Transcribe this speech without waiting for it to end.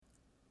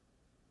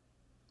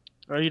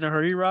Are you in a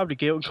hurry, Rob, to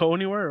go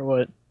anywhere or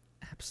what?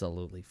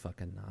 Absolutely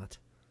fucking not.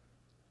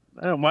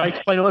 I don't mind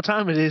explaining what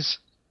time it is.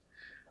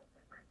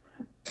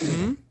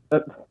 Hmm?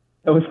 That,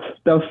 that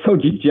was so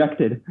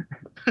dejected.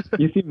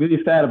 You seem really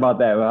sad about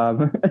that,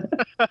 Rob.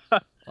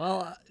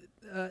 Well,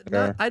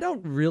 Fair. I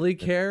don't really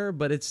care,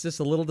 but it's just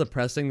a little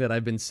depressing that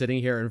I've been sitting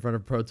here in front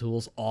of Pro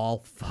Tools all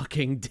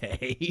fucking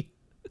day.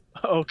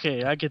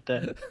 Okay, I get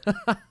that.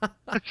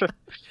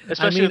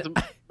 Especially with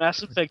the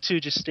Mass Effect 2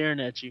 just staring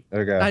at you.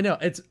 Okay. I know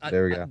it's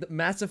There we go. the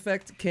Mass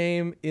Effect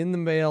came in the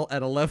mail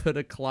at 11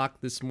 o'clock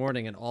this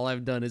morning, and all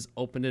I've done is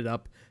opened it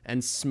up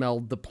and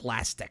smelled the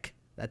plastic.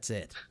 That's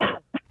it.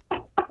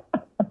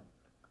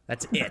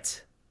 That's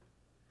it.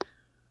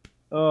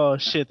 Oh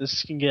shit,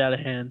 this can get out of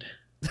hand.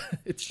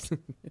 It's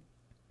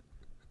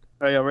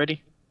Are y'all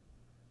ready?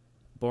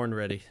 born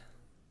ready.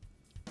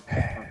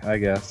 I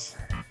guess.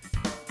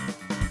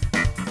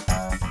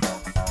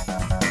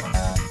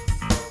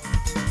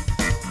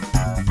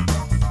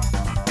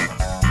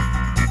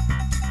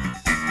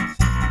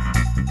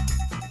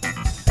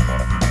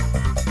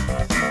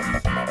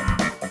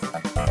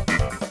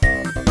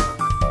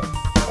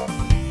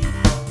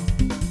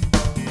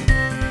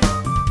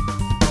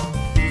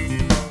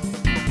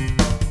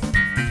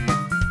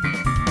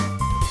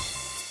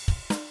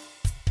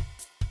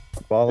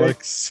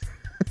 Bollocks.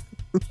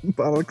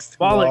 Bollocks.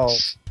 to all.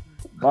 Bollocks.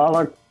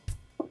 Bollock.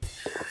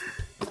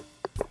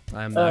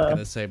 I'm not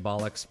gonna say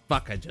bollocks.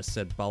 Fuck! I just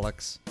said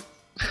bollocks.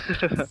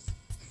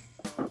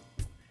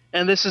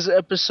 And this is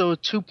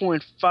episode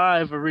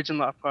 2.5 of Region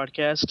Lock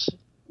Podcast.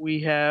 We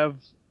have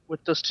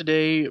with us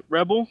today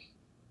Rebel.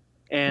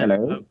 And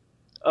Hello.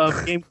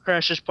 of Game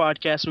Crashers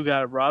Podcast, we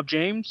got Rob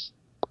James.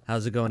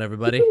 How's it going,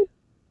 everybody?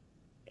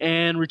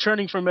 And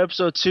returning from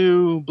episode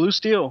 2, Blue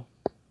Steel.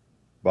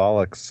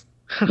 Bollocks.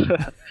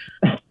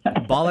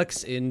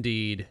 Bollocks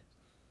indeed.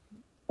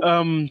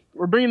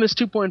 We're bringing this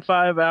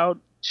 2.5 out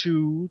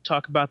to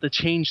talk about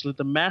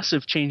the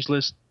massive change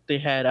list they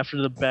had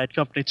after the Bad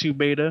Company 2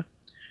 beta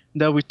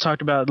that we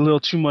talked about a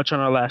little too much on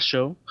our last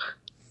show.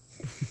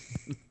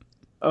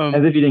 As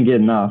if you didn't get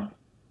enough.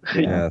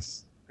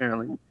 Yes.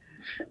 Apparently.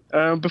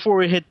 Before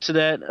we hit to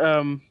that,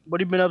 what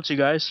have you been up to,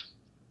 guys?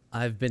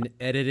 I've been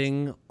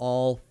editing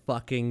all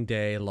fucking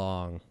day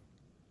long.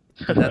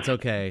 But that's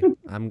okay.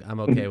 I'm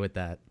okay with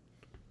that.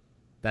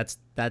 That's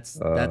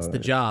the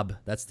job.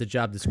 That's the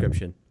job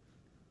description.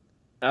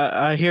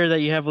 I hear that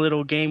you have a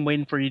little game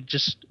waiting for you,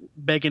 just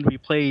begging to be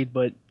played,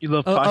 but you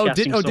love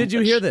podcasting so did you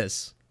much. hear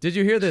this? Did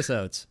you hear this,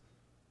 Oates?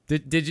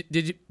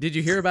 Did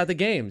you hear about the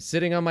game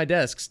sitting on my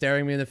desk,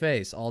 staring me in the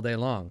face all day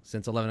long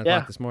since 11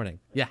 o'clock Yeah. this morning?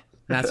 Yeah,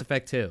 Mass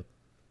Effect 2.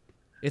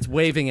 It's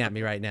waving at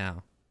me right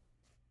now.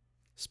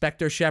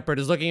 Spectre Shepard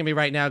is looking at me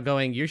right now,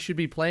 going, "You should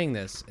be playing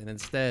this." And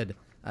instead,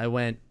 I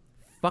went,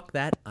 "Fuck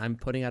that! I'm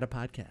putting out a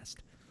podcast."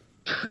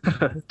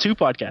 2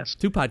 podcasts.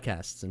 2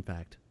 podcasts, in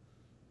fact.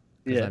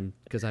 Yeah.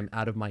 Because I'm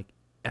out of my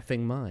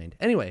effing mind.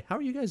 Anyway, how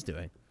are you guys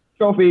doing?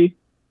 Trophy.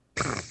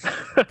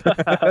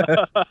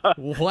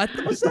 What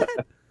was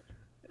that?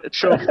 A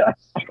trophy.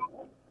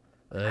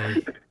 Uh,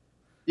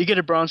 You get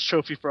a bronze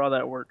trophy for all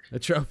that work. a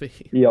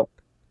trophy. Yep.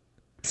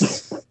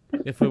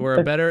 If we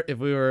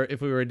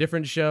were a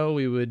different show,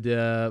 we would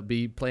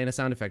be playing a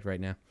sound effect right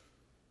now.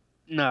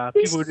 Nah,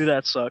 people who do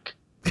that suck.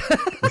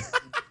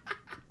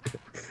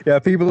 Yeah,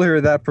 people who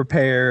are that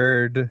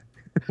prepared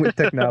with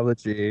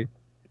technology.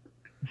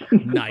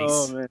 Nice.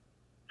 Oh man.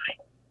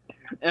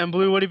 And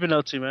Blue, what have you been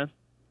up to,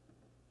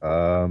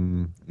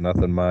 man?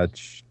 Nothing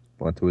much.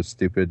 Went to a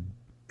stupid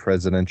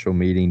presidential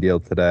meeting deal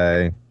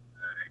today.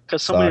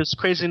 Because somebody Sucks. was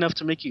crazy enough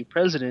to make you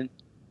president.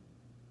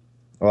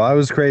 Well, I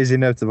was crazy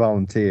enough to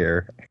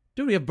volunteer.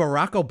 Dude, we have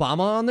Barack Obama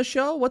on the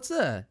show? What's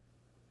that?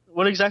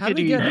 What How exactly did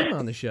do we you get him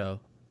on the show?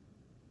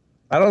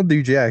 I don't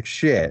do jack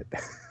shit.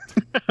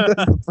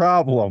 That's the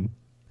problem.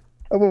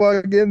 I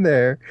walk in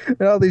there,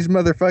 and all these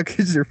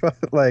motherfuckers are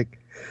like,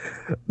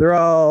 they're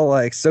all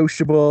like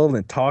sociable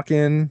and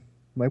talking. I'm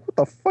like, what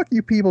the fuck are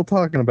you people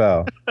talking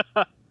about?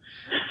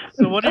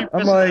 So what are you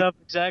I'm president like- of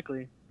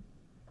exactly?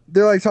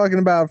 They're like talking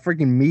about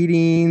freaking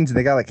meetings, and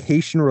they got like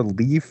Haitian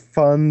relief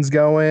funds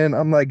going.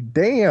 I'm like,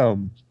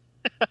 damn,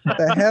 what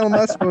the hell am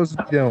I supposed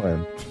to be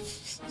doing?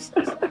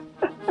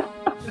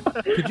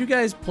 Could you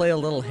guys play a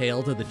little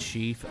Hail to the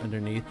Chief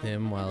underneath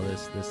him while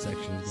this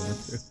section is going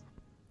through?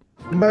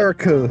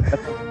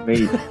 America,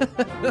 Wait.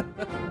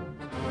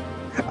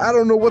 I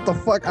don't know what the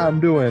fuck I'm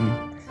doing.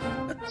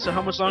 So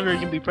how much longer are you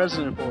gonna be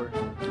president for?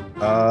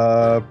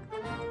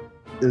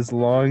 As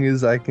long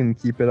as I can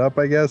keep it up,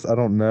 I guess. I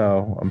don't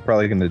know. I'm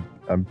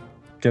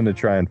gonna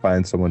try and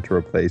find someone to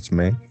replace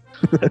me.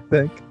 I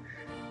think.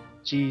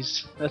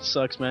 Jeez, that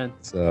sucks, man.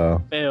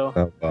 So, Fail.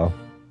 oh well.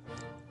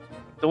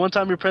 The one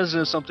time you're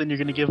president of something, you're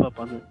gonna give up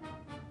on it.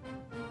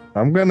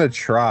 I'm gonna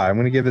try. I'm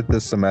gonna give it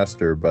this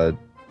semester, but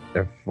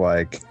if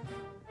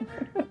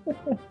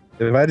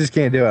I just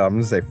can't do it, I'm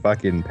gonna say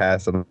fuck it and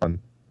pass it on.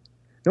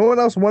 No one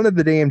else wanted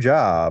the damn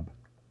job,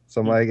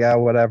 so I'm like, yeah,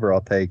 whatever,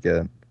 I'll take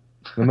it.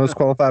 The most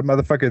qualified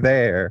motherfucker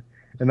there,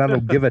 and I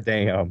don't give a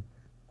damn.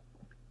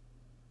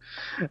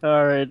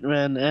 All right,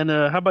 man. And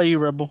how about you,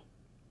 Rebel?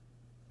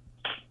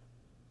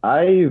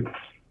 I've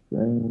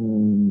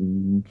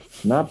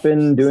not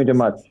been doing too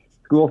much.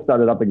 School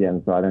started up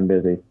again, so I've been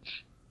busy.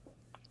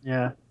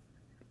 Yeah.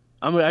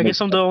 I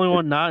guess I'm the only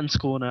one not in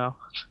school now.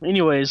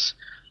 Anyways,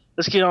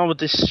 let's get on with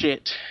this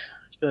shit.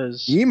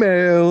 Because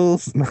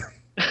Emails.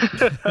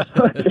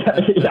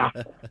 Yeah.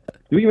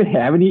 Do we even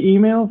have any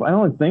emails? I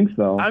don't think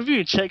so. I've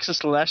even checked since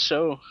the last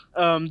show.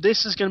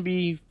 This is gonna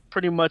be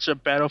pretty much a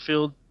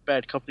Battlefield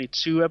Bad Company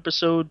 2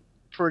 episode,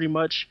 pretty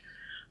much.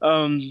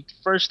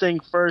 First thing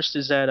first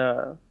is that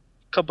a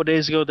couple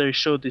days ago they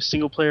showed the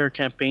single player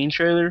campaign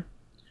trailer.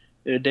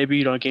 It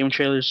debuted on Game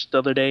Trailers the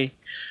other day.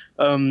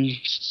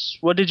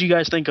 What did you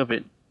guys think of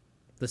it?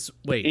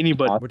 Wait,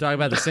 Anybody? we're talking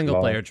about the single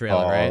player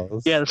trailer, right?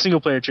 Pause. Yeah, the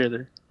single player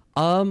trailer.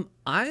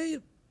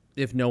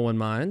 If no one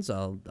minds,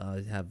 I'll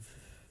have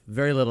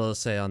very little to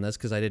say on this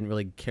because I didn't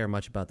really care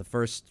much about the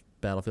first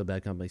Battlefield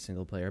Bad Company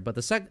single player. But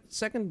the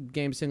second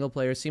game single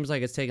player seems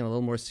like it's taking a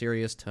little more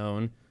serious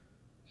tone,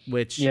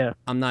 which Yeah.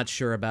 I'm not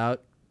sure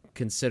about,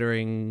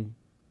 considering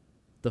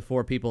the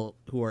 4 people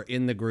who are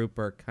in the group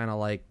are kind of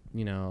like,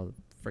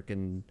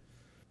 freaking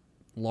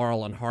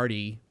Laurel and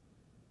Hardy,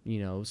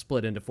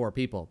 split into 4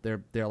 people.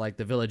 They're like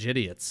the village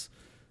idiots.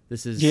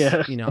 This is,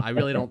 Yeah. I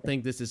really don't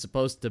think this is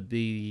supposed to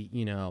be,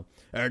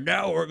 and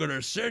now we're going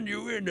to send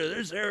you into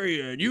this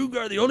area, and you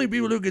are the only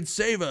people who can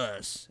save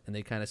us. And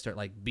they kind of start,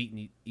 like,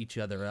 beating each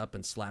other up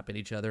and slapping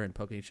each other and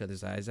poking each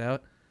other's eyes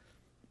out.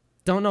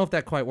 Don't know if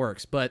that quite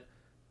works, but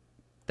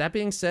that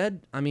being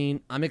said, I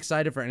mean, I'm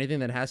excited for anything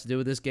that has to do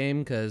with this game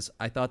because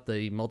I thought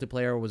the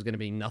multiplayer was going to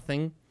be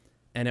nothing,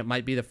 and it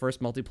might be the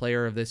first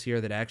multiplayer of this year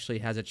that actually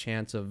has a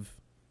chance of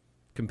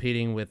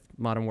competing with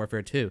Modern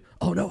Warfare 2.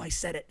 Oh, no, I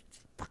said it.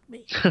 Fuck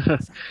me.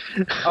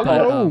 Who But,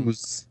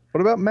 knows?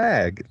 What about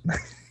Mag?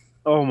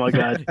 Oh my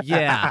god.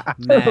 Yeah,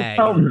 Mag.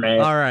 Oh, man.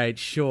 All right,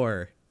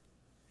 sure.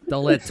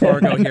 Don't let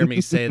Torgo hear me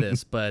say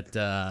this, but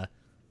yeah,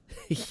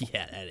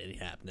 that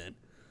ain't happening.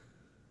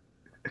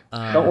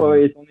 Don't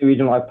worry, it's only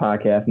Regional Life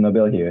Podcast, and they'll be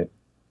able to hear it.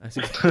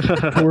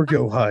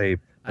 Torgo hype.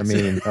 I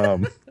mean,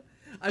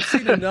 I've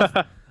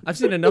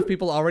seen enough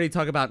people already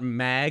talk about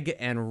Mag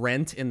and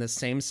Rent in the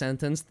same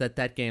sentence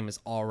that game is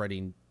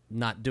already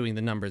not doing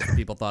the numbers that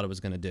people thought it was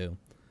going to do.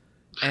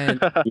 And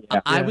Yeah.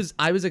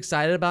 I was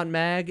excited about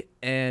Mag,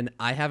 and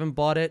I haven't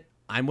bought it.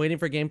 I'm waiting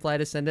for GameFly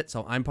to send it,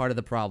 so I'm part of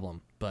the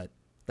problem. But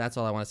that's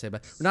all I want to say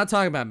about. We're not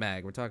talking about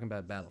Mag. We're talking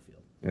about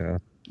Battlefield. yeah.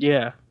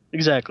 Yeah,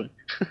 exactly.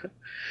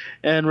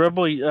 And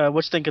Rebel,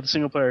 what you think of the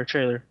single player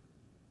trailer?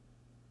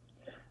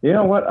 You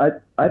know what?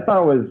 I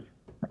thought it was,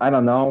 I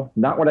don't know,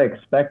 not what I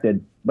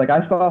expected. Like,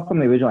 I saw some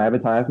of the original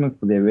advertisements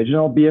for the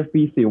original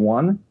BFBC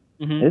 1.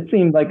 Mhm. It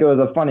seemed like it was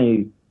a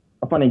funny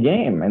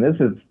game, and this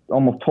is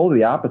almost totally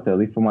the opposite, at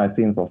least from what I've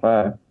seen so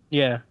far.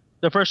 Yeah,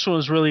 the first one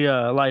was really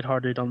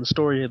lighthearted on the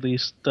story. At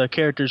least the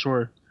characters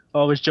were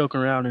always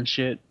joking around and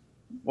shit,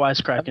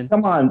 wisecracking.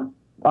 Come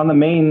on the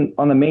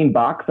main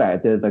box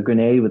art, there's a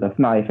grenade with a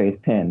smiley face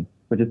pin,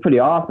 which is pretty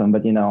awesome,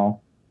 but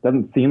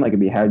doesn't seem like it'd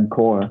be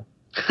hardcore.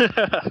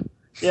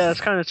 Yeah,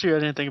 that's kind of true. I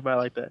didn't think about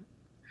it like that.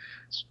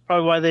 It's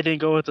probably why they didn't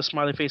go with the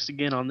smiley face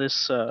again on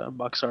this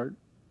box art.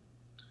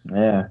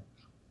 Yeah.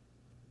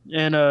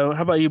 And how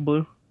about you,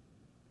 Blue?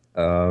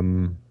 I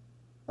don't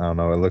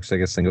know. It looks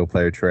like a single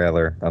player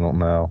trailer. I don't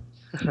know.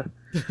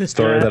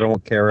 Story that I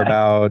don't care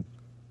about.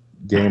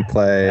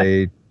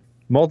 Gameplay.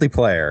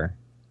 Multiplayer.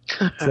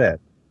 That's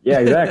it. Yeah,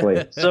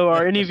 exactly. So,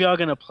 are any of y'all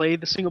gonna play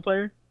the single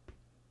player?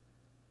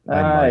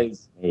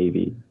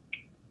 Maybe.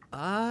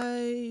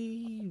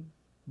 I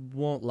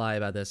won't lie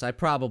about this. I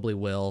probably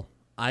will.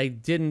 I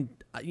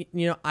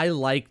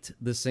liked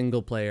the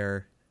single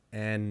player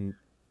and,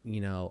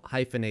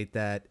 hyphenate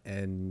that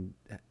and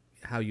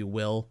how you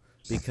will,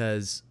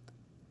 because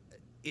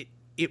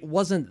it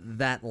wasn't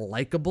that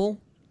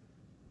likable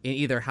in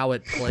either how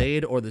it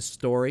played or the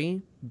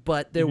story,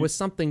 but there was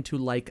something to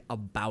like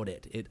about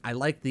it. I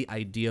like the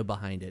idea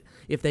behind it.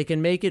 If they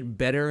can make it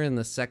better in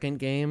the second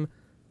game,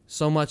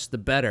 so much the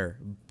better.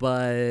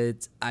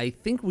 But I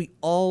think we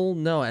all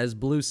know, as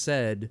Blue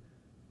said,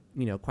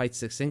 quite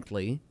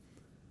succinctly,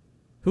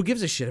 who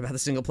gives a shit about the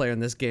single player in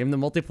this game? The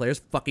multiplayer's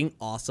fucking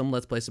awesome.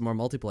 Let's play some more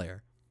multiplayer.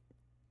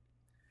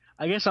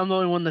 I guess I'm the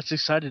only one that's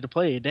excited to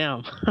play it.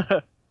 Damn.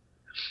 I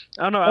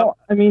don't know. Well,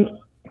 I mean,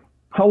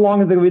 how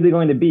long is it really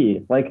going to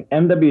be? Like,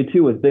 MW2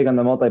 was big on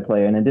the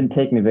multiplayer, and it didn't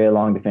take me very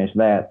long to finish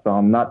that, so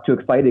I'm not too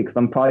excited because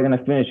I'm probably going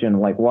to finish in,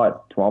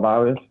 12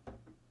 hours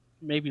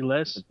Maybe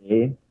less, a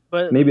day?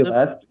 but Maybe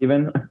less,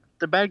 even.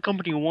 The Bad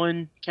Company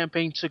 1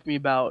 campaign took me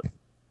about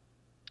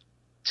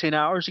 10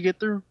 hours to get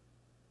through,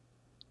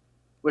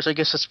 which I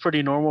guess is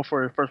pretty normal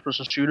for a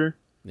first-person shooter.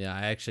 Yeah,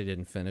 I actually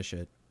didn't finish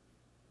it.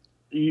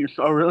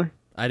 Oh, really?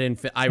 I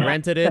didn't. I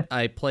rented it.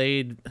 I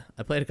played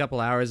a couple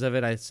hours of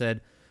it. I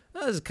said,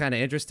 oh, "This is kind of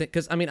interesting,"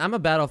 because I'm a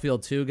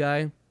Battlefield 2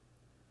 guy.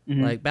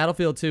 Mhm. Like,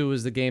 Battlefield 2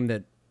 was the game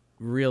that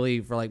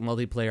really, for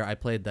multiplayer, I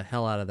played the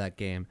hell out of that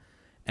game.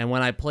 And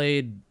when I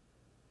played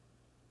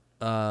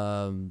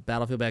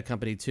Battlefield Bad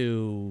Company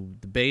 2,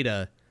 the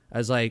beta, I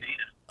was like,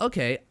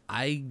 okay,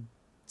 I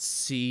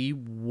see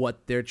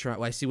what they're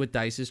trying. I see what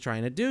DICE is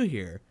trying to do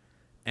here,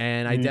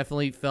 and I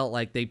definitely felt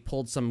like they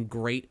pulled some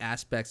great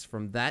aspects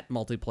from that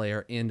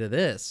multiplayer into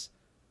this.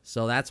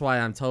 So that's why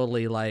I'm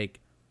totally like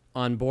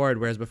on board.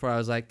 Whereas before I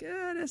was like,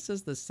 this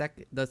is the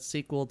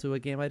sequel to a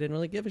game I didn't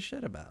really give a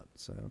shit about.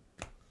 So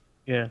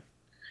Yeah.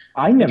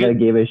 I never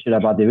gave a shit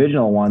about the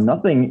original one.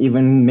 Nothing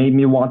even made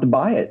me want to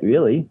buy it,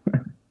 really.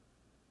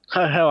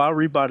 Hell, I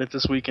rebought it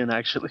this weekend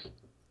actually.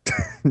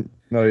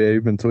 Oh yeah,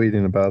 you've been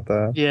tweeting about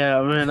that. Yeah,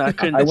 I mean, I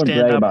couldn't I wouldn't stand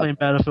brag not about playing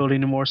Battlefield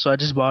anymore, so I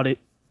just bought it.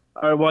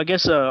 All right, well, I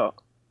guess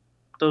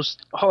those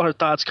all our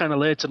thoughts kind of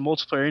led to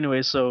multiplayer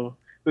anyway, so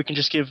we can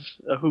just give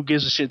who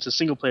gives a shit to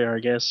single player, I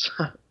guess.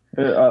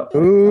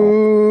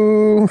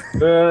 Ooh,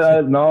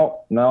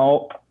 No.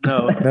 No,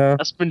 no.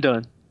 that's been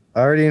done. I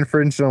already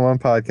infringed on one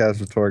podcast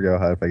with Torgo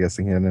Hype. I guess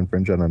I can't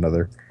infringe on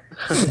another.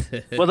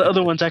 Well, the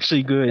other one's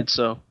actually good,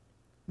 so.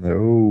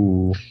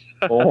 No.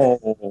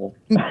 Oh.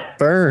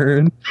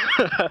 Burn.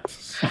 All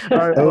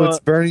right, Oh, well, it's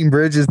burning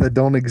bridges that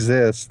don't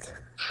exist.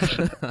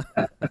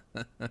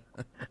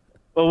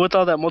 well, with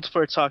all that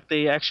multiplayer talk,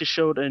 they actually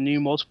showed a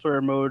new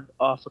multiplayer mode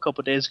off a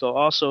couple days ago,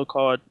 also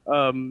called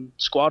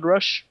Squad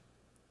Rush.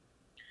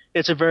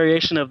 It's a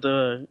variation of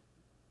the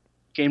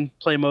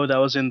gameplay mode that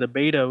was in the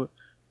beta,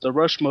 the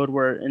Rush mode,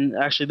 and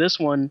actually this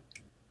one,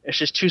 it's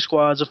just 2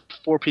 squads of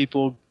 4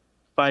 people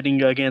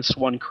fighting against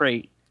 1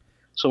 crate.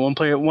 So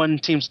one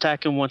team's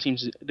attacking, one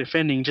team's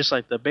defending, just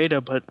like the beta,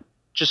 but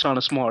just on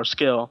a smaller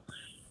scale.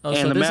 Oh, And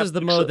so the this map is the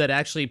looks mode like- that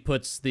actually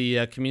puts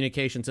the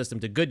communication system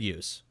to good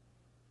use.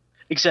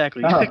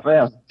 Exactly. Oh,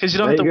 yeah. Because you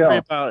don't There have to you worry go.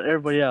 about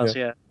everybody else,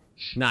 yeah.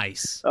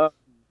 Nice.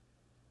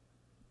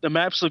 The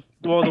maps look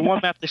well. The one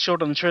map they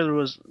showed on the trailer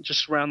was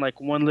just around like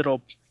one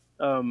little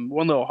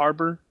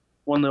harbor,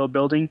 one little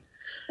building,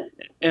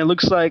 and it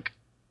looks like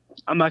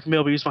I'm not gonna be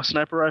able to use my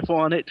sniper rifle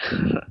on it.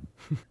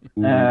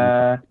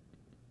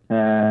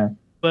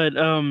 But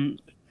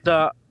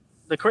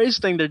the crazy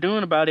thing they're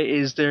doing about it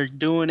is they're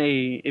doing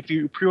if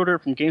you pre-order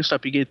it from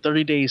GameStop, you get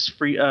 30 days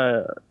free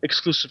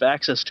exclusive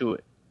access to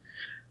it.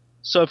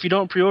 So if you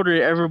don't pre-order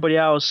it, everybody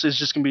else is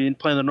just gonna be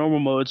playing the normal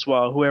modes,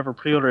 while whoever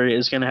pre-ordered it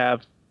is gonna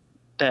have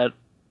that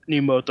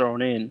new mode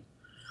thrown in.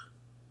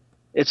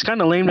 It's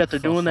kind of lame that they're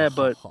doing that,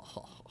 but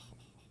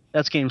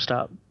that's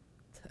GameStop.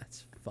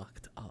 That's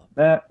fucked up.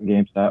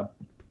 GameStop.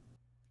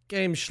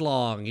 Game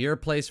Schlong, your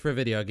place for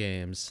video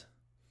games.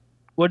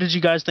 What did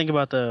you guys think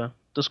about the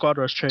Squad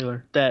Rush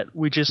trailer that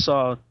we just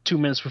saw 2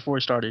 minutes before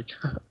it started?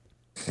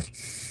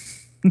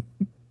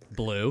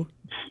 Blue.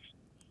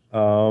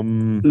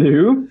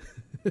 Lou?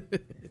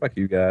 Fuck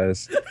you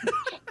guys.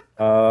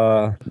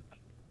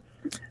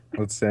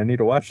 Let's see. I need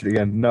to watch it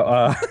again. No.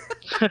 I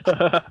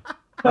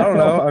don't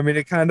know. I mean,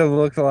 it kind of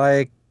looked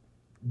like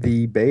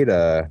the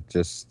beta.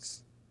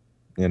 Just,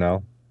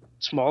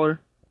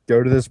 Smaller?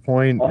 go to this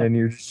point and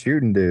you're just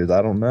shooting dudes.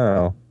 I don't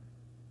know.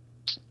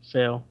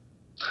 Fail.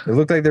 It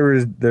looked like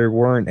there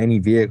weren't any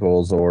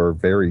vehicles or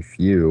very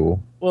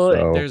few. Well,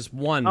 so.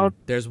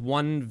 There's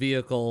one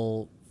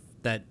vehicle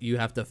that you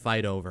have to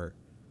fight over.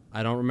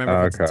 I don't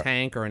remember if it's a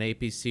tank or an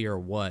APC or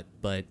what,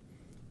 but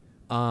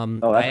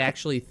I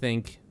actually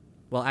think.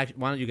 Well, why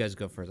don't you guys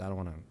go first? I don't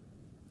want to.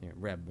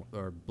 Red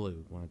or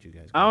blue? Why don't you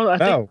guys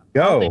go?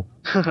 Go.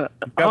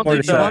 I don't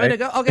think You want me to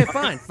go? Okay,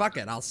 fine. Fuck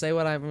it. I'll say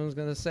what I was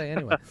gonna say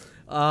anyway.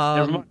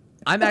 I'm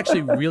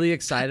actually really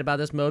excited about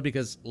this mode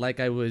because, like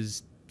I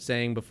was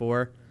saying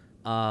before,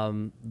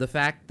 the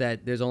fact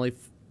that there's only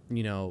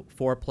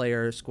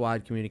 4-player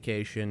squad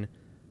communication,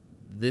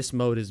 this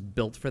mode is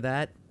built for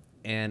that,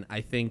 and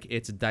I think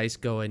it's DICE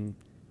going,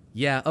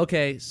 yeah,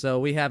 okay, so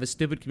we have a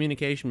stupid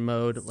communication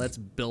mode. Let's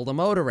build a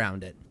mode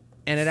around it,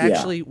 and it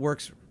actually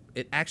works.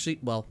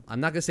 Well,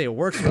 I'm not gonna say it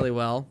works really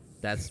well.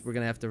 We're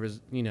gonna have to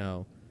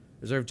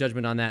reserve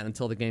judgment on that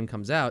until the game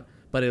comes out.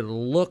 But it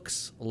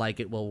looks like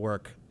it will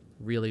work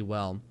really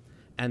well.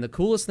 And the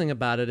coolest thing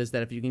about it is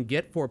that if you can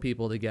get 4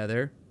 people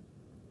together,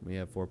 we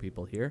have 4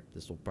 people here.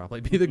 This will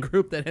probably be the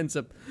group that ends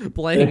up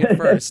playing it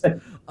first.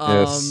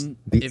 Yes,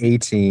 the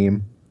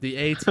A-team. The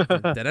A-team.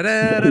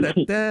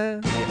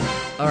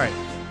 All right.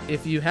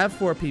 If you have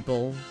 4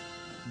 people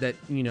that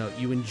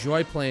you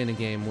enjoy playing a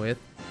game with,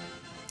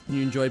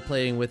 you enjoy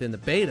playing with in the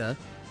beta,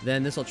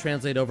 then this will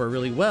translate over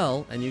really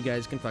well, and you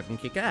guys can fucking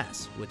kick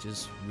ass, which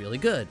is really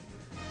good.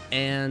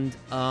 And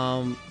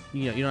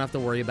you don't have to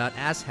worry about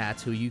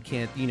asshats who you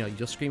can't,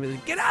 you'll scream at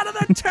them, get out of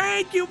the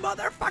tank, you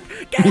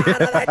motherfucker, get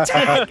out of the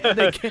tank, and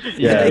they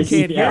can't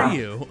hear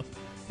you,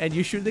 and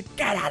you shoot the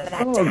get out of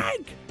the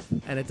tank,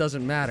 and it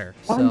doesn't matter.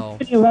 Why So are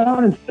you spinning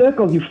around in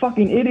circles, you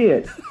fucking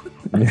idiot?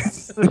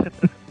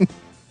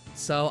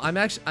 So I'm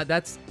actually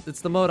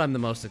it's the mode I'm the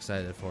most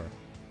excited for.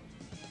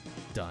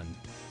 Done.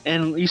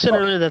 And you said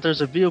earlier that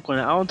there's a vehicle in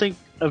it. I don't think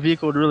a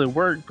vehicle would really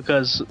work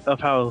because of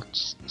how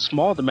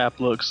small the map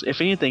looks. If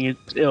anything, it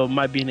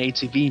might be an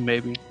ATV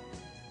maybe.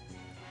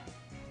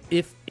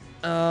 If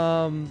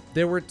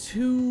there were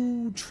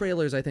 2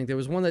 trailers, I think there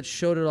was one that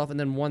showed it off, and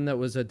then one that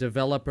was a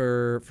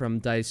developer from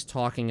DICE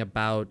talking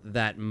about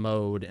that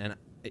mode. And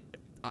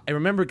I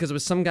remember because it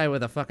was some guy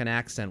with a fucking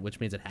accent, which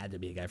means it had to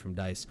be a guy from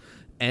DICE.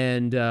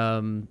 And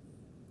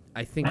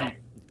I think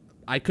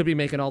I could be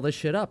making all this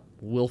shit up.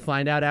 We'll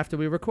find out after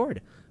we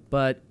record.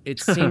 But it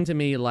seemed to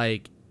me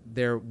like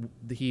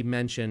he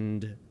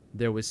mentioned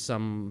there was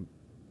some.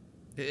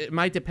 It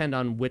might depend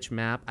on which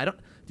map.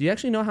 Do you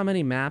actually know how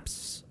many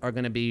maps are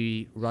going to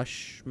be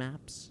rush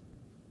maps?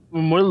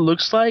 From what it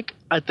looks like,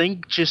 I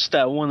think just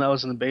that one that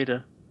was in the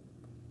beta.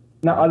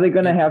 Now, are they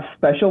going to have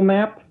special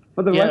maps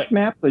for the Yeah. rush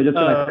maps? Or they're just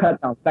going to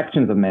cut down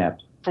sections of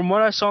maps? From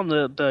what I saw in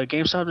the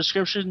GameStop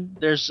description,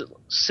 there's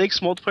 6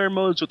 multiplayer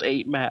modes with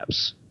 8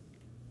 maps.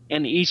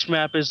 And each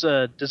map is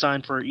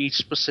designed for each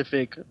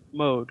specific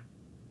mode.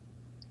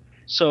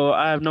 So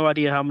I have no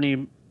idea how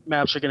many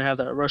maps are going to have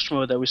that rush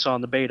mode that we saw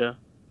in the beta.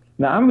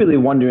 Now, I'm really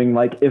wondering,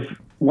 like, if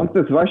once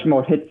this rush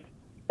mode hits,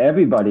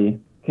 everybody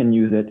can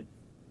use it.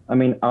 I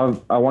mean,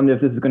 I wonder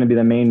if this is going to be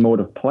the main mode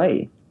of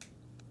play.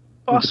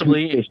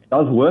 Possibly. It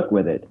does work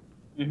with it.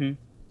 And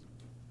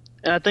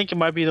I think it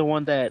might be the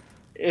one that,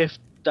 if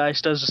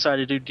DICE does decide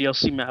to do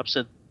DLC maps,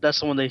 that's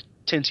the one they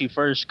tend to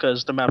first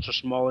because the maps are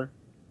smaller.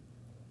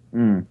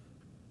 Mm.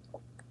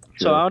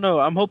 So I don't know.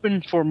 I'm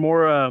hoping for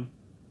more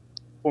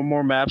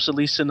maps, at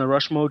least in the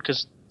rush mode,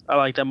 because I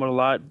like that mode a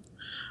lot.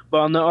 But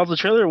on all the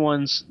trailer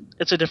ones,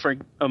 it's a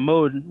different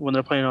mode when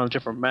they're playing on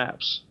different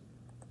maps.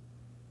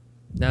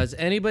 Now, is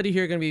anybody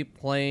here going to be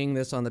playing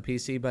this on the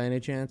PC by any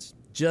chance?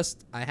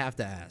 Just, I have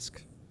to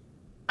ask.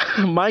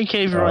 Mine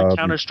can't even run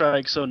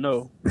Counter-Strike, so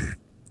no.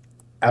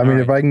 I mean,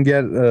 Alright. if I can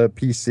get a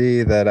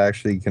PC that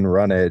actually can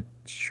run it,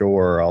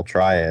 sure, I'll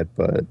try it.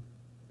 But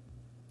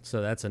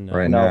So that's a no.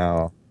 right No.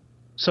 now,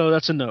 So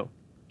that's a no.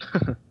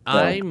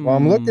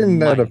 I'm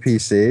looking at a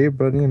PC,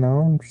 but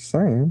I'm just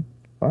saying,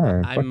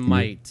 fine. I fuck you.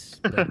 might.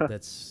 But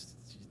that's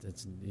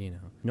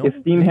no. If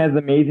Steam has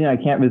amazing, I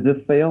can't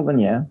resist sale, then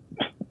yeah.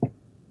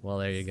 Well,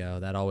 there you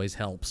go. That always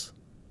helps.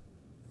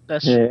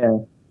 That's Yeah.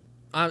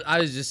 I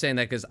was just saying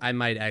that because I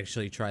might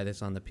actually try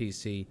this on the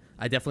PC.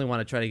 I definitely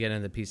want to try to get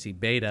into the PC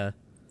beta.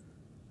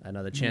 I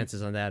know the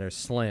chances on that are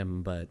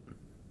slim, but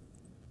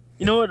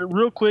You know what?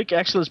 Real quick,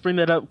 actually, let's bring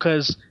that up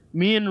because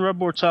me and Rub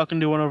were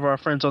talking to one of our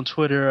friends on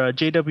Twitter,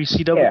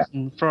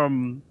 JWCW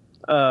from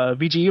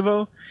VG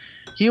Evo.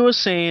 He was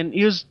saying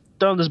he was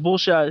throwing this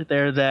bullshit out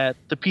there that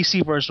the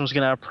PC version was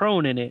gonna have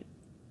prone in it,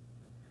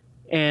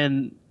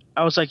 and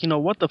I was like,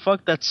 what the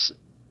fuck?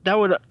 That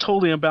would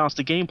totally unbalance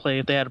the gameplay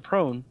if they had a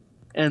prone.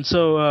 And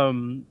so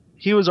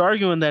he was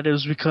arguing that it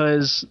was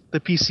because the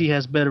PC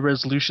has better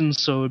resolution,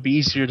 so it'd be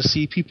easier to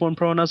see people in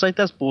prone. I was like,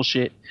 that's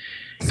bullshit.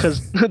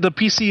 Because the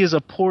PC is a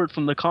port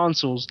from the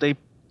consoles. They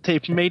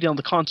made it on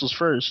the consoles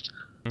first.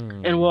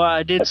 And well,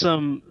 I did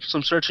some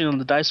searching on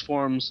the DICE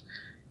forums,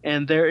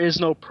 and there is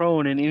no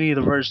prone in any of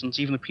the versions,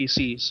 even the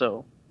PC.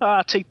 So,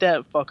 take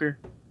that, fucker.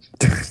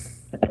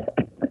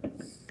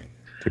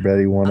 Too bad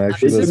he won't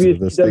actually listen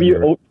to this thing.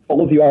 WCW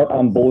told you out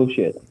on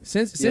bullshit.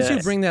 since you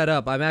Yes. bring that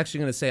up, I'm actually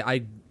going to say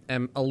I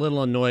am a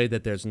little annoyed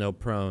that there's no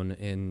prone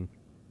in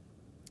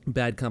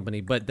Bad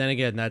Company. But then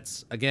again,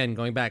 that's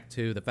going back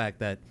to the fact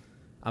that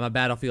I'm a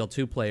Battlefield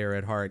 2 player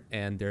at heart,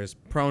 and there's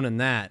prone in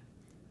that,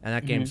 and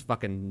that game's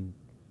fucking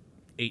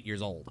 8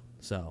 years old.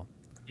 So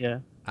Yeah.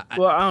 I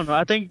Well, I don't know.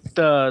 I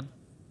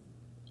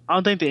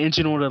don't think the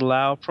engine would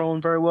allow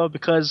prone very well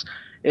because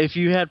if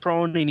you had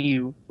prone and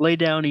you lay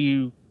down and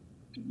you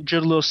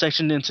drill a little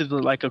section into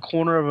like a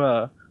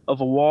corner of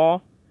a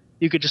wall,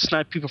 you could just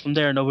snipe people from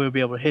there and nobody would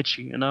be able to hit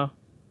you.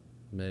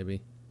 maybe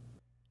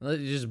you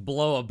just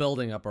blow a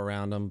building up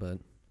around them, but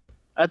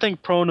I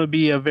think prone would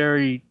be a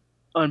very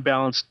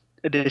unbalanced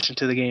addition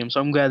to the game, so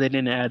I'm glad they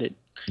didn't add it.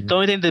 The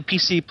only thing the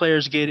PC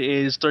players get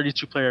is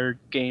 32-player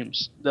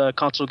games. The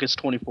console gets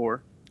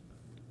 24.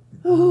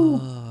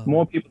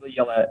 More people to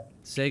yell at.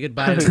 say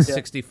goodbye to the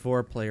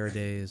 64-player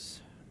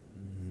days.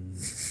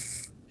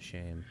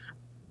 Shame.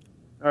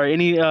 All right,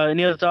 any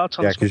other thoughts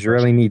on Yeah, this? because you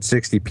really need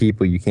 60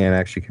 people you can't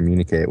actually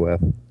communicate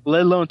with.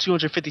 Let alone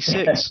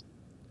 256.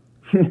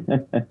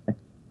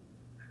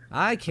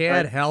 I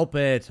can't help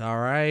it. All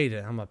right,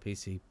 I'm a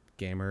PC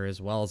gamer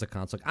as well as a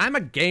console. I'm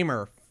a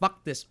gamer.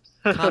 Fuck this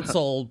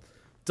console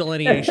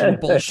delineation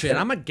bullshit.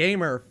 I'm a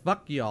gamer.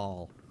 Fuck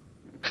y'all.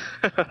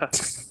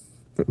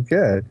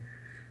 Okay.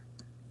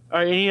 All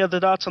right, any other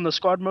thoughts on the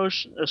squad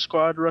rush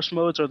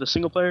modes or the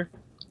single player?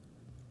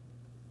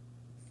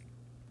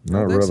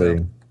 Not think so.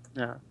 really.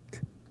 Yeah.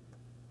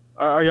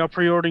 Are y'all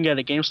pre-ordering at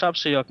a GameStop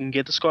so y'all can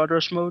get the squad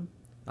rush mode?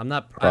 I'm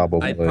not.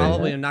 Probably. I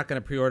probably am not going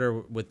to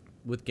pre-order with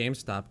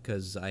GameStop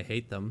because I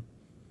hate them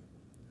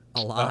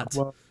a lot.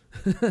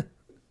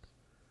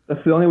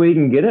 That's the only way you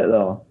can get it,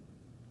 though.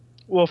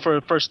 Well, for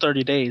the first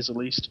 30 days at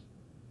least.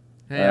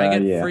 Hey, I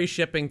get yeah. free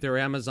shipping through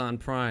Amazon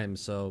Prime,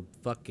 so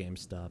fuck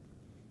GameStop.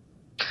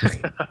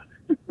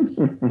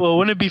 Well,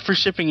 wouldn't it be free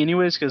shipping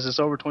anyways because it's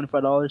over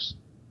 $25?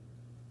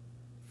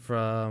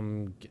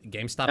 From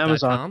GameStop.com?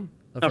 Amazon.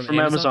 Oh, No, from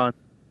Amazon.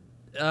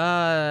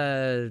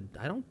 I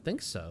don't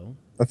think so.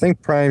 I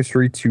think Prime's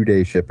free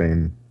 2-day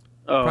shipping.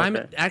 Oh, Prime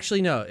okay.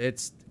 actually no,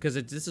 it's because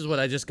this is what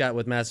I just got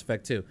with Mass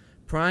Effect 2.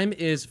 Prime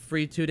is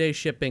free 2-day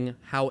shipping.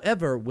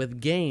 However, with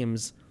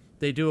games,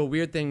 they do a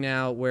weird thing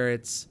now where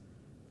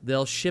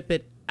they'll ship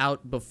it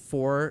out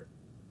before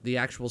the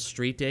actual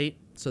street date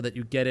so that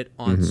you get it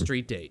on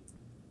street date,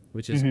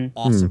 which is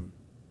awesome.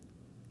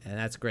 And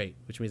that's great,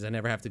 which means I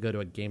never have to go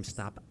to a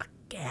GameStop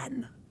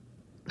again.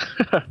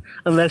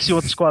 Unless you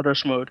want the squad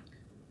rush mode.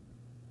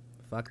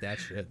 Fuck that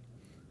shit.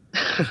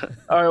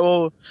 All right,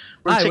 well...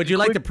 Hi, would you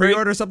like to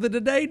pre-order something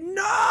today?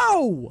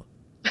 No!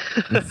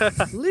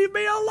 Leave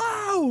me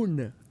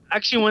alone! I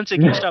actually went to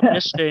GameStop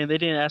yesterday and they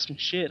didn't ask me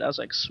shit. I was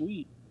like,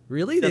 sweet.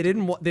 Really? They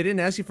didn't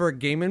ask you for a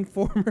Game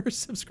Informer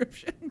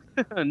subscription?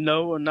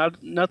 No,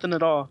 nothing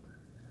at all.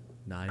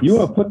 Nice. You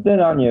want to put that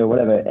on your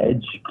whatever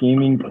Edge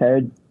gaming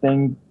card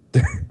thing?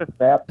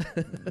 Crap.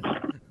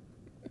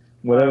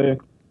 Whatever.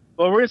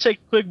 Well, we're gonna take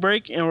a quick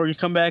break and we're gonna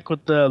come back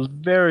with the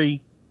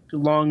very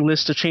long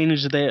list of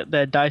changes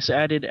that DICE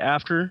added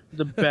after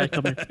the Bad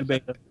Company 2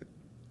 beta.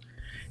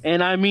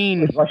 And I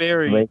mean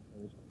very.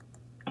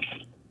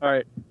 All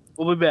right,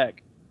 we'll be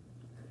back.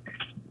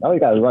 Now we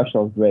gotta rush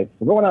those breaks.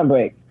 We're going on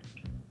break.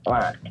 All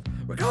right.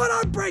 We're going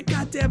on break,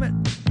 goddammit!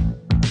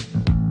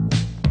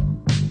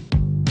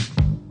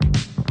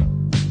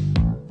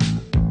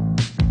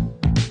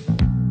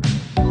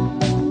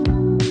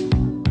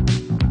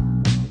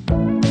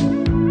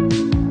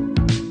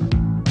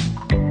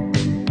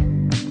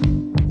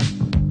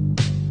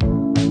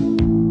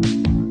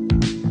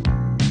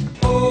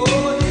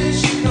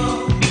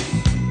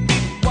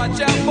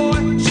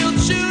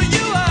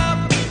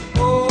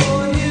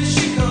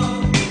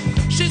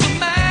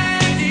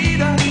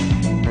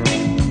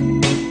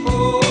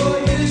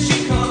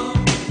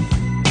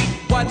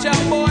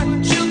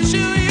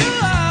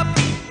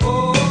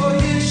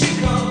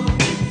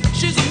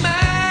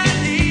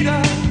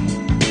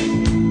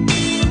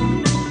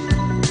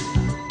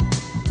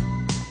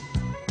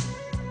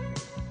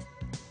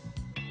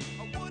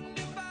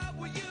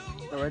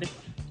 Already?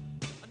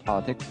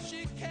 Politics.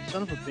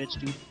 Son of a bitch,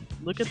 dude.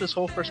 Look at this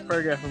whole first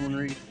paragraph I'm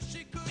gonna read.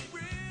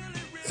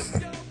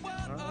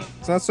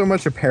 It's not so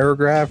much a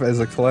paragraph as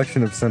a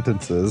collection of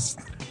sentences.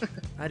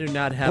 I do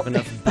not have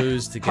enough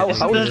booze to get How into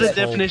This is this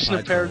the whole definition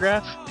of podcast.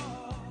 paragraph?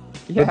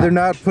 Yeah. But they're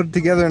not put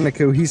together in a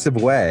cohesive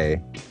way.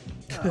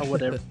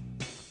 Whatever.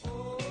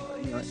 All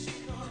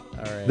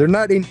right. They're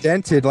not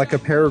indented like a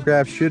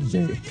paragraph should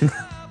be.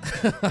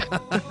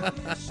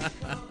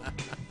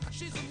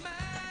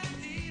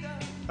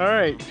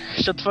 Alright,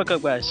 shut the fuck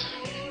up, guys.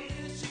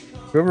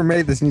 Whoever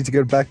made this needs to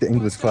go back to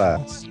English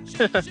class.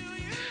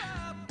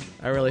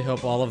 I really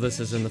hope all of this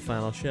is in the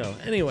final show.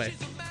 Anyway,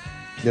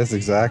 Yes,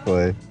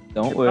 exactly.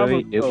 Don't It worry,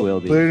 probably it will. will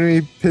be.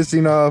 Literally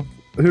pissing off.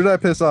 Who did I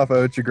piss off?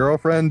 Oh, it's your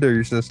girlfriend or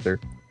your sister?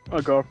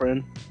 My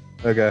girlfriend.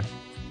 Okay.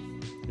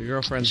 your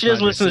girlfriend's She doesn't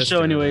not your listen to the show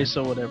sister, anyway, right?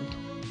 so whatever.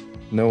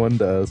 No one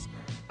does.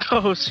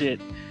 Oh shit.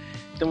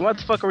 Then why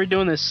the fuck are we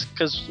doing this?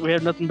 Because we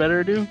have nothing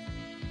better to do?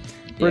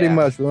 Pretty Yeah.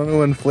 much. We want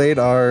to inflate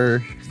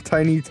our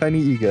tiny, tiny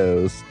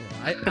egos.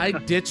 I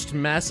ditched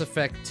Mass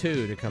Effect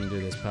 2 to come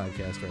do this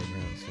podcast right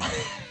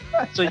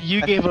now. So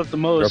you gave up the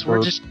most.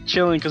 We're just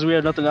chilling because we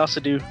have nothing else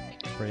to do. So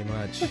pretty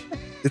much.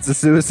 It's a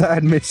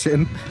suicide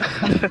mission.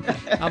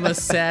 I'm a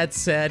sad,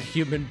 sad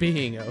human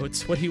being,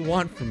 Oates. What do you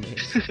want from me?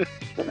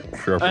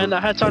 And I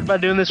had talked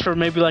about doing this for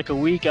maybe like a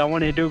week. I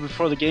wanted to do it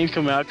before the game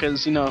come out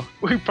because, you know,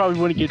 we probably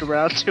wouldn't get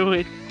around to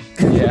it.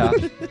 Yeah.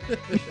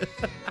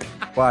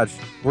 Watch.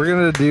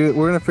 We're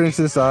gonna finish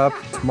this up.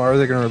 Tomorrow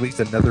they're gonna release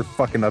another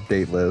fucking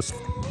update list.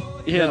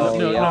 Yeah, No,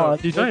 no, yeah.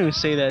 dude, don't even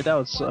say that. That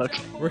would suck.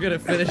 We're gonna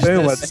finish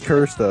Anyone this. just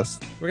cursed us.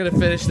 We're gonna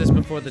finish this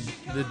before the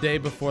day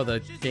before the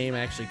game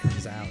actually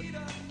comes out.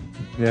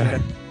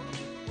 Yeah.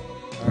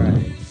 All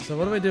right. So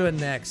what are we doing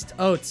next?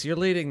 Oates, you're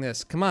leading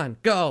this. Come on,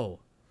 go.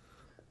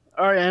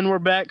 All right, and we're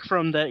back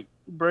from that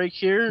break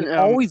here. You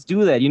always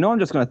do that. You know I'm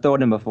just going to throw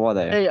it in before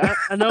there. Hey,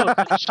 I know.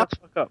 Shut the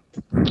fuck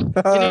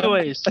up.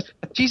 Anyways,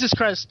 Jesus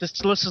Christ,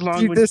 this list is long.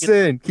 Keep when you this get-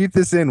 in. Keep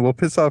this in. We'll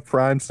piss off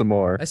Prime some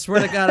more. I swear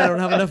to God, I don't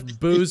have enough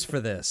booze for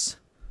this.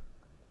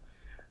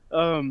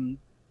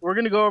 We're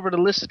gonna go over the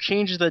list of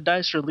changes that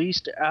DICE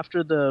released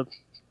after the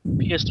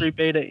PS3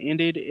 beta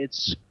ended.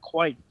 It's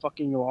quite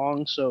fucking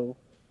long, so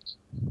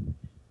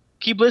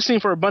keep listening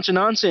for a bunch of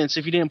nonsense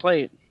if you didn't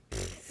play it.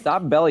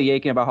 Stop belly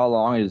aching about how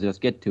long it is. Just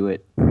get to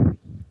it.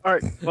 All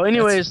right. Well,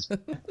 anyways,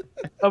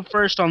 up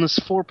first on this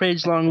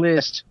 4-page long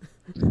list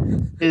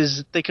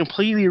is they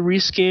completely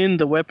reskinned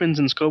the weapons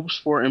and scopes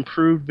for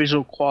improved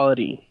visual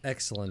quality.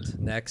 Excellent.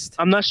 Next.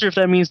 I'm not sure if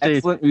that means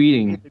Excellent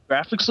reading. the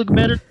graphics look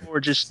better or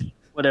just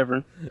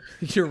whatever.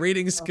 Your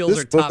reading skills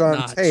This are book top on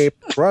notch. tape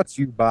brought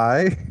to you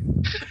by.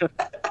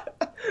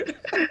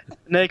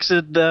 Next,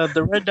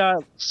 the red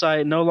dot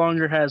sight no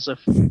longer has a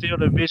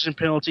field of vision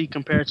penalty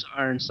compared to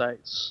iron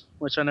sights,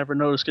 which I never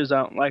noticed because I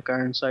don't like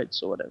iron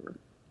sights or whatever.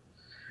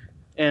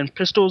 And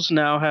pistols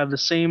now have the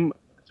same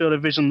field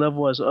of vision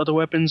level as other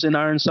weapons in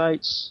iron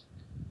sights.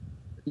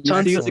 You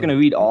seriously going to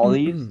read all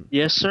these?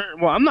 Yes, sir.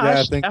 Well, I'm not Yeah, I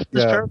actually think- after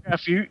this yeah.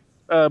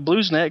 paragraph.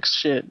 Blue's next.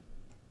 Shit.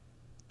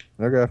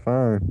 Okay,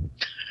 fine.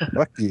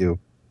 Fuck you.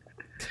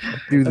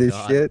 Do this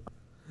God. shit.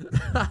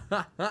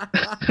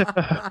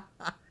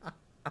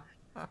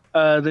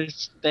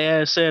 They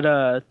have said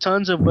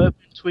tons of weapon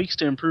tweaks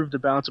to improve the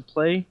balance of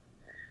play.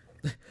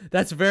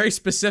 That's very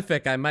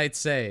specific, I might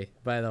say,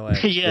 by the way.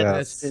 Yeah,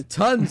 That's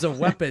tons of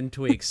weapon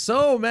tweaks.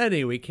 So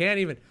many, we can't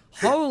even.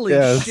 Holy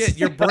Yes. shit,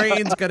 your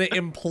brain's going to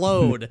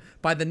implode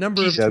by the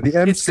number of. Yeah,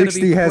 the it's gonna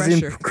be M60 has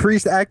pressure.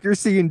 increased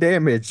accuracy and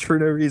damage for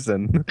no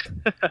reason.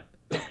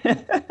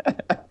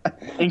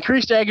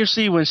 increased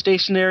accuracy when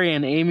stationary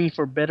and aiming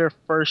for better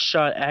first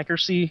shot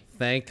accuracy.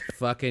 Thank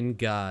fucking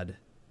God.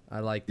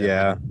 I like that.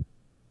 Yeah.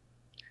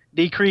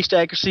 Decreased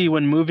accuracy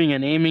when moving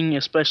and aiming,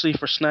 especially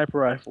for sniper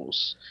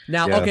rifles.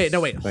 Now, Yes, okay, no,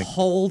 wait. thank-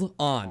 Hold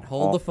on.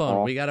 Hold the phone.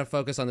 Oh. We got to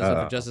focus on this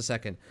one for just a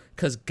second.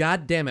 Because,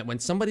 God damn it, when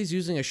somebody's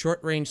using a short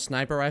range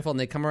sniper rifle and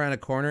they come around a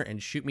corner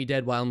and shoot me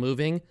dead while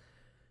moving,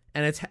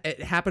 and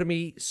it happened to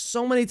me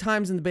so many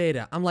times in the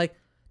beta, I'm like,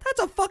 that's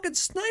a fucking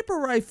sniper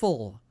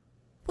rifle.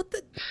 What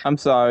the? I'm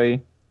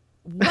sorry.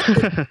 What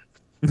the?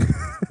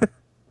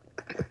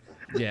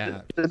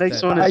 Yeah. The next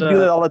that- one I is do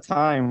that all the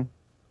time.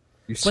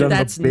 You son of a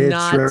that's bitch,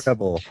 not-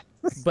 rebel.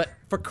 But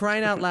for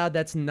crying out loud,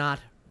 that's not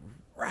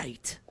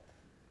right.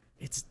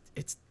 It's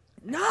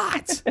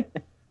not.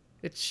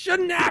 It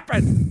shouldn't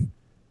happen.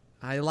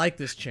 I like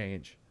this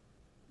change.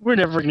 we're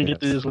never gonna get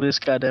through this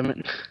list.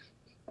 Goddammit.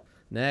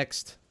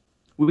 Next.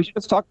 We should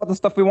just talk about the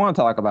stuff we want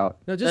to talk about.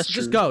 No, That's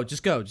just true. go.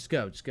 Just go. Just,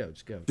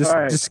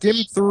 Alright. just skim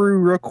through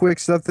real quick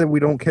stuff that we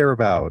don't care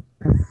about.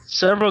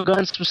 Several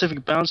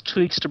gun-specific balance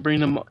tweaks to bring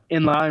them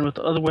in line with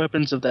other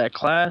weapons of that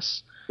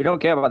class. We don't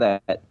care about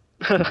that.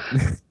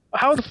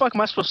 How the fuck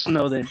am I supposed to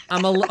know then?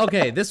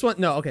 Okay. This one,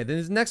 no. Okay,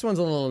 this next one's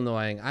a little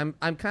annoying.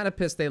 I'm kind of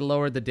pissed they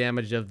lowered the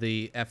damage of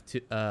the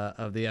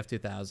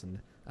F2000.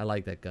 I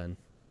like that gun.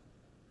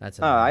 That's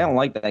I don't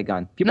like that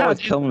gun. People No, always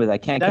dude, kill me with it. I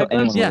can't that kill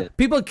anyone gun's- Yeah, with it.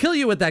 people kill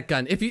you with that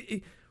gun. If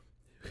you,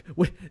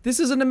 this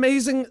is an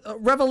amazing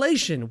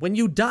revelation. When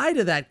you die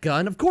to that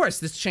gun, of course,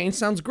 this change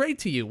sounds great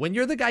to you. When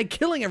you're the guy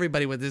killing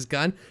everybody with this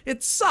gun,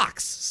 it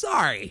sucks.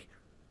 Sorry,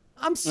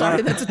 I'm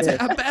sorry. That's a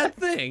bad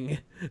thing.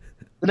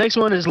 The next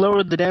one is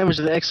lower the damage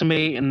of the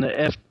XM8 and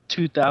the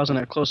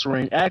F2000 at close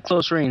range. At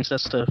close range,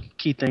 that's the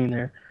key thing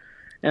there.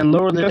 And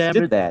lower Who the just damage.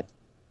 did that?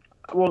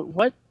 Well,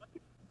 what?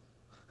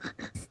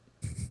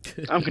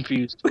 I'm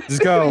confused.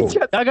 Just go.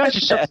 I got you.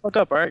 Shut the fuck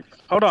up, all right?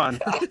 Hold on.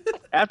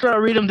 After I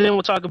read them, then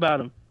we'll talk about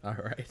them. All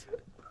right.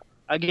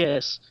 I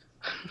guess.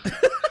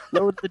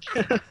 Lower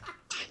the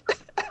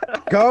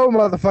Go,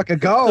 motherfucker, The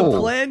go.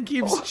 plan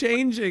keeps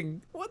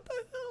changing. What the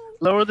hell?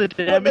 lower the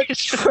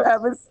damage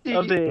Travesty.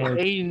 of the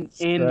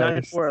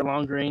N94 at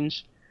long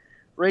range.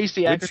 Raise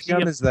the Which accuracy.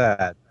 gun Of, is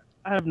that?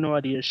 I have no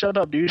idea. Shut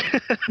up, dude.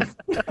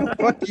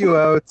 Fuck you,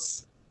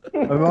 Oates.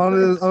 I'm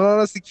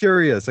honestly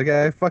curious,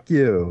 okay? Fuck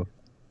you.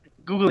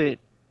 Google it.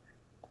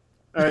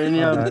 All right,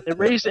 and it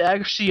raised the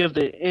accuracy of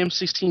the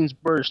M16's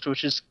burst,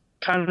 which is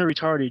kind of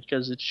retarded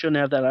because it shouldn't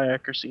have that high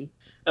accuracy.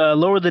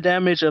 Lower the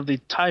damage of the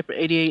Type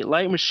 88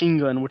 light machine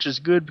gun, which is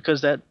good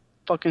because that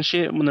fucking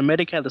shit, when the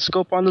medic had the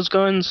scope on those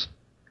guns,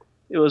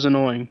 it was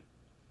annoying.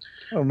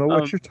 I don't know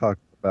what Um, you're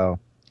talking about.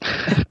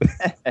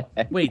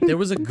 Wait, there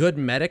was a good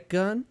medic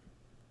gun?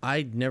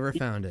 I never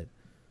found it.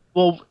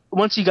 Well,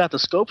 once you got the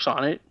scopes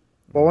on it,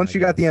 Well, once you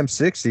got the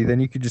M60, then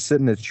you could just sit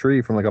in a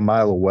tree from like a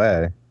mile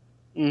away.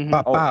 mhm.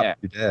 Pop, Oh, pop, yeah.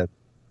 you're dead.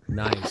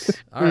 Nice.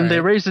 All And they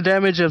right. raised the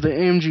damage of the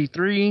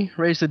MG3,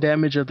 raised the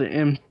damage of the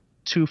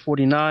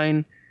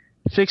M249,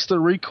 fixed the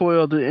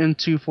recoil of the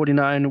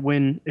M249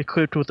 when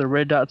equipped with a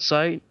red dot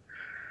sight,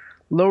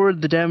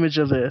 lowered the damage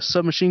of the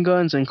submachine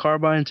guns and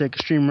carbines at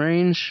extreme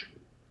range,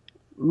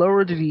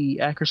 lowered the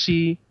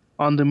accuracy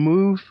on the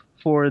move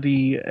for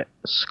the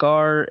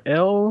SCAR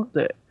L,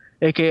 the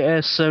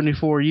AKS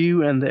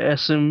 74U, and the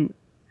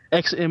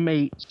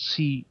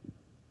XM8C.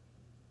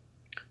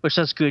 Which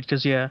that's good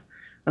because, yeah,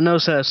 I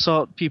noticed that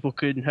assault people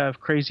could have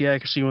crazy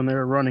accuracy when they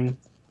were running.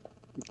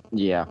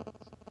 Yeah.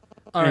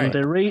 All And right.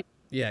 they rate.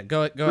 Yeah,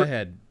 go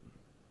ahead.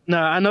 No,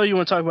 I know you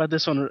want to talk about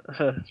this one,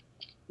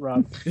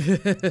 Rob.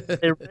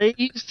 They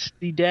raised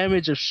the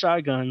damage of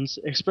shotguns,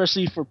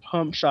 especially for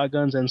pump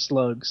shotguns and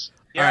slugs.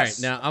 All right,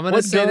 now I'm gonna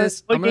What say gun-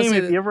 this. What I'm gonna game say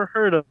have this. you ever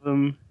heard of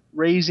them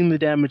raising the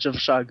damage of a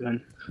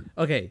shotgun?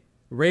 Okay,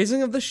 raising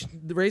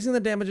the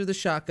damage of the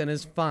shotgun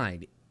is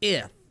fine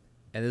if,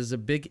 and this is a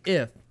big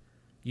if,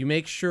 you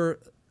make sure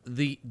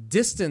the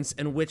distance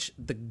in which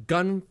the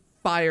gun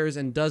fires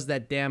and does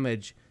that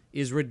damage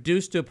is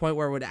reduced to a point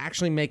where it would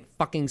actually make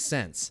fucking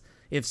sense.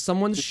 If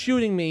someone's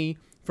shooting me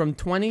from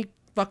 20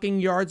 fucking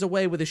yards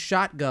away with a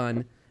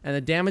shotgun and the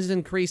damage is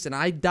increased and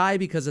I die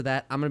because of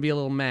that, I'm gonna be a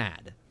little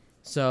mad.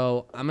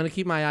 So I'm gonna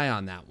keep my eye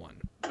on that one.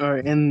 All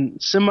right, and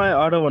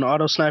semi-auto and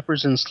auto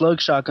snipers and slug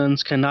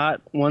shotguns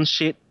cannot one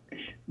shit.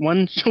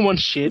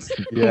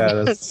 Yeah,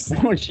 that's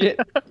Oh shit.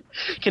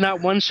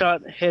 Cannot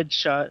one-shot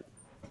headshot.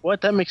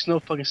 What? That makes no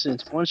fucking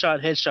sense. One-shot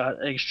headshot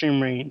at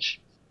extreme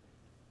range.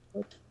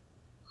 What?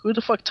 Who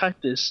the fuck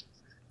typed this?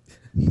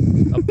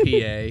 A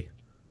PA.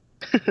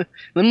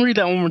 Let me read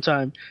that one more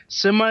time.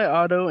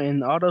 Semi-auto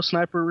and auto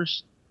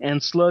snipers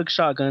and slug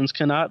shotguns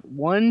cannot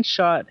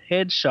one-shot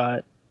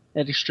headshot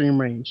at extreme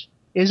range.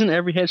 Isn't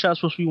every headshot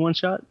supposed to be one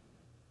shot?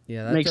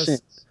 Yeah, that Makes does,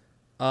 sense.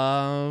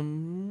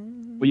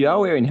 Well, you are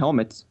wearing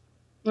helmets.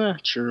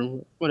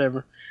 Sure,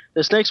 whatever.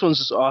 This next one's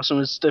just awesome.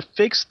 It's to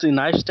fix the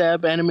knife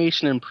stab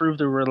animation and improve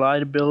the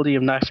reliability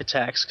of knife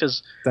attacks.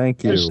 Because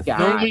Thank you.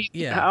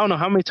 Yeah. I don't know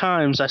how many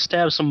times I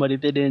stabbed somebody,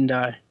 they didn't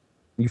die.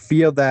 You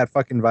feel that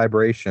fucking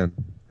vibration.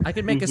 I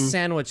could make a Mhm.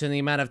 sandwich in the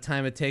amount of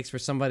time it takes for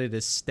somebody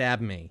to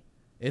stab me.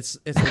 It's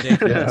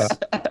ridiculous.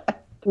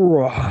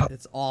 Ugh.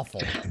 It's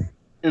awful.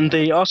 And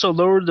they also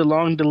lowered the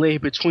long delay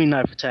between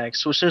knife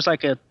attacks, which there's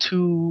like a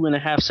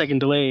 2.5 second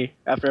delay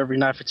after every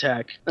knife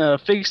attack.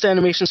 Fixed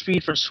animation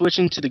speed for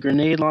switching to the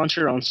grenade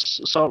launcher on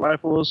assault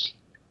rifles.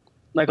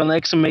 Like on the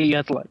XM8, you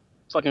have to like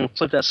fucking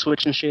flip that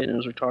switch and shit, and it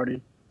was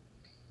retarded.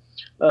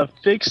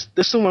 This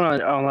is the one I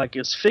don't like,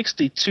 is fix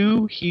the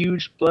 2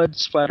 huge blood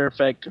splatter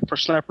effect for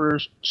sniper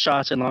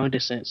shots at long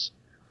distance.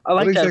 I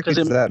like What that exactly because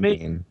does that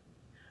mean?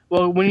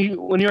 well, when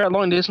you're at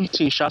long distance and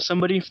you shot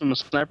somebody from a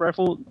sniper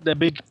rifle, that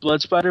big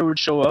blood splatter would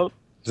show up.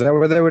 Is that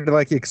where they would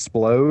like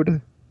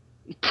explode?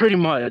 Pretty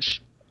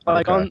much.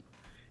 Like Okay.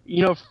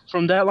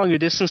 from that long a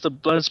distance, the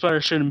blood splatter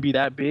shouldn't be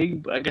that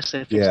big. But I guess they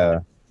fixed Yeah.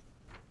 it.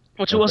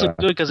 Which it wasn't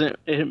Okay. good because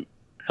it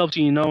helped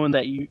you knowing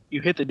that you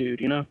hit the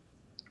dude,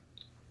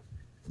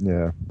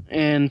 Yeah.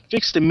 And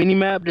fix the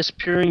minimap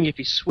disappearing if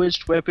you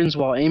switched weapons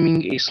while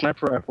aiming a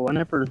sniper rifle. I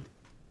never.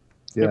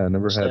 Yeah, I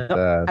never had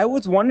that. I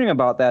was wondering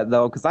about that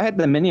though, because I had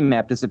the mini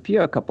map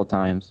disappear a couple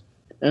times.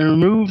 And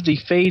remove the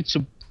fade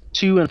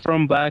to and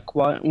from black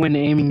when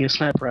aiming a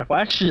sniper rifle.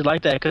 I actually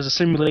like that because it's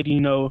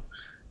simulating,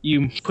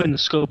 you putting the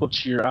scope up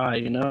to your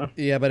eye,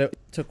 Yeah, but it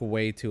took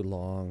way too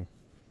long.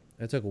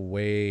 It took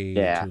way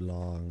Yeah. too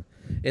long.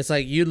 It's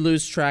like you'd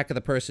lose track of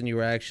the person you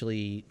were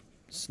actually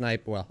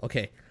Well,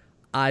 okay.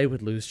 I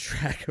would lose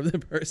track of the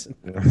person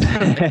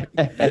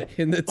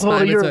in the time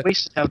Well, it you're took.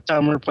 wasted half the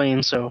time we're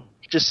playing, so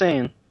just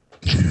saying.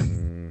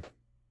 Mm.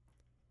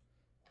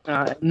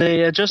 And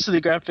they adjusted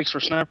the graphics for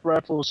sniper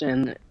rifles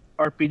and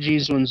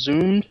RPGs when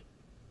zoomed.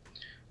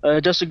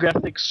 Adjusted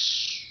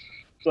graphics.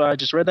 I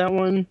just read that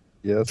one.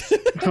 Yes.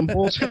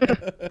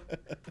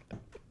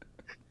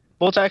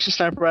 Bolt action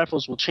sniper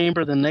rifles will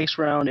chamber the next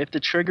round if the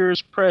trigger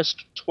is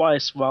pressed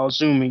twice while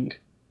zooming.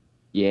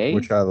 Yay.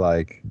 Which I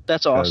like.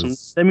 That's awesome.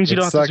 'cause That means you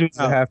it don't have to zoom sucks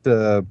to out. have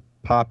to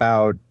pop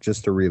out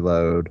just to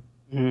reload.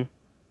 Mhm.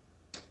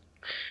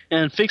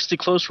 And fix the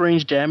close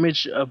range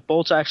damage of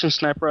bolt action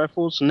sniper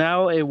rifles.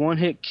 Now a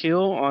one-hit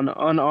kill on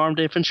unarmed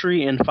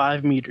infantry in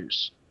 5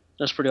 meters.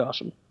 That's pretty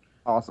awesome.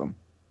 Awesome.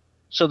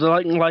 So they're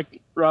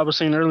like Rob was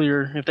saying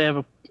earlier, if they have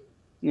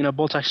a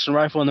bolt action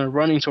rifle and they're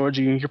running towards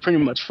you, you're pretty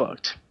much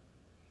fucked.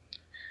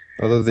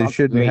 Although they Sounds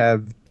shouldn't great.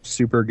 have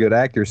super good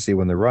accuracy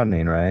when they're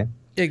running, right?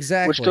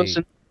 Exactly.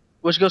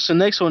 Which goes to the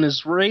next one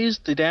is raise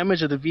the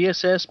damage of the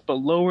VSS but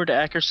lower the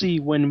accuracy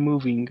when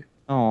moving.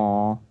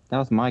 Aw, that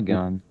was my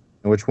gun.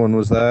 And which one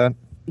was that?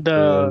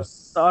 The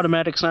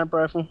automatic sniper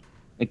rifle.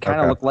 It kind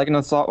of Okay. looked like an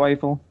assault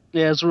rifle.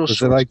 Yeah, it's real Was it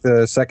short. like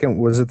the second?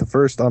 Was it the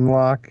first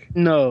unlock?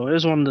 No, it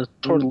was one of the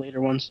toward the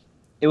later ones.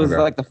 It was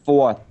Okay. like the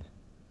 4th,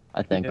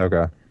 I think.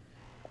 Okay.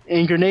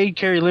 And grenade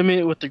carry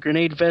limit with the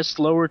grenade vest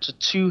lowered to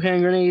 2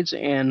 hand grenades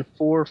and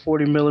 4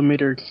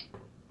 40mm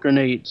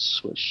grenades.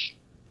 Which,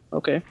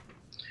 okay.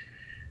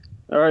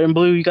 All right, in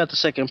blue, you got the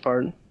second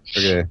part.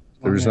 Okay.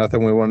 There was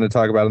nothing we wanted to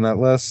talk about on that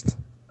list.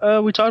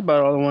 We talked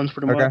about all the ones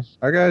pretty Okay. much.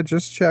 Okay,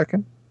 just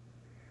checking.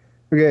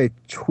 Okay,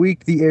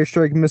 tweak the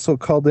airstrike missile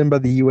called in by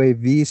the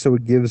UAV so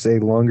it gives a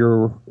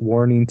longer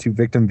warning to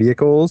victim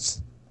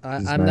vehicles.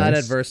 This is I'm not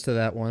nice. adverse to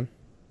that one.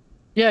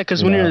 Yeah,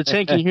 because when you're in Yeah. the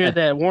tank and you hear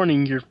that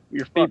warning, you're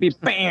Baby,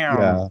 fucked. bam!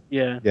 Yeah.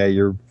 Yeah. Yeah,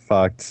 you're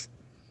fucked.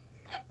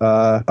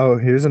 Oh,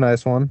 here's a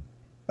nice one.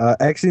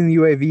 Exiting the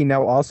UAV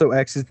now also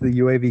exits the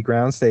UAV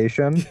ground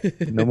station.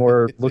 No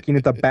more looking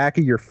at the back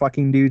of your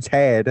fucking dude's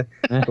head.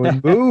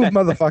 Going, move,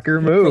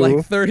 motherfucker, move. For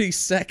like 30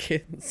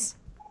 seconds.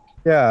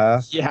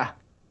 Yeah. Yeah.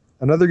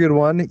 Another good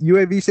one.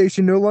 UAV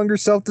station no longer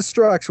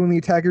self-destructs when the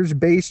attacker's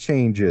base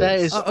changes. That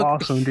is Okay.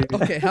 awesome, dude.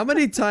 Okay, how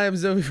many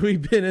times have we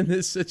been in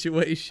this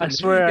situation? I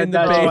swear I in the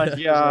got Oh beta?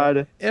 my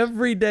god.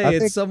 Every day I it's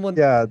think- someone.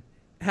 Yeah,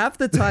 Half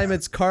the time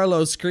it's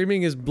Carlos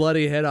screaming his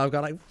bloody head off,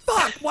 going like,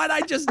 "Fuck! Why'd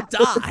I just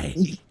die?"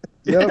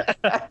 yep.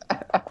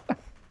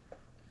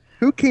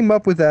 Who came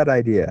up with that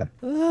idea?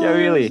 Oh,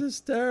 really. This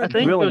is I terrible.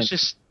 think it Brilliant. was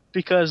just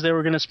because they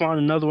were gonna spawn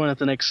another one at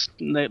the next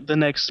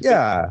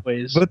Yeah,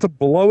 ways. but to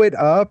blow it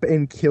up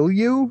and kill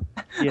you?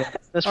 Yeah,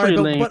 that's All right,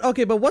 pretty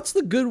lame. but what's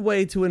the good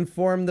way to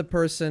inform the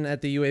person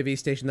at the UAV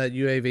station that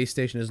UAV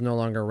station is no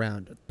longer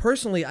around?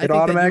 Personally, I It think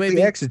automatically that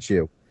UAV. exits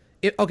you.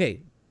 Okay,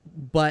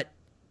 but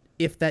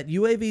if that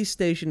UAV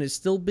station is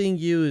still being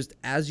used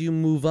as you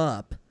move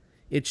up,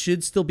 it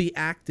should still be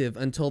active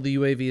until the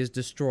UAV is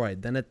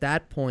destroyed. Then at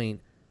that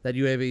point, that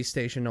UAV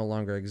station no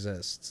longer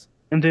exists.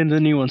 And then the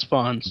new one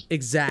spawns.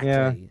 Exactly.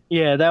 Yeah.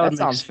 Yeah, that would That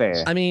sounds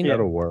fair. I mean,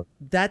 That'll work.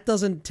 that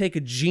doesn't take a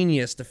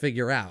genius to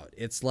figure out.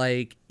 It's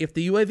like if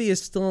the UAV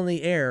is still in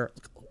the air,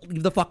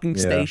 leave the fucking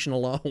Yeah. station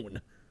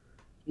alone.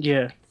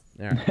 Yeah.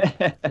 All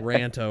right.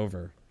 Rant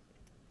over.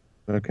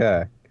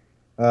 Okay.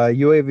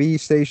 UAV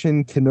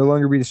station can no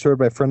longer be destroyed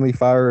by friendly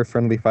fire if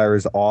friendly fire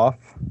is off.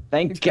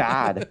 Thank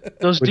God.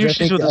 Those Which I douches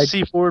think with the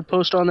I- C4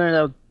 post on there.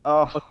 That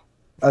Oh,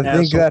 I think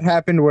Assholes. that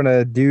happened when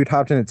a dude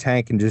hopped in a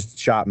tank and just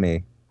shot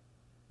me.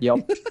 yep.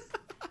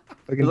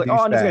 Fucking He's like, oh,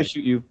 I'm just gonna douchebag.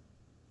 shoot you.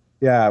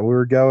 Yeah, we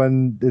were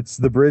going. It's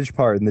the bridge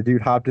part, and the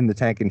dude hopped in the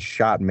tank and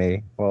shot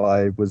me while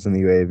I was in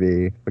the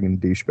UAV. Fucking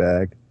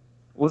douchebag.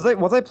 Was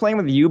I playing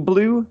with you,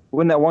 Blue?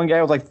 When that one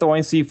guy was like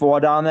throwing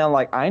C4 down there?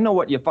 Like, I know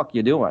what you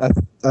you're doing.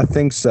 I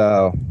think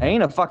so. I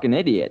ain't a fucking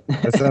idiot.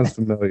 That sounds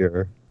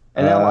familiar.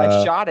 And then I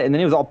Uh, shot it, and then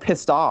he was all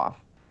pissed off.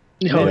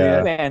 And oh then yeah.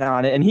 he ran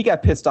on it, and he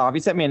got pissed off. He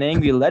sent me an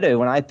angry letter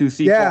when I threw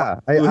C4. Yeah,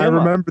 I Blew him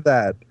up. remember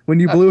that when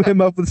you blew him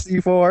up with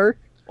C4.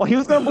 Well, he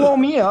was gonna blow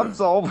me up,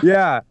 so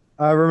Yeah,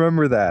 I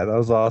remember that. That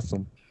was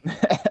awesome.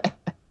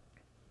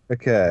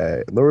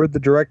 Okay, lowered the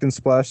direct and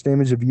splash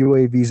damage of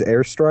UAV's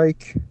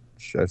airstrike,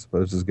 which I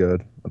suppose is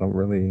good. I don't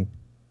really.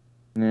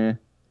 Nah.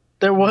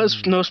 There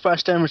was no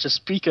splash damage to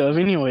speak of,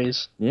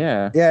 anyways.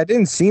 Yeah. Yeah, it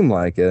didn't seem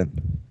like it.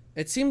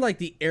 It seemed like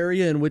the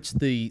area in which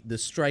the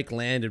strike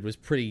landed was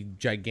pretty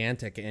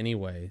gigantic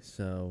anyway,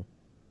 so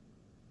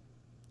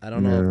I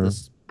don't know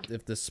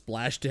if the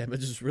splash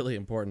damage is really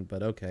important,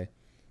 but okay.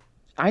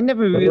 I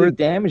never But really we're-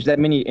 damaged that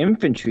many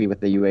infantry with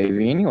the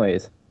UAV,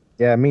 anyways.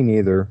 Yeah, me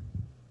neither.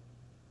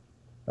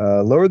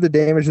 Lowered the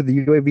damage of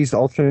the UAV's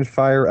alternate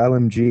fire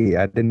LMG.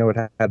 I didn't know it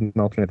had an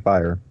alternate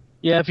fire.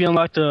 Yeah, if you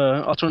unlock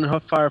the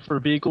alternate fire for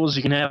vehicles,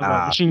 you can have a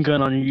Ah. machine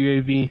gun on your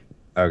UAV.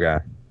 Okay,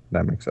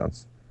 that makes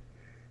sense.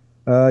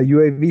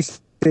 UAV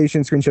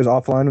station screen shows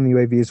offline when the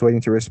UAV is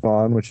waiting to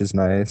respawn, which is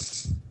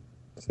nice.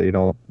 So you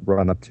don't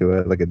run up to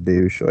it like a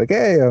douche, like,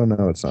 hey, oh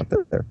no, it's not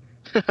there.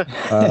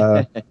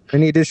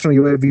 Any additional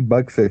UAV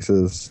bug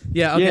fixes?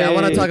 Yeah, okay, I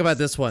want to Yay. talk about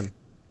this one.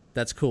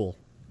 That's cool.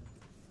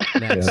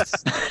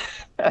 Next.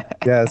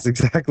 Yes,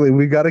 exactly.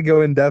 We got to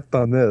go in depth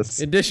on this.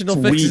 Additional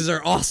Sweet. fixes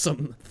are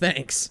awesome.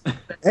 Thanks.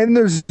 And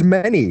there's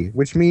many,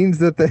 which means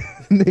that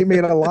they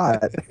made a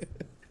lot.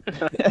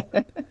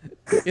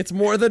 It's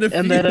more than a few.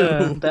 And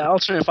that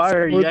alternate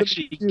fire, More you than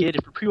actually a few. get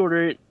if you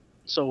pre-order it.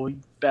 So you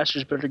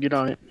bastards better get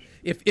on it.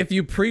 If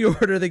you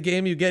pre-order the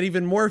game, you get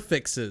even more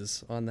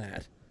fixes on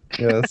that.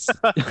 Yes.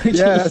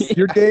 Yes,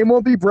 your game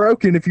won't be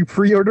broken if you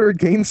pre-order at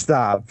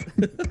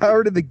GameStop.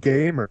 Power to the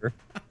gamer.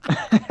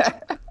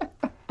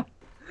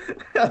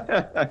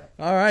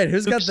 All right,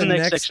 who's got Oops, the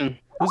next section?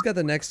 Who's got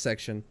the next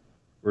section?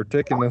 We're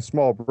taking a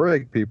small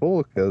break,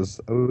 people, because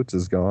Oates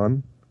is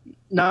gone.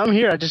 No, I'm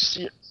here. I just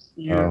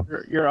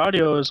your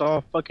audio is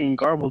all fucking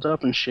garbled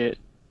up and shit.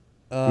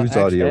 Whose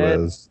Actually,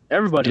 audio is?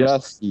 Everybody's.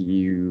 Just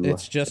you.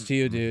 It's just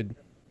you, dude.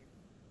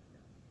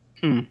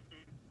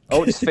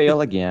 Oh, it's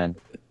fail again.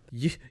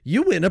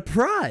 You win a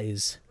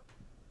prize.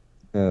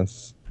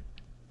 Yes.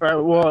 All right.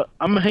 Well,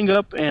 I'm gonna hang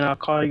up and I'll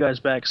call you guys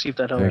back. See if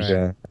that helps.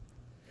 Okay.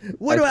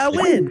 What do I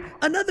win?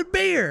 Another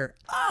beer.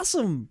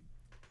 Awesome.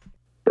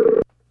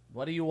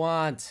 What do you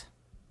want?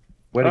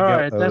 Way to All go,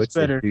 right, that's Oates,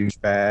 you better.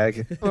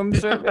 douchebag. Home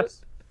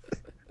service.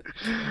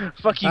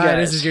 Fuck you All guys. right,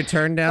 this is your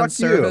turn down Fuck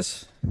you.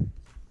 service.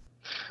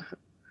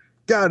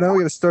 God, now we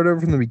gotta start over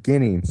from the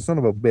beginning. Son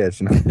of a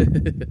bitch. No.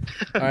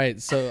 All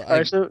right, so All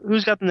right. So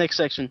who's got the next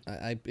section?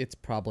 it's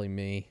probably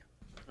me.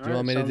 All you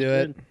want me right, to sounds do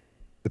it? good.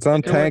 It's on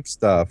Okay, tank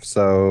stuff,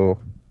 so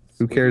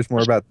who cares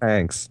more about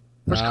tanks?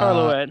 Where's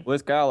Carlo at?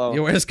 Where's Carlo? Yeah,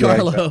 where's Yeah,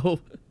 Carlo?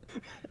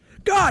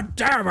 God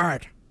damn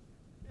it!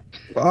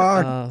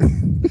 Fuck.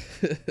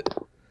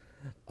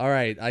 All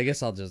right, I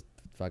guess I'll just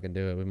fucking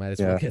do it. We might as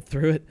well Yeah. get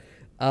through it.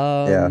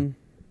 Yeah.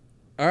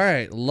 All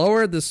right,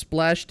 lower the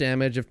splash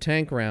damage of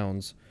tank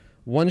rounds.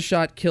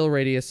 One-shot kill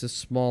radius is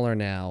smaller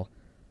now.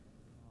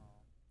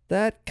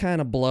 That kind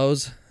of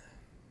blows.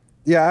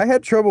 Yeah, I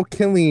had trouble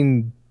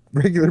killing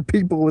regular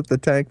people with the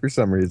tank for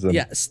some reason.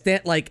 Yeah,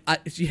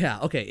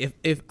 okay.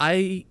 If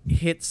I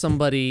hit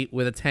somebody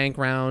with a tank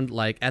round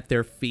like at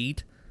their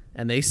feet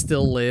and they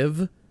still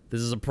live,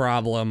 this is a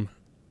problem.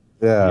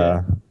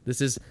 Yeah. This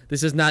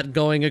is not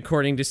going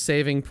according to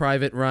Saving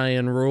Private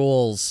Ryan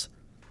rules.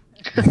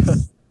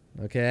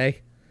 Okay.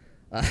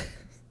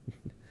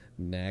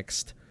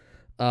 Next.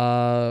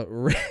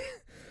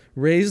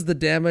 Raise the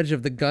damage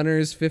of the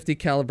gunner's 50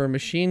 caliber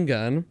machine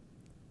gun.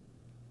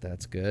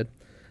 That's good.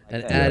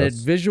 And that. added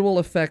Yes. visual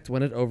effect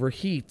when it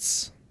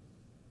overheats.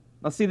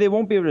 Now, see, they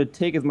won't be able to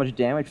take as much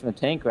damage from the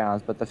tank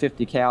rounds, but the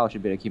 50 cal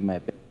should be able to keep them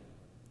at bay.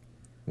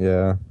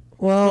 Yeah. Oh,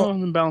 Well,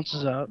 and then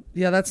balances out.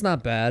 yeah, that's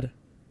not bad.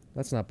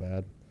 That's not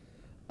bad.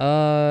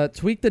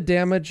 Tweak the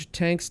damage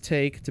tanks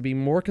take to be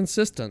more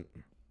consistent.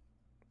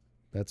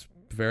 That's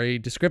very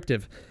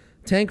descriptive.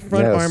 Tank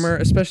front Yes. armor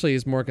especially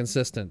is more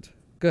consistent.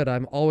 Good,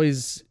 I'm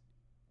always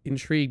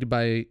intrigued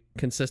by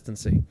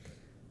consistency.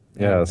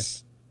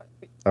 Yes.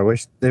 I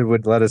wish they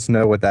would let us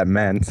know what that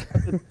meant.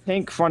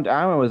 Tank front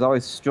armor was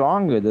always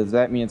stronger. Does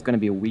that mean it's going to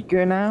be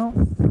weaker now?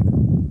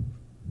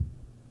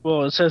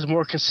 Well, it says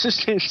more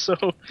consistent, so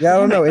Yeah, I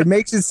don't know. It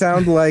makes it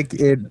sound like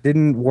it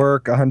didn't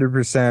work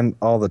 100%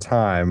 all the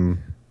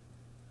time.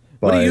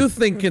 What do but- you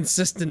think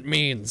consistent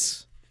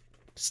means?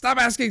 Stop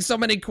asking so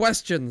many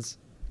questions.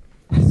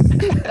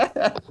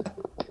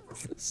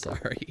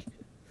 Sorry.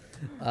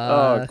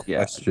 Oh, yeah.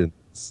 Questions.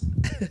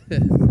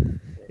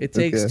 It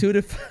takes Okay. 2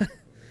 to 5,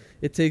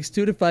 it takes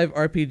 2 to 5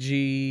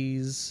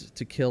 RPGs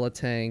to kill a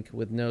tank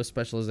with no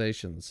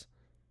specializations.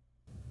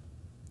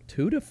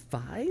 2 to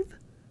 5? Yeah,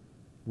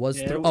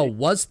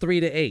 Was 3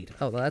 to 8.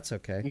 Oh, well, that's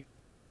okay.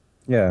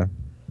 Yeah.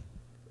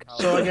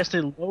 So I guess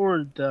they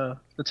lowered the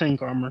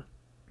tank armor.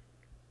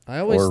 I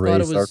always Or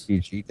thought it raised was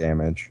RPG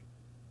damage.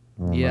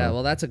 I don't Yeah, know.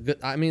 well that's a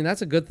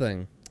good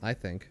thing, I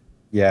think.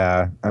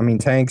 Yeah. I mean,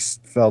 tanks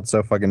felt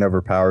so fucking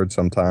overpowered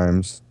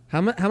sometimes. How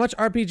much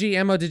RPG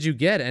ammo did you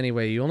get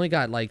anyway? You only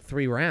got like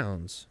 3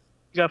 rounds.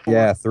 You got 4.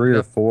 Yeah, 3 or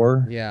Yep.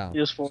 4. Yeah.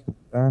 Just 4.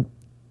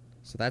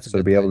 So that's a So to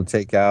good be thing. able to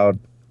take out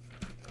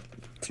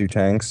 2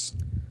 tanks.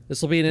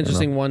 This will be an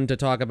interesting one to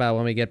talk about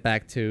when we get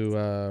back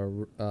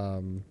to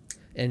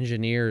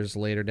engineers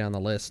later down the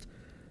list.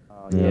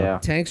 Oh, yeah.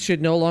 Tanks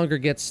should no longer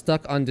get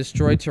stuck on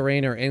destroyed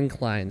terrain or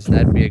inclines.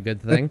 That'd be a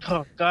good thing.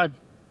 Oh God,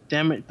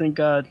 damn it! Thank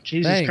God,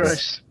 Jesus Thanks.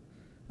 Christ.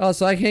 Oh,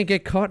 so I can't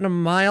get caught in a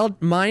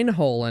mild mine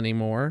hole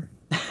anymore.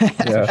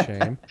 That's Yeah. a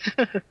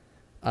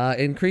shame.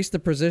 Increase the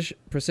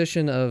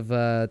precision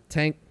of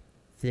tank.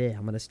 Yeah,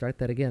 I'm gonna start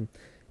that again.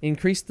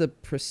 Increase the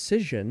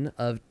precision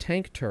of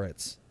tank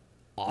turrets.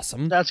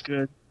 Awesome. That's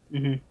good.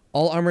 Hmm.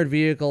 All armored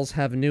vehicles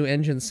have new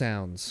engine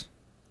sounds.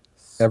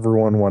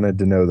 Everyone wanted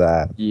to know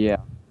that. Yeah.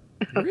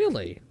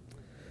 Really?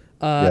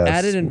 Yes.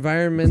 Added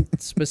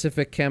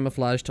environment-specific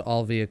camouflage to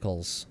all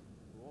vehicles.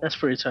 That's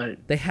pretty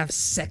tight. They have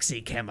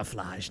sexy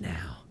camouflage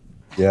now.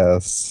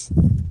 Yes.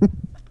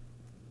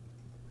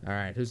 All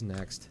right, who's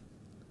next?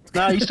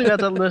 Nah, you still got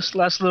that last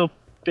little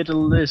bit of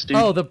the list, dude.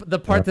 Oh, the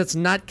part that's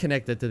not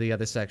connected to the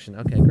other section.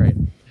 Okay, great.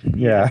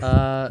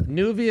 Yeah.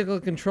 New vehicle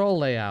control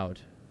layout.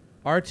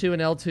 R2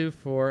 and L2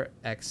 for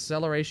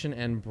acceleration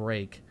and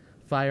brake.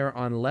 Fire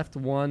on left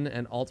 1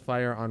 and alt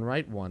fire on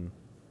right 1.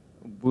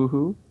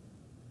 Woohoo.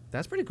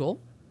 That's pretty cool.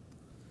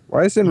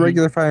 Why isn't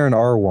regular fire an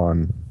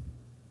R1?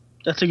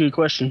 That's a good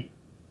question.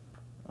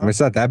 I mean, it's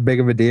not that big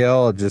of a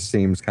deal. It just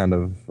seems kind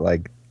of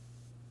like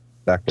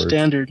backwards.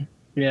 Standard.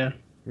 Yeah.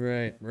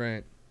 Right.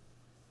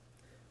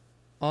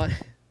 On,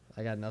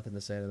 I got nothing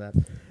to say to that.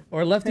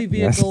 Or lefty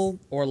Yes.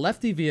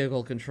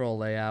 vehicle control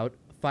layout.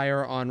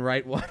 Fire on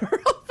right 1 or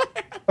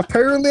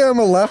Apparently, I'm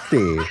a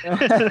lefty.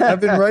 I've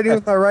been writing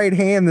with my right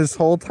hand this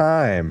whole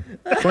time.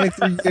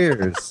 23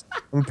 years.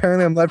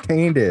 Apparently, I'm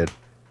left-handed.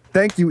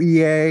 Thank you,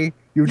 EA.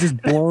 You've just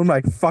blown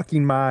my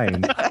fucking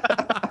mind.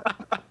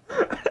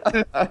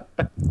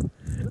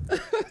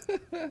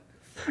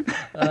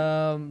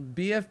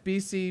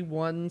 BFBC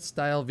 1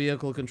 style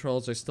vehicle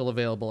controls are still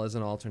available as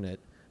an alternate.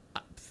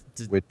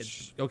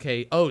 Which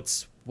Okay,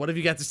 Oates, what have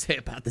you got to say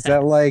about is that?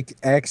 that like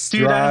X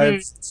Dude, I mean-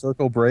 drives,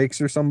 circle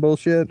brakes, or some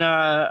bullshit?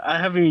 Nah, I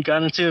haven't even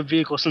gotten into a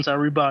vehicle since I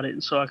rebought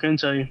it, so I couldn't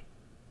tell you.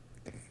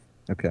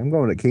 Okay, I'm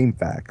going to Game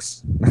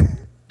Facts.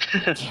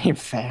 Game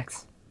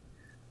facts.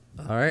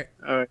 All right.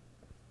 All right.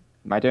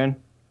 My turn?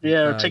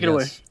 Yeah, take it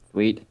away. yes.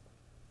 Sweet.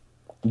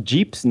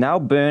 Jeeps now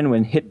burn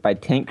when hit by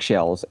tank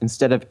shells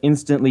instead of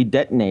instantly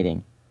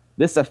detonating.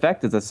 This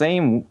effect is the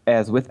same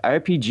as with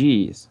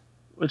RPGs.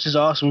 Which is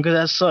awesome because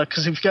that sucks.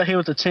 Because if you got hit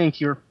with a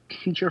tank, you're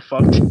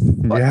fucked.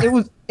 But Yeah.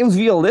 it was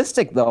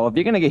realistic though. If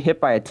you're gonna get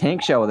hit by a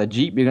tank shell with a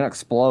Jeep, you're gonna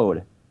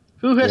explode.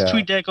 Who has Yeah.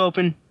 TweetDeck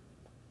open?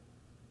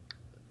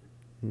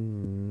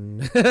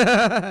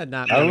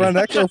 Not I me. run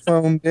Echo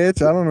Phone,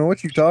 bitch. I don't know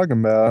what you're talking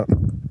about.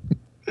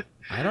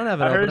 I don't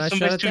have it I open. heard I shut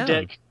somebody's it down.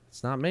 TweetDeck.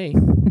 It's not me.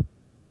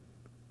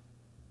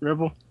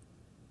 Rebel.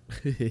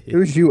 It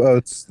was you,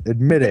 Oates.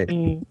 Admit it.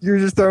 You're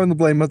just throwing the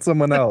blame on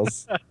someone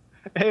else.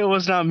 Hey, it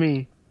was not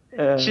me.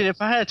 Uh, Shit, if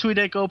I had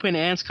TweetDeck open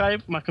and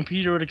Skype, my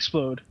computer would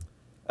explode.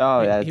 oh,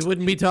 He that's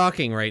wouldn't be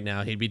talking right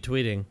now. He'd be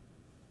tweeting.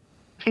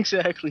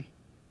 Exactly.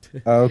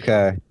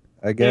 Okay.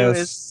 I guess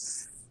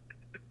Anyways.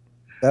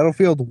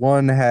 Battlefield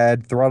 1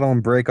 had throttle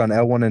and brake on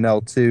L1 and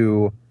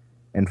L2,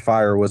 and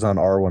fire was on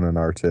R1 and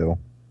R2.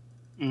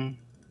 Mm.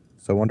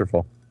 So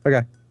wonderful.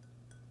 Okay.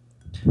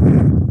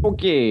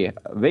 okay.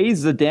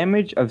 Raise the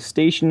damage of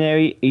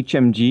stationary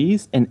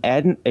HMGs and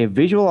add a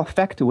visual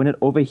effect when it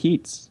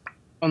overheats.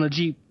 On the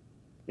Jeep.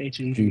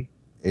 HMG. G-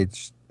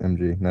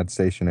 HMG, not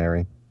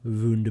stationary.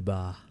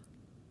 Wunderbar.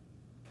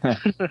 You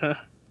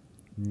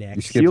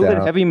Next. skipped Shielded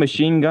out. heavy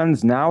machine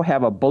guns now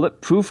have a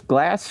bulletproof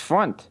glass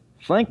front.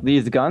 Flank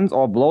these guns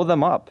or blow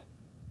them up.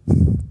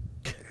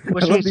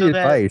 Which I love means the so that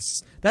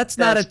advice. That's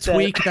not a That's that-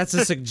 tweak. That's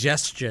a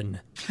suggestion.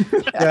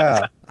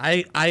 Yeah.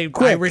 I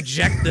Quick.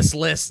 reject this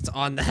list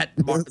on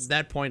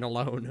that point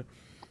alone.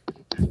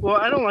 well,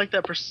 I don't like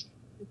that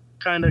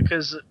kind of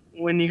because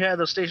when you had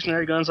those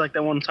stationary guns like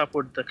that one on top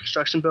of the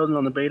construction building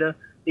on the beta,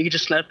 you could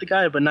just snipe the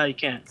guy, but now you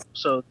can't.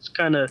 So it's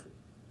kind of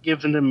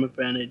giving them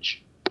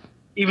advantage,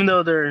 even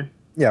though they're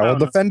Yeah, I well, don't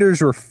know.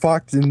 defenders were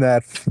fucked in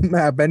that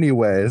map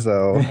anyway,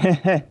 so.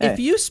 If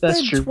you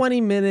spend true.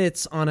 20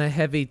 minutes on a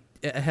heavy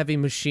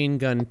machine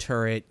gun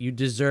turret, you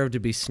deserve to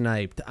be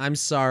sniped. I'm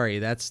sorry.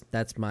 That's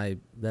my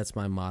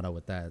motto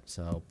with that.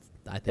 So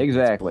I think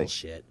Exactly.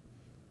 that's bullshit.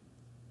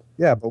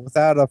 Yeah, but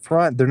without a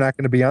front, they're not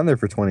going to be on there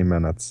for 20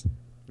 minutes.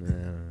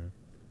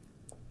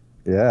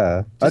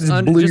 Yeah. I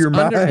just blew your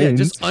mind.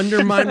 Just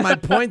undermine my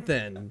point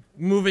then.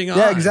 Moving on.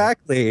 Yeah,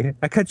 exactly.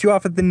 I cut you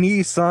off at the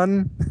knee,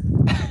 son.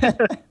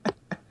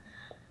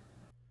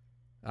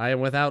 I am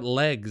without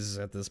legs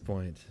at this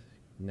point.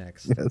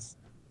 Next. Yes.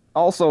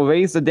 Also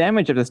raised the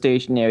damage of the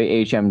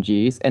stationary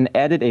HMGs and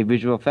added a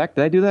visual effect.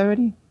 Did I do that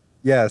already?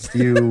 Yes,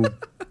 you.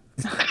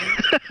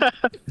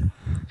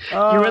 You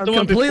read the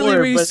one Completely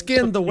before, but-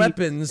 reskinned the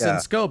weapons Yeah.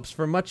 and scopes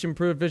for much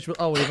improved visual.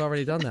 Oh, we've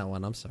already done that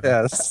one. I'm sorry.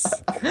 Yes.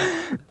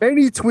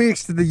 Any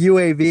tweaks to the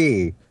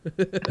UAV?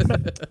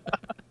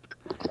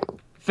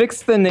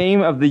 Fixed the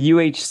name of the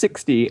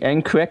UH-60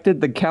 and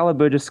corrected the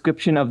caliber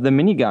description of the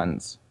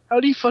miniguns. How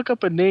do you fuck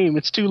up a name?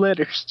 It's 2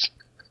 letters.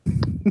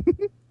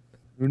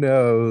 Who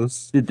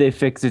knows? Did they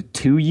fix it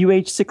to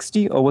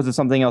UH-60 or was it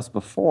something else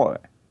before?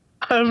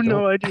 I have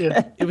no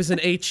idea. It was an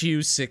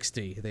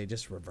HU-60. They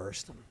just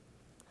reversed them.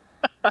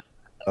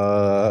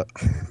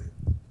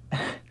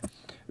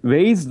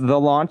 Raised the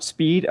launch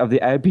speed of the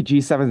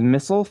RPG-7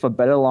 missile for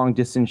better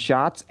long-distance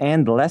shots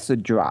and lesser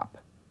drop.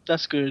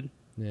 That's good.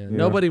 Yeah.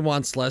 Nobody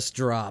wants less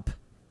drop.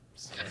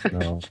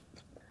 No.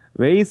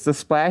 Raised the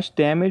splash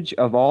damage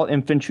of all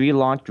infantry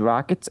launched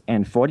rockets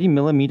and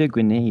 40mm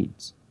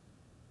grenades.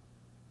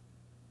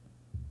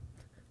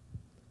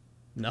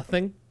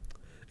 Nothing?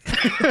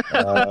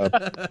 Uh,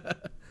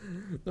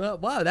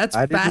 Wow, that's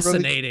I didn't really-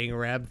 fascinating,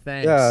 Reb.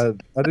 Thanks. yeah,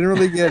 I didn't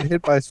really get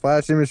hit by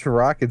splash image for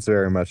rockets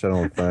very much, I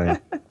don't think.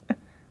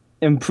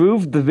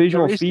 Improved the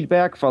visual Raised-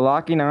 feedback for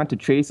locking onto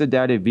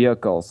tracer-guided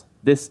vehicles.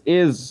 This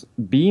is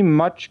be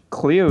much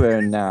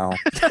clearer now.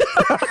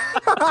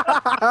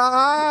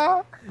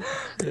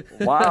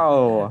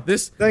 Wow.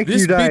 This Thank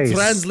this you, be Dice.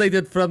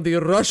 translated from the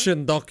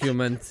Russian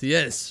document.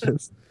 Yes.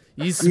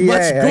 Is Yeah,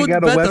 much I good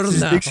got a better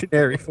Webster's now.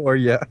 dictionary for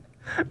you.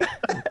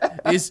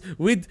 Is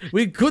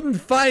we couldn't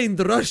find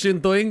Russian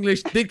to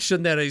English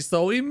dictionary,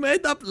 so we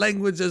made up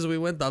language as we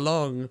went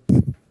along.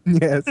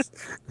 Yes.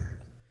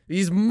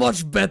 He's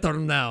much better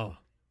now.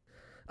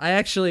 I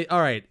actually,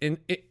 all right.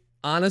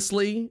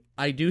 Honestly,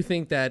 I do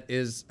think that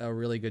is a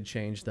really good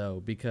change,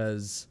 though,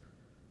 because,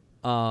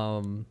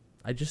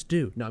 I just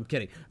do. No, I'm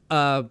kidding.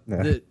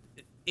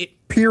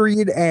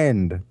 Period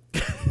end.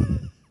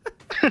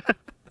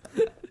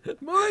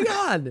 Moving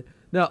on.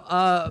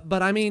 No,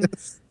 but I mean,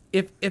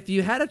 if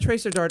you had a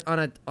tracer dart on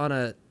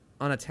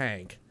a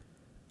tank,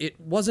 it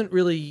wasn't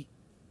really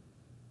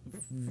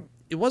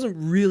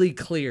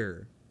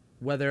clear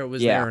whether it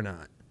was Yeah. there or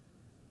not.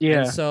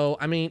 Yeah. And so,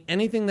 I mean,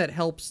 anything that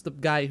helps the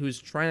guy who's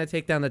trying to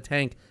take down the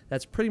tank,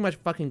 that's pretty much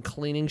fucking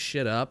cleaning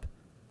shit up.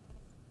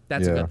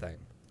 That's a Yeah. good thing.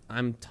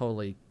 I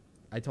totally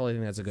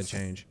think that's a good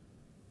change.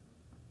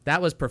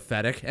 That was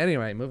prophetic.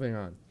 Anyway, moving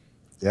on.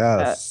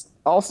 Yes.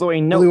 Also a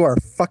Blew note. our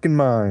fucking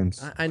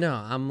minds. I know.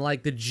 I'm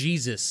like the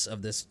Jesus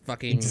of this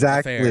fucking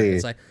Exactly. affair.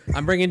 It's like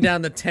I'm bringing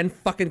down the 10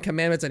 fucking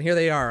commandments, and here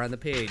they are on the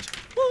page.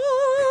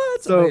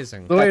 It's So,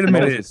 amazing. so wait a That's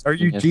minute. Moses. Are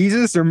you Yes.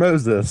 Jesus or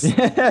Moses?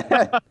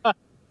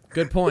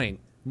 Good point.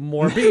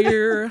 More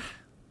beer.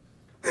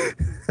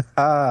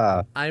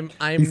 Ah. I'm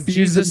You fuse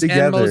Jesus them and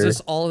together. Moses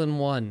all in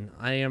one.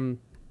 I am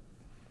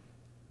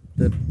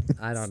the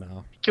I don't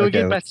know. Can we Okay,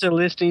 get back let's- to the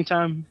listing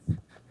time?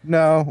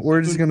 No,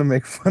 we're just gonna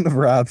make fun of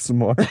Rob some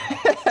more.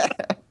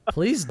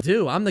 Please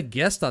do. I'm the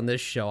guest on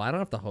this show. I don't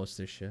have to host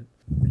this shit.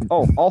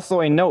 Oh, also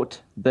a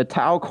note. The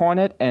Tau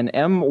Cornet and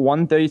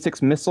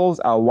M136 missiles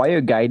are wire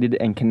guided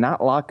and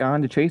cannot lock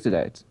on to tracer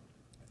darts.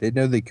 Didn't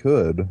know they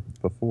could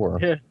before.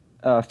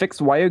 Yeah.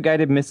 Fixed wire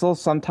guided missiles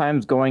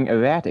sometimes going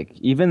erratic,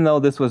 even though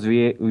this was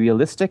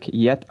realistic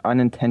yet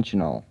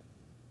unintentional.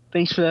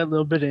 Thanks for that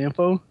little bit of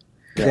info.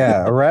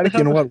 Yeah, erratic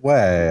in what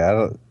way? I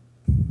don't.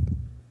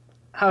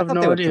 I have thought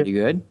no they were idea. pretty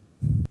good.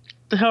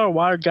 What the hell are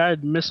wire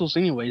guided missiles,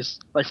 anyways?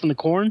 Like from the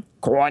corn?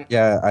 Corn.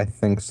 Yeah, I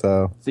think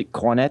so. See,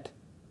 Cornet.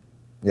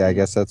 Yeah, I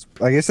guess that's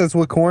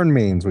what corn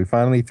means. We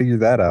finally figured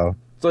that out.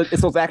 So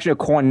it's actually a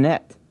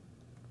cornet.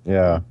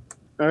 Yeah.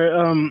 Or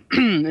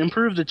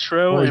improve the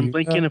trail Or and you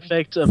blinking got-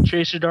 effect of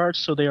tracer darts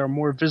so they are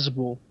more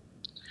visible.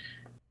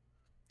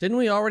 Didn't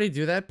we already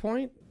do that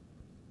point?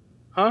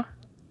 Huh?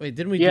 Wait,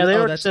 didn't we? Yeah, do, they oh,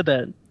 already that's said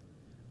that.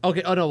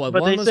 okay. Oh no,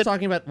 But one they was said-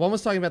 talking about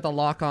the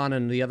lock on,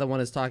 and the other one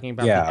is talking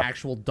about Yeah. the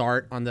actual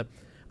dart on the.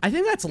 I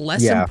think that's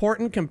less Yeah.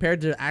 important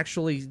compared to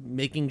actually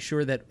making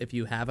sure that if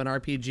you have an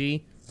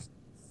RPG,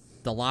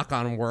 the lock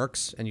on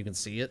works and you can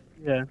see it.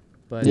 Yeah.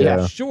 But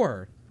Yeah.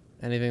 sure,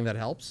 anything that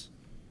helps.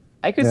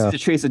 I could Yeah. see the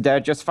tracer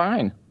dart just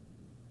fine.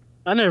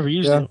 I never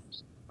used Yeah. it.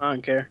 I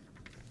don't care.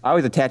 I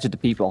always attach it to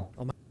people.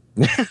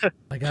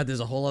 My God,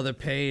 there's a whole other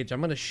page. I'm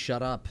gonna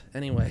shut up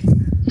anyway.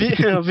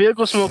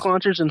 Vehicle smoke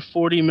launchers and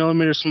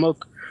 40mm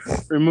smoke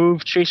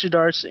remove tracer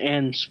darts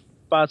and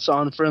spots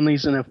on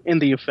friendlies in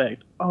the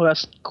effect. Oh,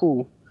 that's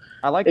cool.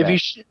 I like If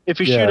that. you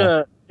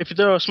Yeah. if you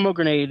throw a smoke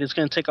grenade, it's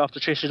gonna take off the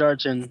tracer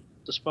darts and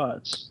the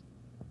spots.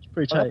 It's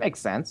pretty Well, that tight. makes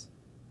sense.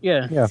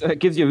 Yeah. Yeah. So it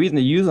gives you a reason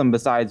to use them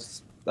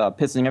besides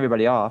pissing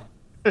everybody off,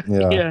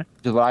 Yeah. Yeah.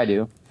 which is what I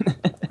do.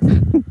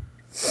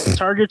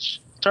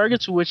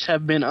 Targets which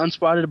have been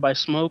unspotted by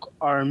smoke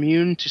are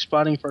immune to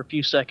spotting for a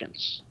few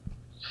seconds.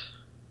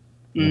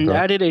 Okay.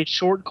 Added a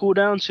short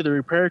cooldown to the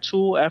repair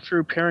tool after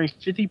repairing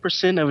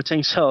 50% of a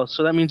tank's health.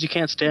 So that means you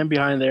can't stand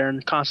behind there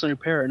and constantly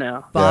repair it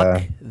now.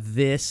 Fuck Yeah.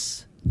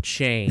 this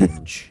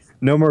change.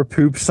 No more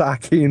poop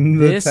socking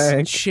the This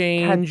tank.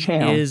 change God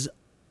damn. is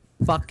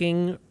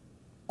fucking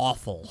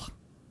awful,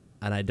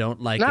 and I don't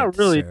like it. Not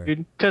really, sir.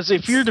 dude. Because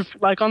if you're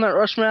like on that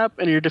rush map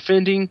and you're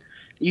defending,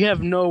 you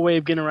have no way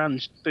of getting around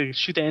and to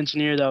shoot the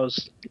engineer that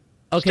was.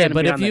 Okay, standing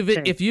but behind that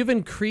tank. if you've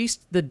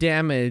increased the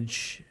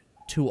damage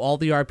to all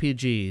the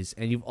RPGs,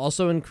 and you've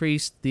also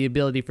increased the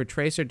ability for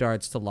tracer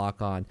darts to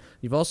lock on,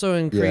 you've also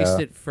increased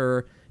Yeah. it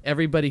for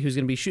everybody who's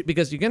going to be shoot,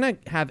 because you're going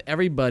to have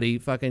everybody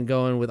fucking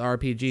going with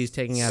RPGs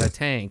taking out a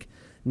tank.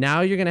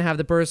 Now you're going to have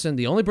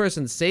the only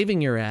person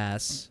saving your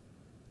ass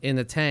in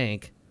the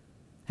tank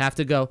have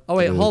to go, oh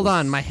wait, hold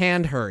on, my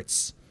hand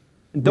hurts.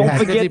 Don't Yeah.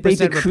 forget they 50%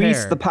 decrease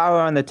repair. the power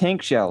on the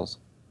tank shells.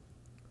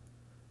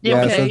 Yeah,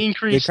 Yeah, but so they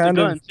increased they the kind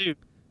of- gun too.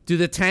 Do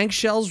the tank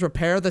shells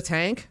repair the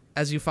tank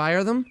as you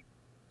fire them?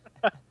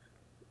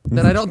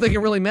 Then I don't think it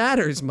really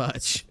matters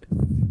much.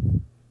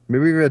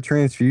 Maybe we have a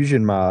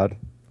transfusion mod.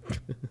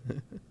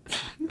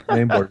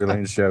 Name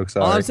Borderlands joke,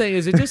 sorry. All I'm saying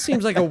is it just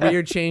seems like a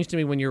weird change to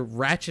me when you're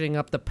ratcheting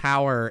up the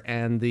power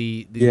and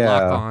the Yeah.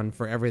 lock on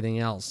for everything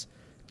else.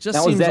 Just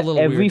Now, seems is that a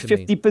little every weird to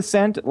me.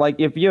 50%? Like,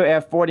 if you're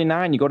at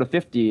 49, you go to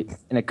 50,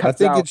 and it I cuts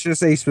think out. it's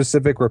just a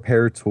specific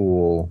repair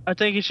tool. I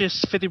think it's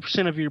just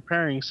 50% of your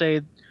repairing.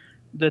 Say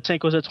the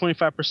tank was at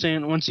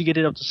 25%. Once you get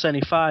it up to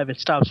 75, it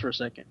stops for a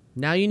second.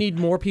 Now you need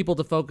more people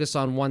to focus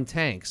on one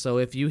tank. So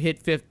if you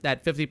hit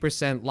that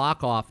 50%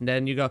 lock off, and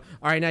then you go,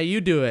 all right, now you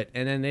do it,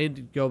 and then they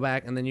go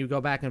back, and then you go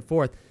back and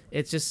forth.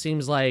 It just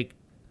seems like,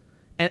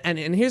 and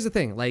here's the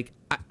thing, like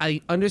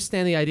I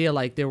understand the idea,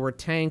 like there were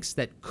tanks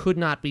that could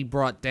not be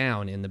brought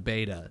down in the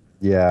beta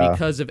Yeah.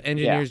 because of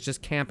engineers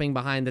just camping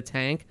behind the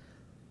tank,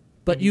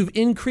 but you've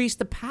increased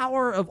the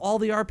power of all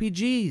the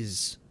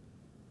RPGs.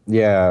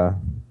 Yeah.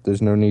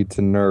 There's no need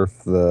to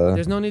nerf the.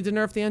 There's no need to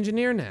nerf the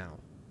engineer now.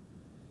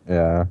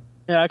 Yeah.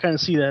 Yeah, I kind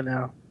of see that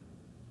now.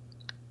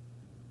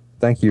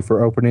 Thank you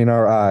for opening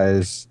our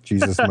eyes,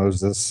 Jesus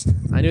Moses.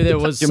 I knew there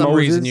was some Moses.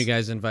 reason you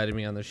guys invited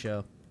me on the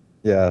show.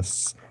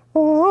 Yes.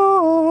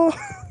 Oh.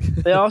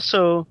 They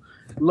also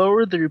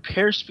lowered the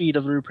repair speed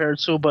of the repair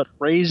tool, but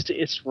raised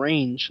its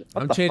range.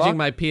 I'm the changing fuck?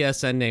 my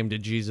PSN name to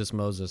Jesus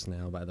Moses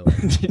now, by the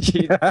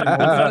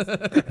way.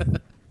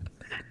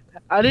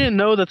 I didn't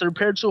know that the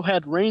repair tool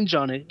had range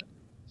on it.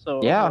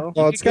 So Yeah. well,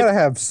 Well, you it's could got to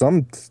have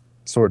some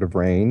sort of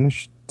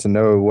range to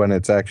know when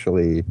it's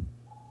actually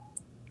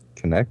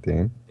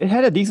connecting. It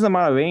had a decent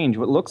amount of range,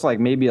 what looks like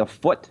maybe a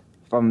foot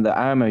from the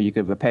armor you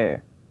could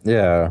repair.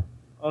 Yeah.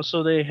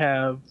 Also, they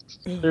have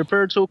the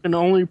repair tool can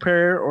only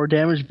repair or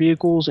damage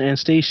vehicles and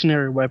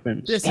stationary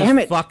weapons. This Damn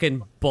is it.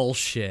 fucking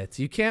bullshit.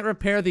 You can't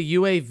repair the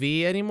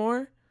UAV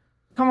anymore?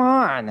 Come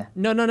on.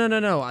 No. I'm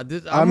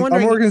I'm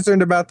wondering. more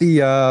concerned about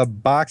the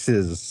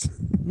boxes.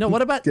 No,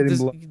 what about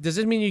getting does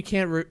it mean you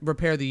can't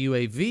repair the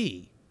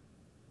UAV?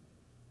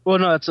 Well,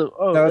 no, it's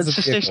No, it's it's a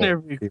a vehicle,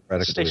 stationary vehicle.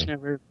 theoretically.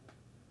 Stationary.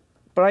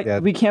 But Yeah.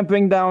 we can't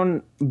bring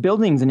down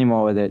buildings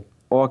anymore with it,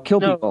 or kill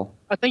No. people.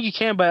 I think you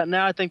can, but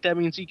now I think that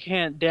means you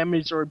can't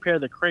damage or repair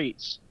the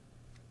crates.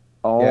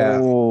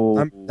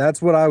 Oh,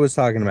 That's what I was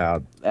talking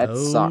about. that oh,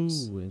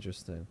 sucks.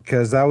 interesting.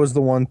 Because that was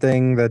the one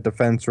thing that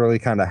defense really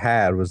kind of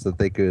had was that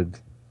they could.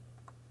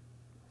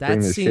 That Bring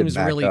this shit seems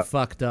back really up.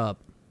 fucked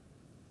up.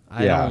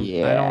 I Yeah. don't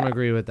Yeah.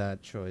 agree with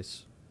that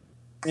choice.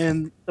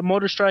 And the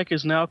motor strike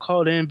is now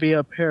called in via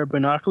a pair of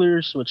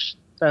binoculars, which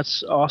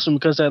that's awesome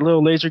because that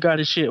little laser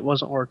guided shit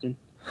wasn't working.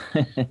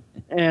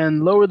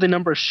 And lower the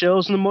number of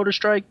shells in the motor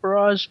strike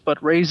barrage,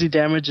 but raise the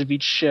damage of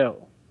each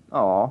shell.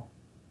 Oh,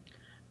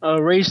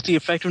 Raise the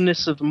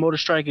effectiveness of the motor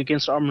strike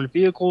against armored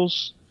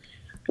vehicles.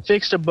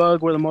 Fixed a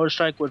bug where the motor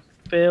strike would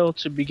fail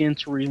to begin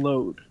to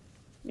reload.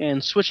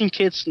 And switching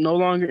kits no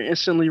longer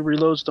instantly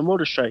reloads the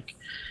motor strike.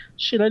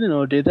 Shit, I didn't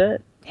know it did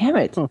that. damn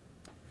it. Huh.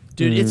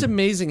 Dude, it's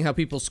amazing how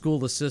people school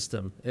the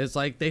system. It's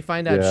like they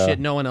find out Yeah. shit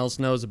no one else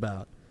knows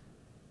about.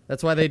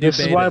 That's why they do This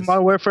is why betas.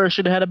 Modern Warfare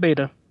should have had a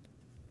beta.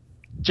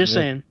 Just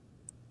Yeah.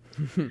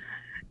 saying.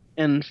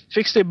 And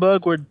fixed a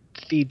bug where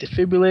the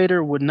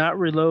defibrillator would not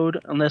reload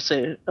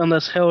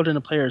unless held in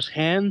a player's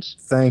hands.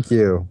 Thank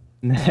you.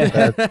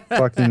 That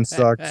fucking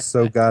sucked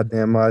so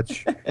goddamn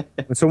much.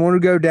 When someone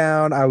would go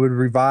down, I would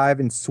revive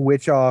and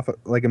switch off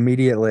like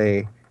immediately.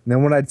 And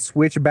then when I'd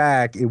switch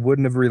back, it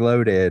wouldn't have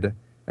reloaded.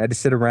 I had to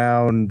sit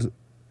around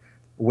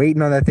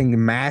waiting on that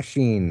thing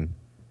mashing.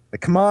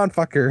 Like, come on,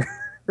 fucker.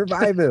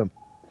 Revive him.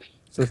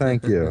 So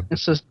thank you. It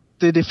says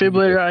the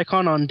defibrillator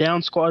icon on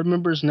down squad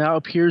members now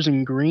appears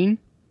in green.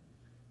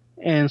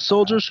 And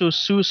soldiers who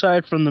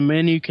suicide from the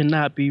menu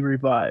cannot be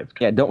revived.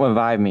 Yeah, don't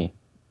revive me,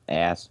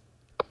 ass.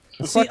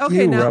 See, Fuck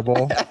okay, you, now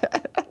Rebel.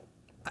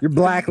 You're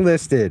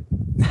blacklisted.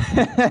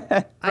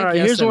 I Alright,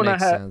 guess here's that one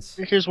makes sense.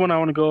 Here's one I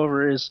want to go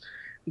over is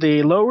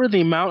they lower the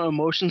amount of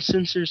motion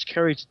sensors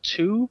carried to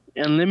 2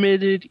 and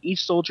limited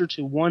each soldier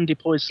to 1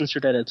 deployed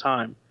sensor at a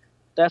time.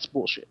 That's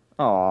bullshit.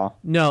 Aw.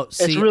 No, It's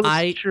see, really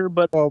I secure,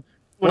 but Well,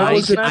 when what I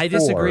was it snapped, I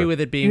disagree for?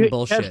 with it You being had-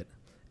 bullshit,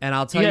 and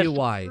I'll tell had you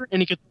why. filter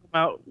and you could throw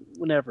out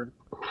whenever.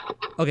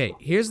 Okay,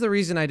 here's the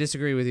reason I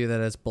disagree with you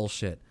that it's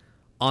bullshit.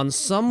 On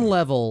some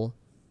level,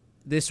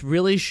 this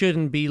really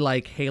shouldn't be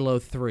like Halo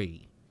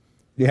 3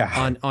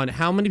 Yeah. on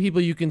how many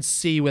people you can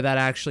see without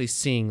actually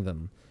seeing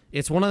them.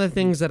 It's one of the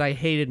things that I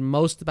hated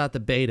most about the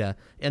beta,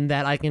 and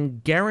that I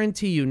can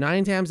guarantee you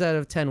 9 times out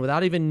of 10,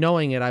 without even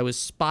knowing it, I was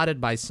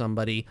spotted by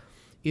somebody,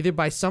 either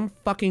by some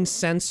fucking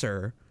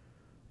sensor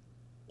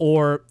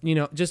or,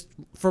 just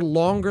for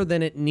longer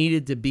than it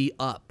needed to be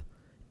up.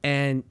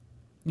 And,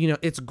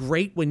 it's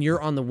great when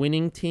you're on the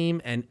winning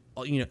team and,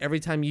 every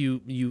time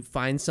you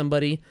find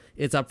somebody,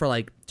 it's up for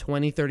like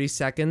 20, 30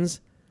 seconds.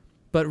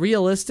 But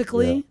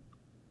realistically,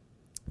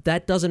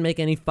 that doesn't make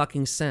any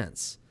fucking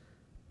sense.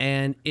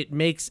 And it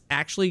makes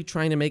actually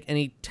trying to make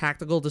any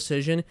tactical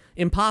decision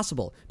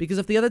impossible. Because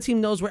if the other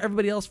team knows where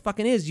everybody else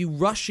fucking is, you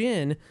rush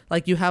in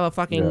like you have a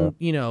fucking,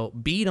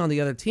 beat on the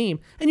other team,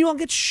 and you all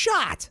get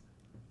shot.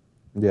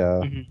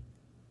 Yeah.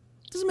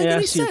 Doesn't make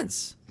any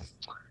sense.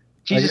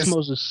 Jesus guess-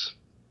 Moses.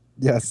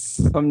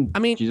 Yes. From I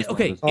mean, Jesus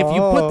okay,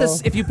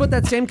 Moses. if you put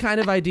that same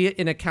kind of idea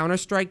in a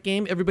Counter-Strike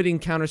game, everybody in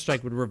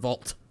Counter-Strike would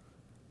revolt.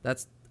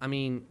 That's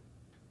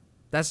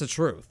the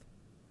truth.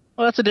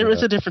 Well, it's a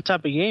different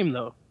type of game,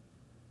 though.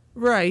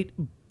 Right,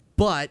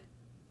 but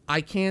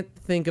I can't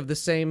think of the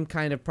same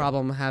kind of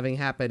problem having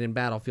happened in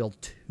Battlefield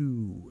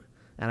 2.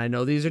 And I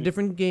know these are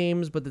different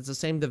games, but it's the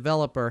same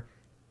developer.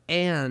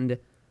 And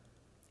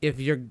if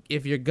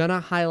you're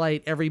gonna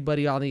highlight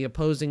everybody on the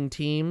opposing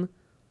team,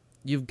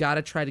 you've got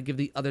to try to give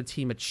the other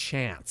team a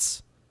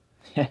chance.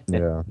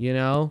 Yeah.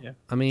 Yeah.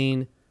 I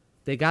mean,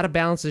 they got to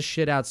balance this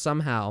shit out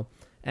somehow.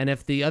 And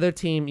if the other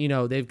team,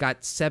 they've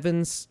got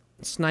 7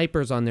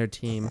 snipers on their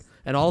team,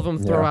 and all of them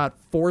throw out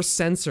 4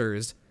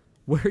 sensors,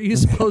 where are you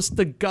supposed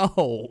to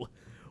go?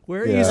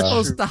 Where are you Yeah.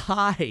 supposed to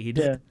hide?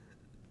 Yeah.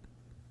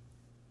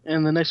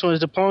 And the next one is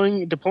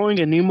deploying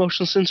a new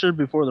motion sensor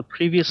before the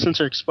previous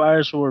sensor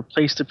expires will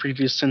replace the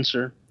previous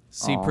sensor.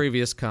 See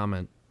previous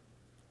comment.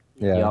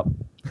 Yeah.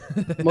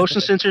 Yep.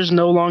 Motion sensors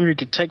no longer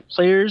detect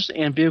players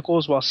and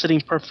vehicles while sitting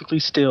perfectly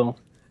still.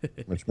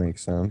 Which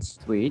makes sense.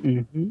 Sweet.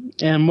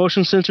 And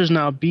motion sensors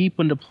now beep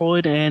when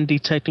deployed and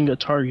detecting a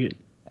target.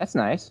 That's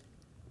nice.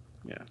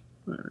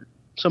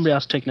 Somebody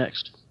else take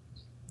next.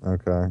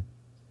 Okay.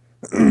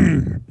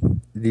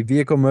 The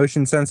vehicle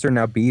motion sensor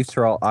now beeps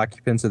for all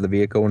occupants of the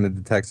vehicle when it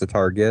detects a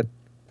target,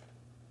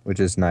 which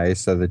is nice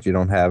so that you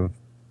don't have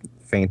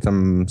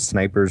phantom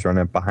snipers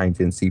running up behind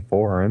you in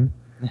C4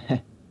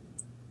 and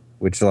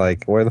which,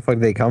 like, where the fuck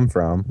did they come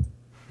from?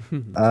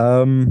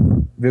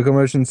 Vehicle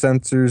motion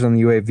sensors on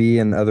the UAV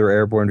and other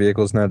airborne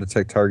vehicles now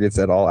detect targets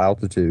at all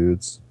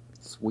altitudes.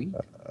 Sweet.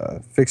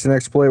 Fix an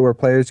exploit where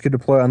players could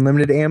deploy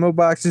unlimited ammo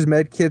boxes,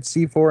 med kits,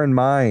 C4, and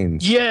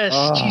mines. Yes,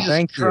 Oh, Jesus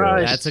thank you.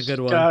 Christ. That's a good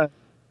one. God.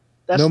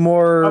 That's No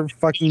more probably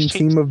fucking changed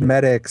team of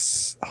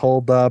medics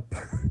holed up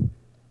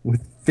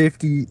with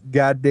 50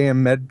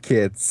 goddamn med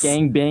kits.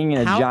 Gang bang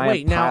and a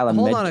giant pile of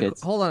hold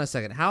medkits. hold on a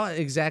second. How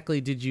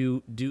exactly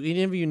do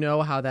any of you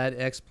know how that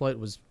exploit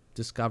was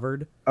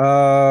discovered?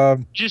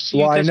 Just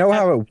Well, I just know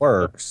have- how it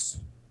works.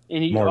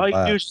 And more or all you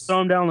do is less. throw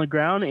them down on the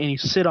ground and you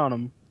sit on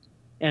them.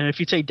 And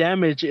if you take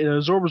damage, it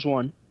absorbs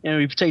one. And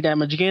if you take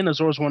damage again, it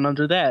absorbs one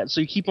under that.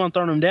 So you keep on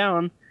throwing them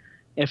down.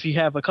 If you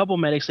have a couple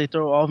medics, they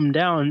throw all of them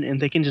down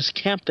and they can just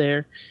camp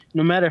there.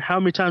 No matter how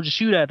many times you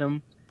shoot at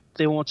them,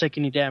 they won't take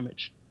any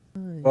damage.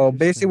 Well,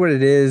 basically what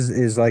it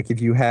is like if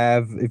you're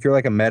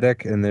like a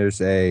medic and there's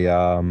a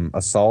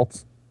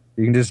assault,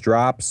 you can just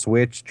drop,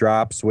 switch,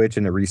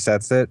 and it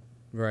resets it.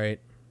 Right.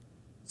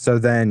 So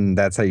then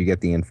that's how you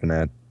get the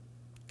infinite.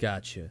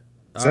 Gotcha.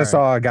 So I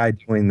saw a guy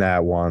doing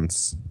that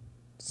once.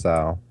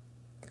 So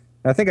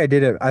I think I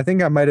did it. I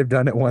think I might have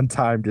done it one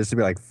time just to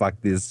be like, fuck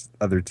this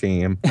other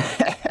team.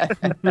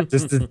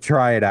 Just to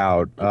try it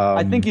out.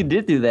 I think you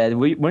did do that.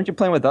 Weren't you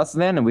playing with us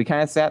then? And we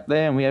kind of sat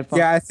there and we had fun.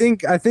 Yeah, I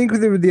think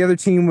the other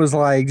team was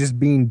like just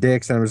being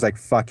dicks and I was like,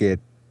 fuck it.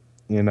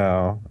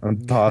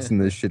 I'm tossing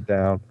this shit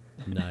down.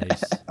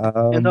 Nice.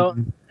 And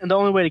the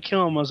only way to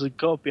kill them was to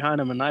go up behind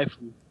them and knife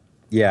them.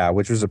 Yeah,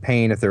 which was a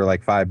pain if there were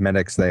like 5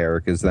 medics there,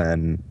 because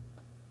then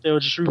They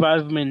would just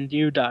revive them and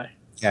you die.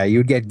 yeah,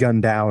 you'd get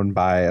gunned down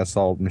by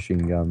assault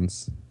machine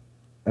guns.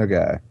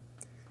 Okay.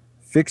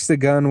 Fix the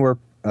gun where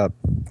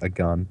a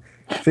gun.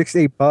 Fix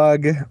a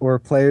bug where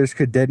players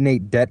could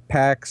detonate det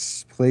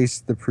packs, place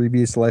the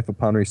previous life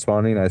upon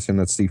respawning. I assume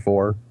that's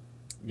C4.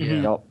 Yeah.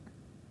 Yep.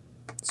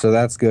 So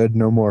that's good.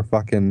 No more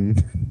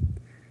fucking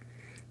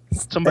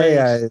Somebody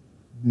hey,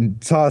 I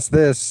toss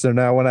this, so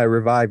now when I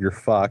revive, you're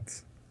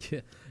fucked.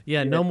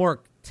 Yeah, no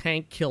more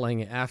tank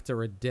killing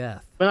after a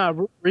death. But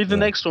nah, read the Yeah.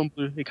 next one,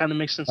 Blue. It kind of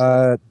makes sense.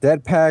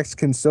 Det packs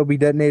can still be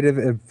detonated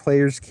if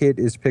player's kit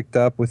is picked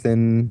up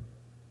within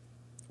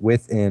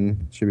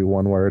should be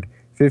one word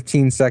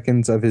 15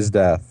 seconds of his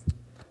death.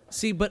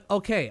 See, but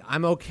okay,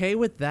 I'm okay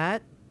with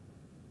that.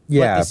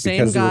 Yeah, but the same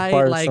because it guy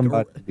requires like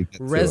somebody to get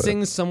to it.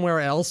 rezzing somewhere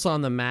else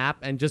on the map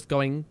and just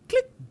going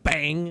click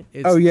bang.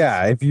 It's, Oh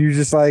yeah, if you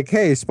just like,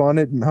 hey, spawn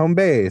at home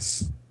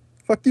base.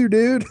 Fuck you,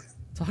 dude.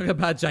 Talk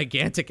about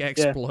gigantic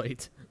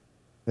exploit.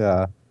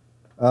 Yeah.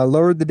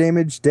 Lowered the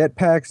damage det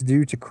packs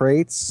due to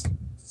crates,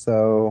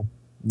 so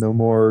no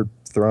more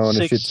throwing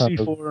a 6 shit ton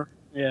of C4.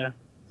 Yeah.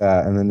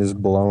 and then just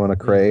blowing a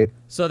crate.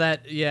 So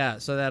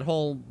that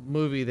whole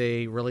movie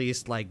they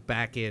released like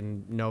back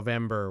in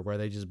November where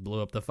they just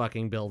blew up the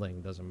fucking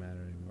building doesn't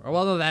matter anymore.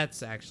 Well, no,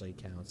 that's actually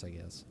counts, I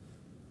guess.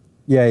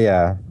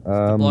 Yeah.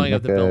 The blowing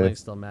up the okay. building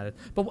still mattered.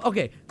 But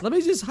okay, let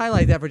me just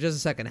highlight that for just a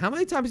second. How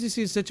many times do you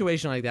see a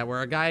situation like that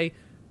where a guy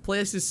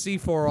places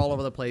C4 all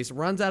over the place,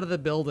 runs out of the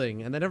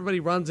building, and then everybody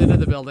runs into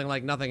the building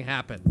like nothing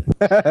happened?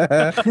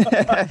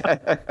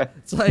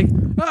 It's like,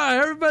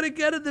 everybody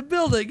get in the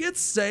building. It's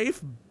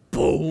safe.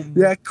 Boom.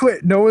 Yeah,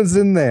 quit. No one's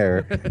in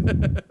there.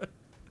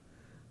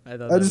 I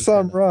just saw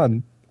him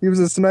run. He was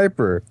a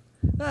sniper.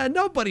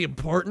 Nobody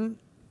important.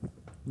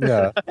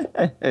 Yeah.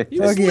 He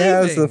was He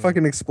has the leaving.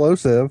 fucking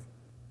explosive.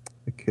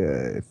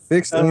 Okay.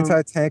 Fixed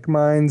anti-tank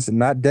mines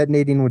not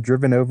detonating when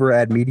driven over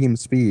at medium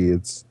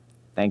speeds,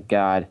 Thank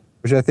God.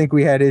 which I think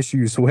we had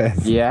issues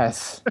with.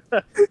 Yes.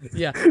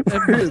 Yeah.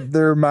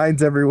 There are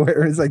mines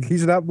everywhere. It's like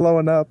he's not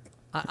blowing up.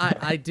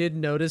 I did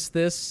notice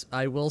this.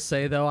 I will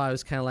say though, I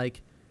was kind of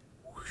like,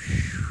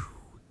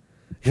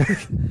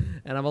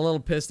 and I'm a little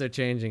pissed they're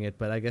changing it,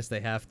 but I guess they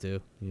have to.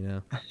 You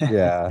know,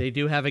 Yeah. they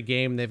do have a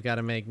game they've got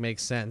to make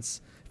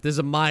sense. If there's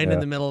a mine in Yeah.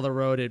 the middle of the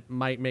road, it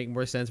might make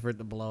more sense for it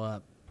to blow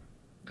up.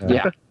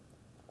 Yeah.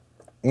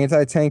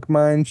 Anti-tank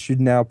mines should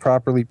now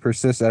properly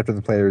persist after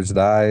the players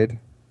died,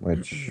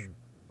 which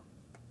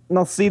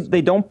Now, see,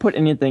 they don't put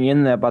anything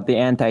in there about the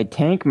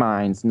anti-tank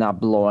mines not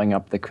blowing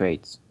up the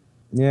crates.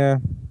 yeah.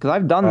 Because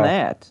I've done Oh.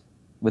 that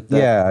with the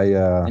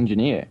Yeah.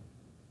 engineer.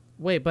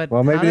 Wait, but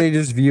Well, maybe how, they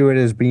just view it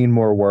as being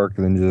more work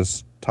than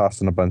just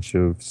tossing a bunch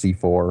of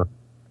C4.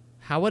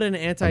 how would an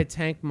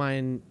anti-tank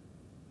mine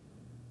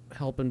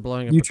help in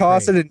blowing up? You a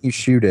toss crate? it and you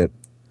shoot it.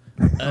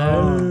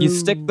 Oh, You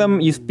stick them,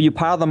 you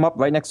pile them up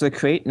right next to the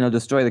crate, and it'll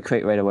destroy the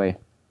crate right away.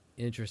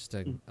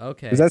 interesting.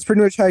 Okay. 'Cause that's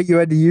pretty much how you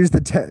had to use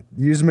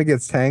use them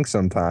against tanks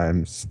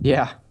sometimes.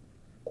 Yeah.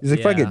 He's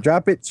like, fuck Yeah. it,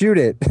 drop it, shoot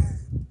it.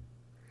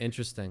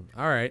 Interesting.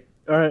 All right.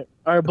 All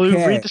right, Blue.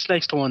 Okay. Read this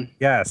next one.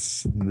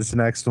 Yes, this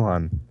next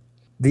one.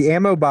 The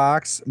ammo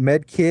box,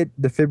 med kit,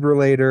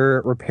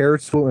 defibrillator, repair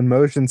tool, and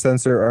motion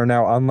sensor are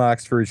now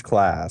unlocks for each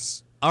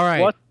class. All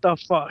right. What the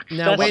fuck?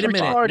 Now That's wait a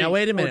minute. retarded. Now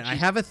wait a minute. Oh, I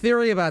geez. have a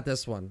theory about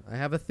this one.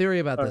 All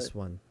this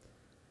one.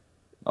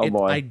 Oh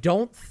boy. I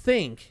don't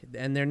think,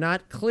 and they're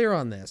not clear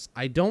on this,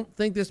 I don't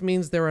think this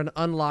means they're an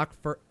unlock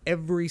for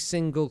every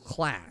single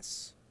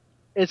class.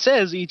 It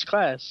says each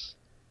class.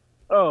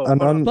 Oh,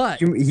 But-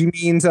 he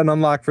means an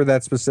unlock for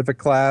that specific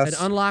class.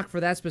 An unlock for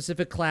that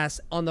specific class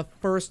on the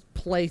first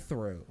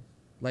playthrough.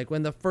 Like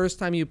when the first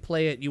time you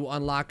play it, you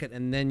unlock it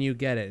and then you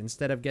get it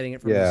instead of getting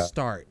it from the Yeah.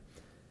 start.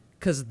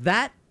 Because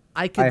that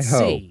I could I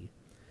see.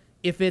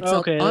 If it's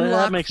Okay, an that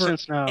unlock makes for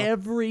sense now.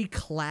 every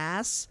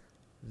class,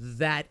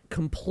 that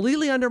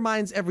completely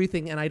undermines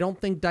everything. And I don't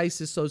think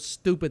DICE is so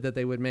stupid that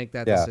they would make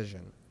that Yeah.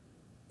 decision.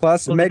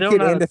 Plus, Well, they med don't kit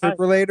know how and to type.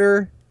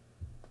 defibrillator.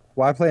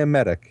 Why play a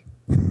medic?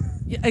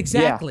 Yeah,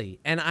 exactly.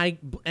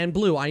 And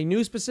Blue, I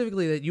knew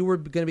specifically that you were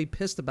going to be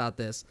pissed about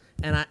this,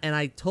 and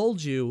I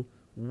told you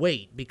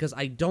wait because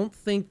I don't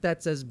think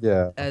that's as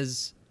Yeah.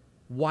 as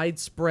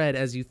widespread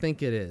as you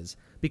think it is.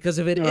 Because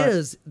if it Right.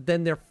 is,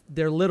 then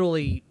they're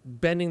literally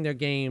bending their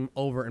game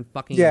over and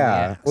fucking you in the Yeah.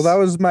 ass. Well, that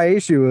was my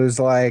issue. Is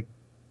like,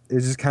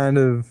 it's just kind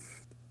of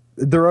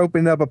they're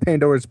opening up a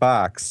Pandora's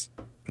box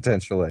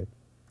potentially.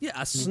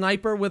 yeah, a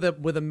sniper with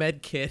a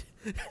med kit.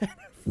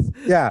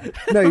 Yeah.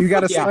 No, you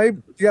got a Yeah. snipe.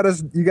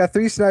 You got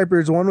 3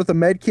 snipers. One with a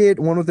med kit,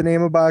 one with an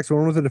ammo box,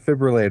 one with a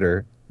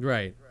defibrillator.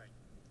 Right.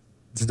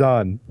 It's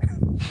done.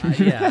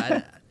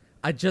 Yeah.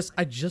 I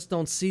just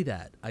don't see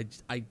that.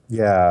 I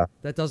Yeah.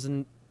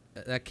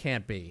 that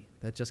can't be.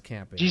 That just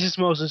can't be. Jesus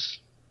Moses.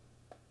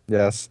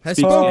 Yes. Has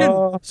Speak-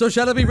 spoken. So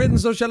shall it be written.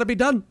 So shall it be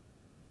done.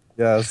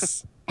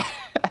 Yes.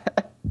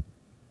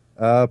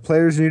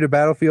 Players new to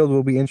Battlefield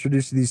will be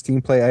introduced to these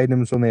team play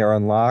items when they are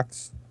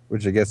unlocked,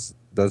 which I guess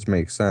does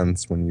make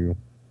sense when you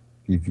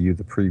view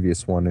the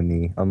previous one in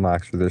the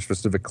unlocks for their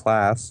specific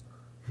class.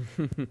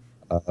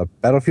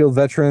 Battlefield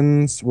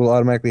veterans will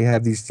automatically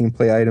have these team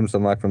play items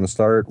unlocked from the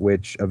start,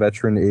 which a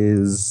veteran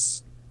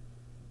is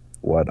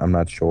what? I'm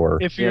not sure.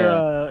 If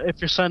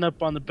you're signed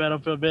up on the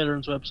Battlefield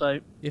Veterans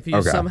website, If you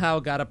Okay. somehow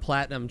got a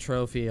platinum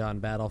trophy on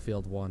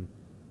Battlefield 1.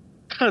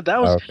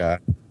 that was Okay.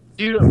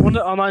 dude. One of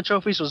the online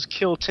trophies was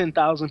kill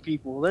 10,000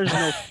 people. There's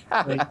no.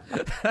 like,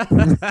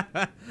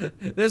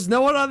 There's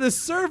no one on the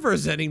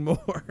servers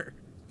anymore.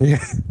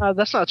 Yeah.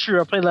 that's not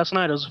true. I played last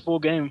night. It was a full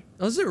game.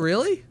 Was it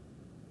really?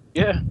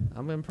 Yeah,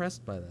 I'm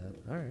impressed by that.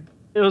 All right.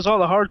 it was all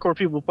the hardcore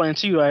people playing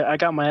too. I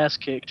got my ass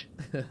kicked.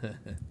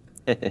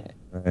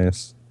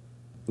 Nice.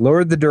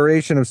 Lowered the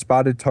duration of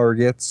spotted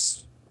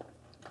targets.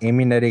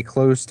 Aiming at a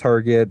close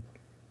target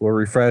will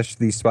refresh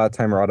the spot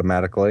timer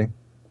automatically.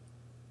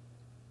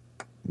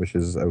 Which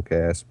is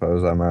okay, I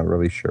suppose. I'm not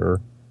really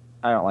sure.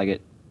 I don't like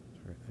it.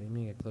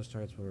 Aiming at close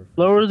targets will refresh.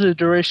 Lower the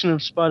duration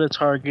of spotted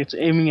targets.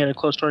 Aiming at a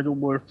close target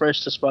will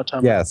refresh the spot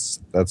timer. Yes,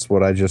 that's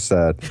what I just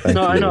said. Thank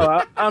No, I you.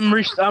 know.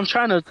 I'm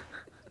trying to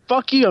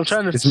Fuck you! I'm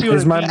trying to Is, see what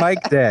is it my means.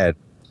 mic dead?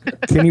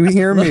 Can you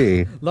hear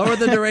me? Lower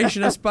the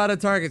duration of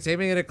spotted targets.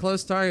 Aiming at a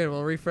close target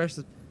will refresh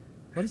the.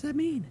 What does that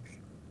mean?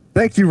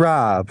 Thank you,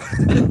 Rob.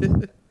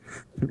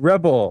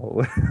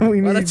 Rebel,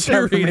 we Why need don't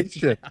you read it?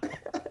 confirmation.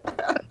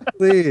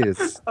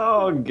 Please.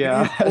 Oh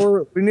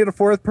god. We need a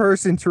fourth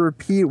person to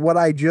repeat what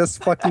I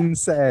just fucking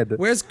said.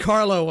 Where's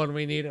Carlo when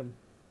we need him?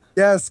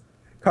 Yes,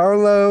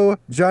 Carlo,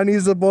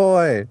 Johnny's a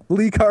boy,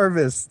 Lee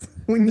Carvist.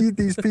 We need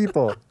these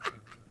people.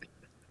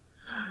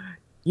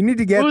 You need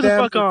to get Who the them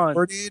fuck on?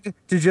 recorded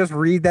to just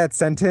read that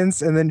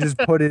sentence and then just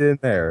put it in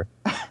there.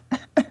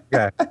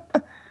 Okay.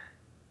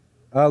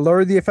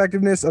 Lower the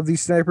effectiveness of the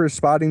sniper's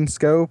spotting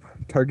scope.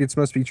 Targets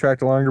must be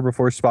tracked longer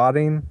before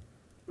spotting.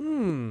 I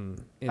don't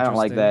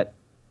like Interesting. that.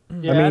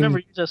 Yeah, I, mean- never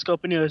used that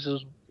scope anyways.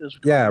 It was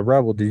Yeah,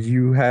 Rebel, did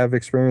you have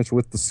experience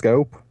with the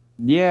scope?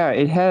 Yeah,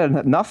 it had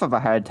enough of a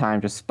hard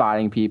time just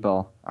spotting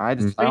people. I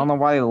don't know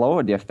why they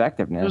lowered the It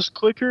effectiveness. was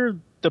quicker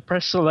to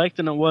press select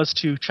than it was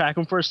to track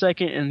him for a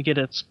second and get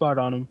a spot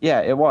on him.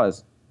 Yeah, it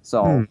was.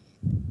 So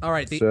All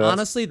right. So that's-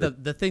 Honestly,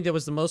 the thing that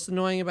was the most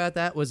annoying about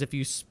that was if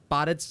you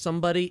spotted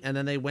somebody and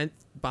then they went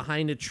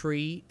behind a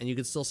tree and you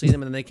could still see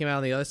them and then they came out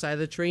on the other side of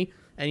the tree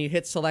and you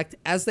hit select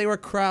as they were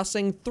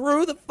crossing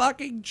through the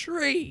fucking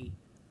tree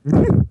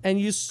and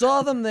you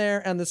saw them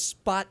there and the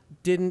spot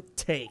didn't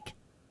take.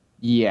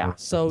 yeah.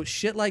 So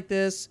shit like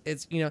this,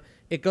 it's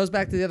it goes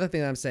back to the other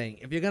thing that I'm saying.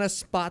 If you're gonna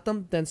spot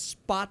them, then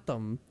spot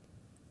them.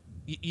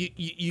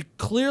 You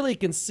clearly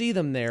can see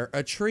them there.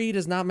 A tree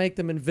does not make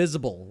them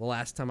invisible. The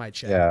last time I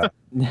checked.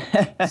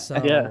 Yeah.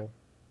 So Yeah.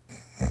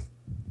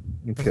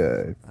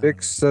 Okay.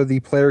 Fix so the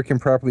player can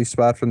properly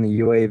spot from the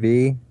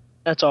UAV.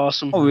 That's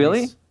awesome. Oh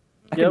really? Nice.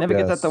 I Yep. could never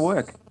get Yes. that to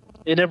work.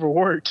 It never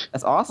worked.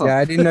 That's awesome. Yeah,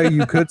 I didn't know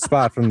you could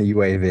spot from the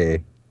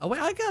UAV. Oh wait,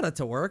 I got it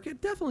to work.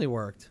 It definitely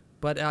worked.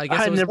 But I guess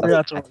I it was, never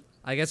got to work.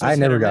 I guess it was I hit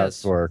never or got it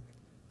miss. to work.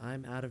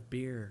 I'm out of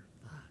beer.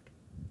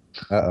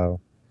 Fuck. Uh-oh.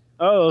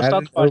 Oh,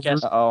 stop the Added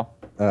podcast. Uh-oh.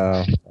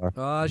 Uh-oh.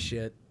 Oh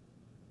shit.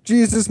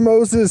 Jesus,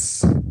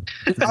 Moses.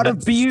 Out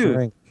of beer.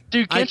 Drink.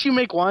 Dude, can't you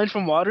make wine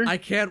from water? I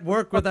can't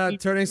work without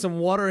turning some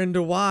water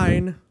into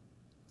wine.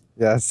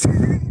 Yes.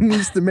 He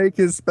needs to make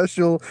his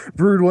special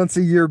brewed once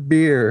a year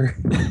beer.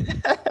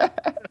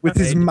 With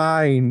his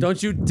mind.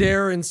 Don't you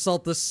dare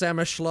insult the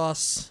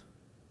Sammerschloss.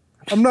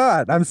 I'm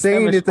not. I'm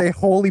saying it's a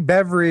holy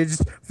beverage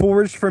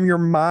forged from your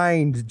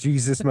mind,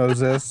 Jesus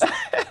Moses.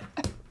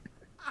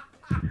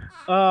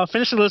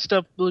 Finish the list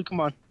up, Blue. Come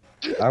on.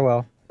 I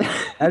will.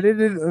 Added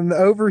an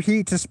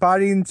overheat to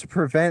spotting to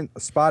prevent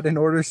spot and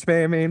order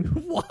spamming.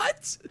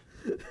 What?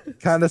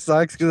 Kind of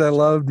sucks because I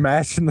loved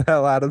mashing the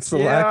hell out of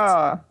select.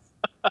 Yeah.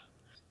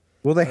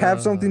 Will they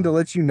have something to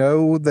let you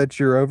know that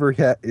you're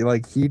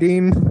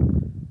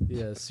heating?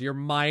 Yes, your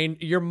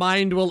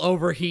mind will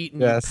overheat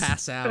and Yes. you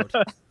pass out.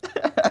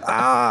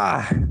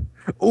 Ah!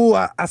 Oh,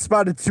 I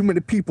spotted too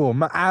many people.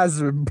 My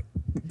eyes are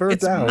burnt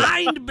It's out.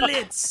 mind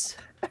blitz.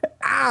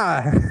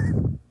 Ah!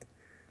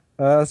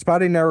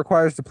 Spotting now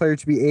requires the player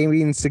to be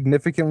aiming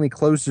significantly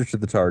closer to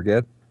the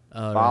target.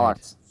 All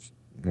Bollocks.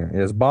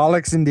 Yes,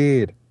 bollocks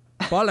indeed.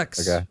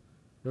 Bollocks. Okay.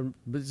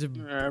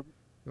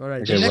 All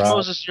right. Okay, the, Next, next, Rob.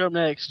 Moses, you're up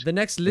next. the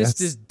next list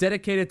Yes. is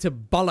dedicated to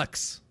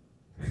bollocks.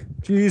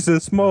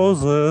 Jesus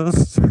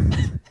Moses.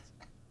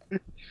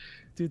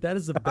 Dude, that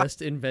is the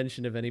best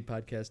invention of any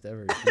podcast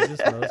ever. Jesus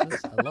Moses.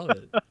 I love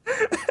it.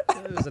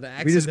 That was an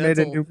We just made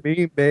a accidental- new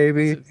meme,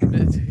 baby.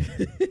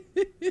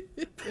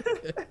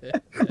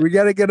 We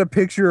gotta get a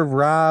picture of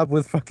Rob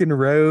with fucking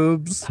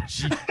robes.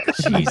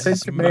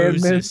 Jesus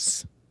Commandments.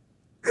 Moses.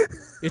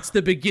 It's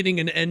the beginning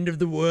and end of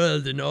the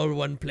world in all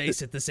one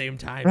place at the same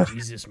time.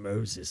 Jesus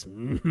Moses.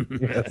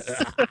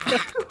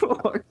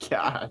 Oh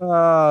god.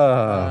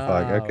 Oh,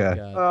 fuck. Okay.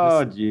 God.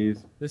 Oh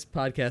jeez. This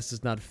podcast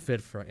is not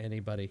fit for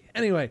anybody.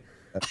 Anyway,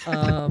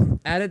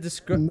 added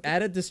destruction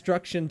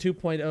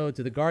 2.0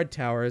 to the guard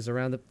towers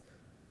around the.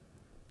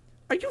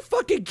 Are you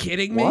fucking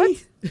kidding me? What?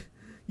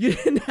 You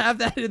didn't have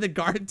that in the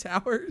guard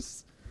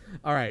towers?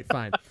 All right,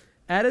 fine.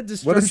 Added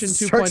What is destruction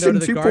 2.0 Destruction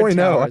to the guard 2.0? I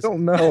towers.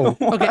 don't know.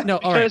 Okay, no,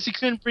 all right. Because he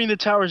couldn't bring the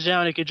towers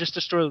down, he could just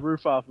destroy the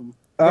roof off them.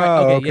 Right,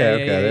 Oh, okay, yeah,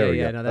 okay. There we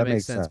go. No, that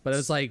makes sense. But it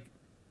was like,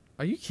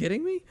 are you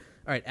kidding me?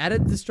 All right,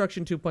 added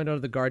destruction 2.0 to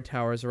the guard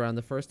towers around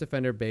the first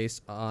defender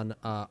base on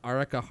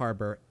Arica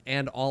Harbor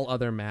and all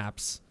other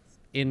maps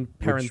in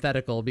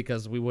parenthetical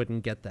because we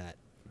wouldn't get that.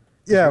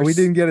 Yeah, We're we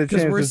didn't get a 'cause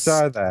chance we're to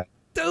start that.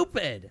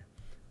 Stupid.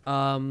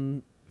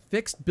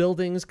 Fixed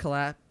buildings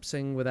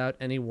collapsing without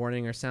any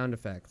warning or sound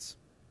effects.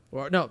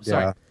 Or no,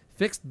 sorry. Yeah.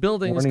 Fixed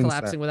buildings Warning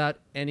collapsing sound. without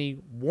any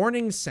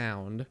warning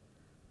sound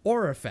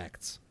or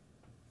effects.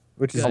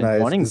 Which is A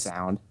nice. warning 'cause-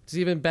 sound. It's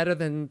even better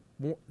than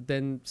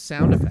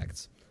sound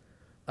effects.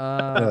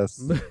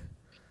 Yes.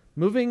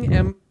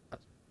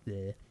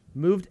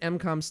 Moved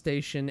MCOM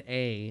Station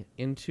A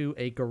into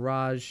a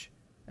garage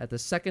at the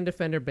second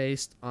defender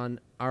based on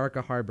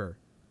Arica Harbor.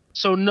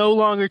 So no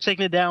longer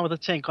taking it down with a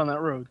tank on that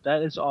road.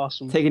 That is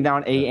awesome. Taking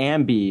down A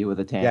and B with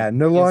a tank. Yeah,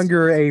 no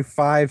longer a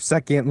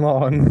 5-second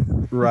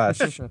long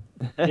rush.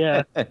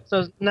 Yeah.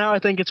 So now I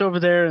think it's over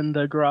there in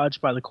the garage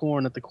by the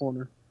corn at the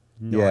corner.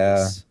 Yeah.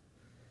 Nice.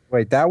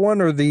 Wait, that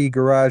one or the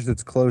garage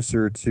that's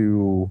closer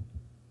to?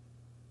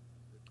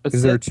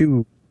 Because there are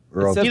two.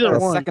 It says Either the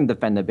one. second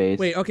defender base.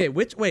 Wait, okay,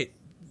 wait.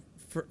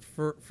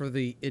 For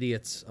the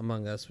idiots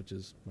among us, which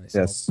is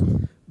myself. Yes.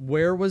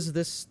 Where was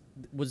this?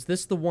 Was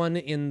this the one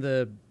in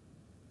the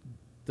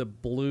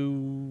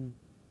blue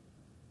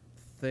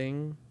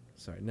thing?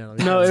 Sorry, no. let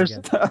me No, try it this was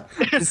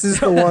again. This is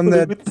the one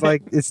that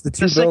like it's the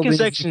two the second buildings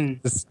section.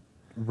 just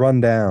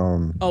run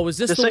down. Oh, was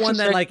this The the second one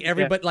that sec- like yeah.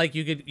 everybody like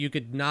you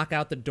could knock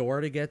out the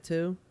door to get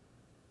to?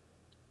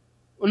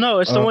 No,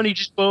 it's the Oh. one you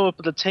just blow up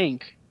with the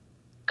tank.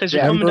 Because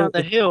you're Yeah, coming down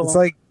Remember, the hill. It's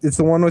like it's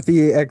the one with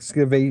the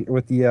excavate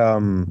with the I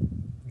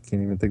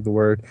can't even think the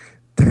word.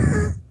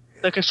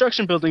 the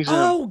construction buildings. in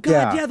them. Oh god,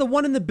 Yeah. yeah, the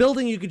one in the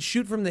building you could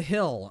shoot from the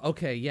hill.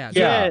 Okay, yeah.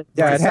 Yeah.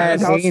 Yeah, Right it had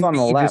side house Andy on the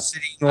just left.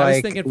 sitting I was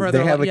like thinking further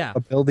they have along- like yeah. a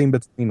building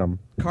between them.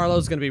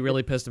 Carlo's gonna be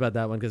really pissed about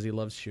that one because he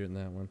loves shooting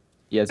that one.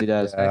 Yes, he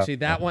does. Yeah. Actually,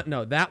 that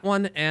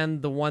one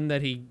and the one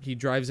that he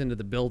drives into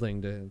the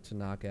building to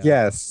knock out.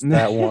 Yes,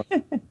 that one.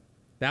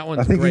 That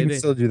one's I think great. you can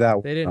still do that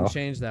one. They didn't though.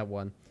 change that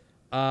one.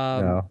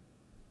 No.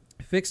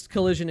 Fixed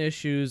collision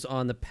issues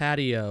on the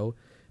patio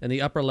and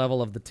the upper level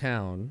of the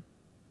town.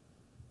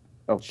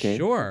 Okay.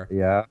 Sure.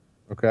 Yeah.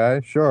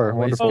 Okay. Sure. Always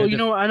Wonderful. Oh, good you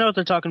to- know, I know what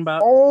they're talking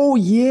about. Oh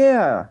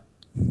yeah.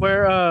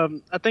 Where I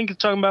think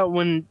it's talking about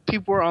when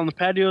people were on the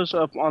patios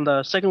up on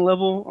the second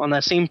level, on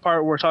that same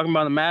part we're talking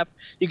about on the map,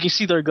 you can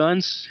see their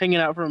guns hanging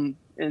out from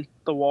in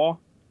the wall.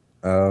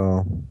 Oh.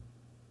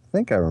 I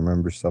think I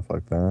remember stuff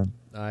like that.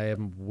 I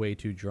am way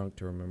too drunk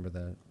to remember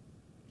that.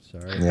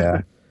 Sorry.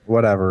 Yeah.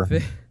 Whatever.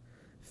 Fi-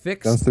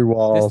 Fix Guns through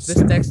walls.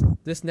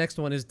 this next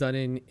one is done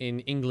in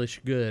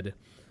English good.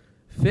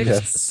 Fixed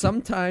Yes.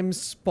 sometimes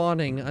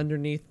spawning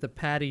underneath the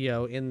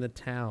patio in the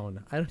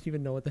town. I don't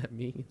even know what that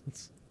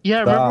means. Yeah,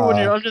 remember when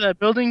Ah. you're under that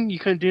building, you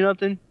couldn't do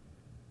nothing?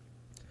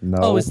 No.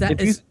 Oh, is that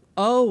If you- is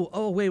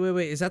oh wait.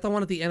 Is that the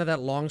one at the end of that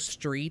long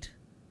street?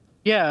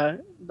 Yeah,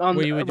 on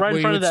Where you would- right where in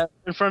you front of would s-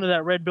 that in front of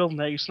that red building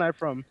that you sniped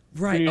from.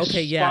 Right. you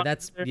Okay. Yeah. spot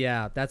That's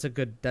there? that's a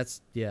good.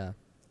 That's yeah.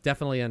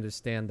 Definitely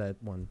understand that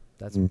one.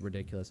 That's Mm.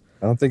 ridiculous.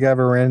 I don't think I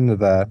ever ran into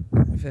that.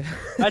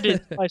 I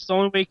did. Twice. The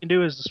only way you can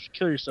do is just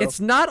kill yourself.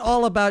 It's not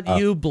all about Oh.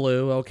 you,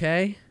 Blue.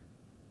 Okay.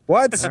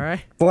 What? All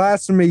right.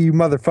 Blasphemy, you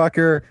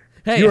motherfucker.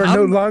 Hey, you are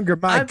no I'm- longer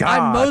my God.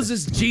 I'm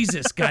Moses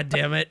Jesus. God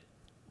damn it.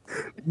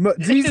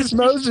 Jesus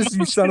Moses,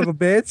 you son of a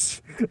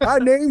bitch. I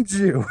named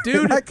you.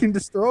 Dude, I can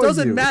destroy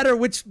Doesn't you. matter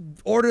which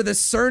order the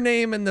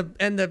surname and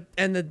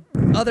the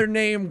other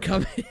name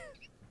come in.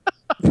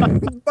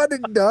 But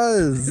it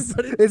does.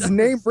 But it it's does.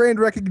 name brand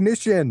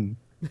recognition.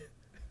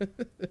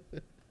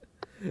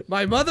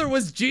 My mother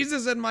was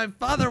Jesus and my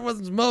father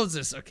was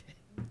Moses. Okay.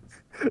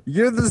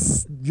 You're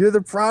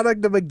the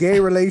product of a gay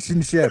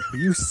relationship.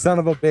 You son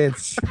of a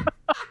bitch.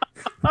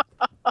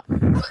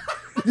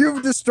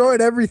 You've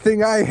destroyed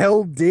everything I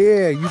held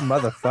dear, you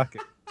motherfucker.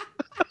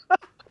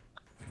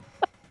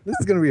 This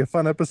is gonna be a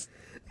fun episode.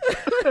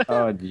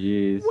 Oh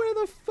jeez. Where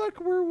the fuck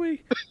were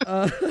we?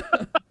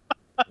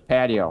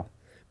 Patio.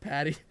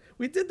 Patio.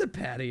 We did the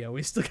patio.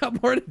 We still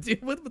got more to deal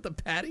with the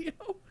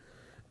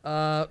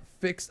patio.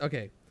 Fixed.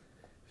 Okay.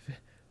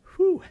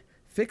 Whew.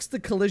 Fix the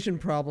collision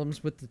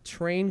problems with the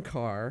train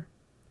car.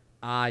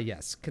 Ah,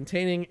 yes.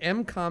 Containing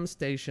MCOM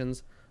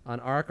stations on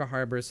Arca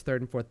Harbor's 3rd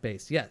and 4th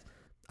base. Yes.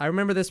 I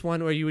remember this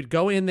one where you would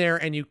go in there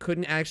and you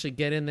couldn't actually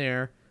get in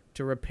there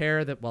to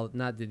repair that. Well,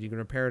 not that you can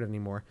repair it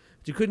anymore.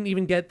 But you couldn't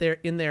even get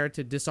in there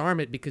to disarm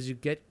it because you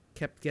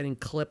kept getting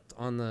clipped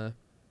on the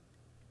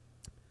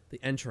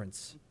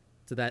entrance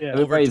to that Yeah.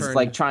 Everybody's overturned.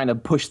 like trying to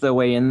push their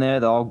way in there.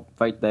 They're all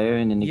right there,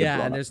 and then you get Yeah,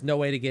 blown and up. there's no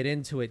way to get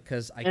into it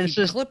because I And it's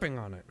keep just- clipping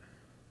on it.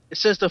 It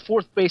says the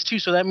fourth base too,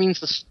 so that means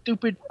the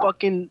stupid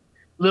fucking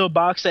little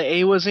box that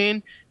A was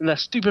in, and that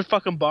stupid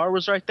fucking bar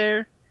was right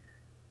there.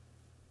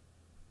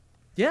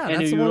 Yeah, and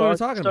that's the you one we were are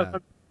talking stuck about.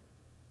 on-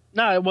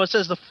 No, well, it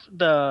says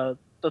the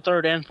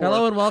third and fourth.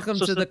 Hello and welcome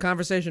So to it's the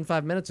conversation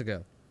 5 minutes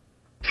ago.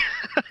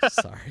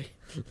 Sorry.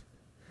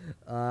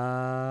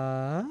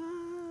 I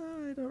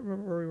don't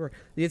remember where we were.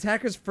 The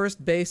attacker's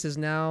first base is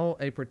now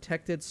a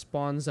protected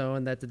spawn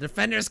zone that the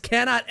defenders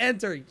cannot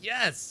enter.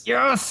 Yes!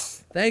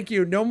 Yes. Thank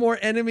you. No more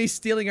enemies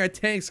stealing our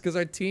tanks because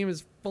our team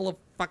is full of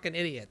fucking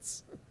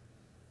idiots.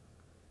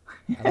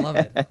 I love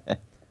it.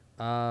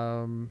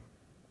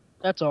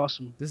 That's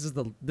awesome. This is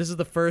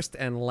the first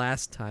and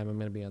last time I'm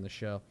gonna be on the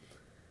show.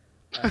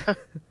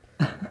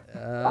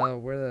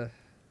 Where the?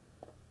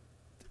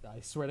 I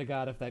swear to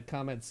God, if that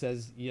comment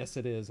says yes,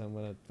 it is, I'm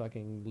gonna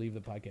fucking leave the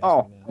podcast.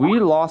 Oh, right now. we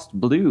lost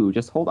Blue.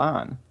 Just hold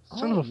on.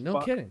 Son Oh, of a no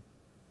fuck. kidding.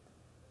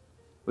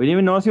 We didn't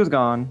even notice he was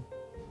gone.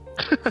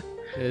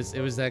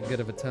 It was that good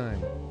of a time.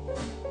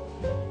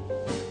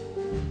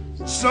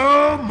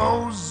 So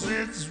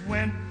Moses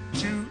went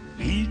to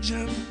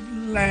Egypt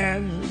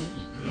land.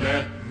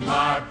 Let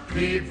my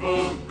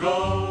people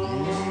go.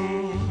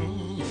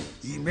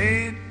 He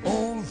made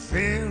old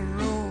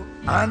Pharaoh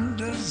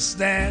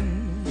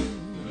understand.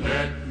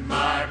 Let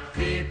my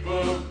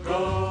people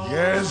go.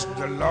 Yes,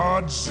 the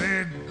Lord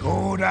said,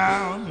 go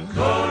down.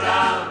 Go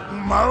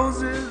down,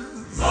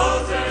 Moses,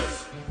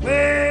 Moses,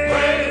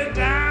 way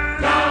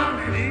down. down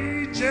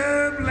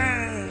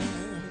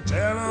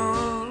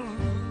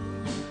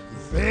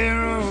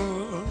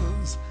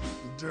Pharaohs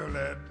to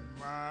let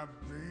my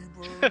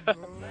people go.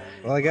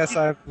 Well, I guess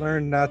I've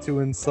learned not to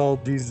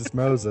insult Jesus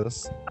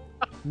Moses.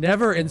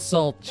 Never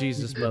insult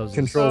Jesus Moses.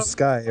 Control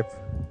Skype.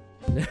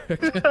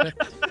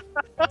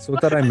 So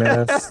what did I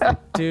miss?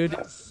 Dude,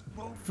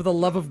 for the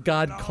love of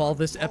God, call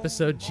this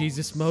episode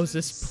Jesus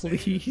Moses,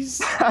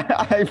 please.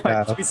 I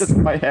might, we just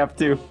might have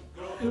to.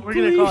 We're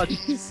gonna call it.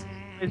 Please.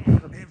 If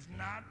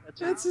not,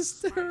 That's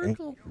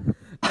hysterical.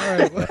 All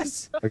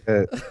right.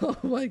 Okay. Oh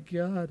my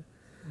God.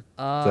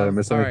 Did I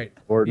miss all anything right.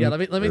 important, Yeah, let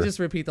me or- just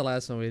repeat the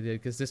last one we did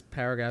because this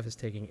paragraph is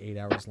taking 8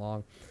 hours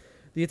long.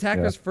 The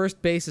attacker's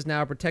first base is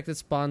now a protected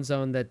spawn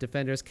zone that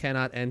defenders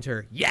cannot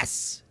enter.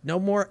 Yes! No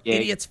more Yay.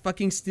 idiots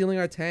fucking stealing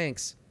our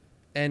tanks.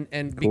 And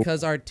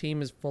because our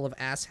team is full of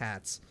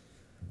asshats.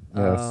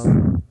 Yes.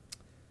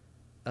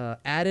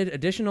 Added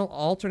additional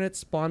alternate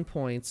spawn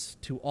points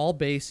to all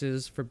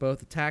bases for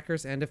both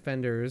attackers and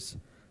defenders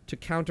to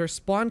counter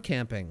spawn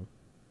camping.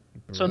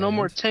 So no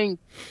more Brilliant. tank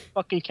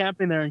fucking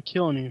camping there and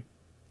killing you.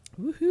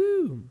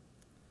 Woohoo!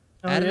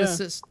 Oh, Added,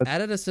 yeah.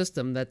 added a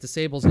system that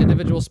disables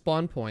individual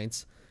spawn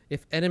points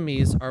if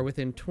enemies are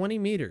within 20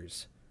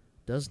 meters.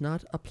 Does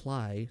not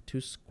apply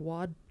to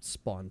squad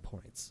spawn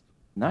points.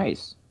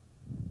 Nice.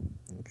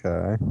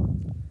 Okay.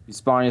 You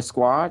spawn your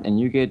squad and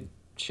you get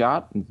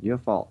shot, it's your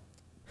fault.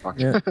 Fuck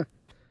Yeah.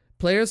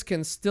 Players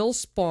can still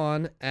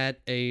spawn at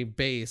a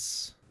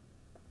base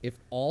if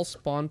all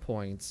spawn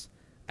points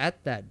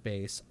at that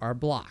base are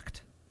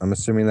blocked. I'm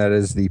assuming that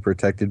is the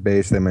protected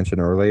base they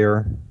mentioned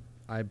earlier.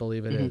 I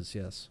believe it is,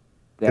 yes.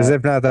 Because That-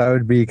 if not, that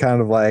would be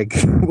kind of like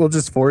we'll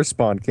just force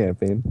spawn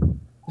camping.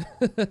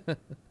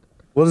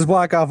 We'll just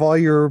block off all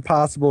your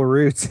possible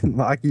routes and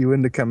lock you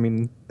into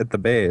coming at the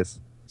base.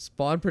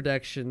 Spawn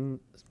protection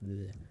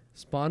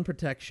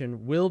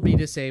will be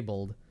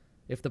disabled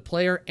if the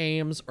player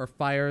aims or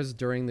fires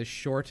during the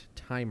short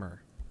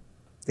timer.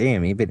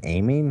 Damn, you been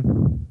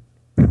aiming?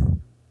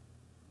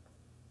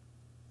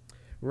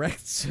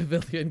 Wrecked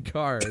civilian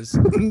cars.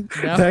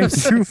 Now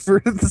Thanks you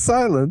for the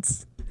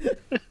silence.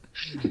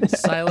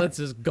 silence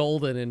is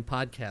golden in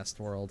podcast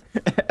world.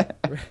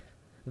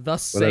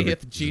 Thus Whatever.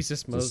 saith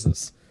Jesus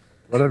Moses.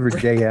 Whatever,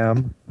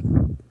 JM.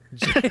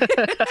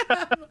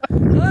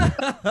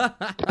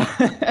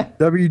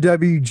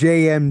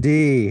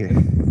 WWJMD.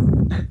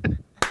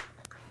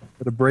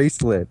 With a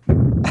bracelet.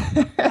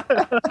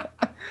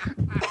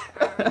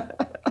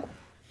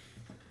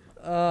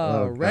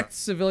 God. Wrecked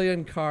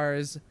civilian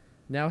cars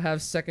now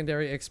have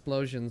secondary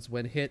explosions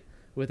when hit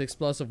with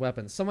explosive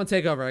weapons. Someone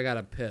take over. I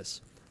gotta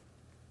piss.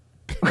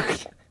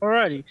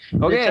 Alrighty.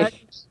 Okay.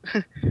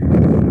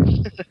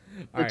 The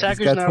All right.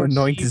 attackers Got now to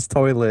anoint receive- his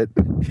toilet.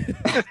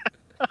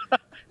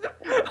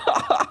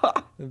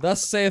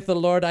 Thus saith the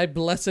Lord, I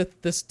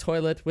blesseth this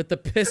toilet with the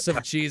piss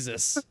of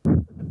Jesus.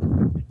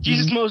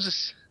 Jesus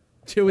Moses.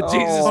 To with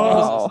Jesus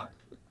Moses.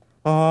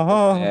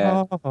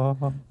 Yeah.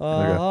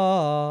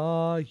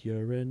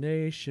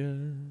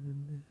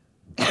 Urination.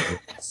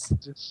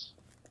 This-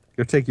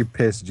 Go take your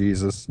piss,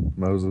 Jesus.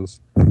 Moses.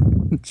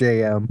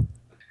 JM.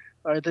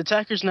 Alright, the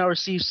attackers now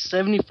receive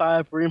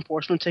 75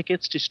 reinforcement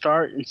tickets to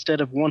start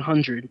instead of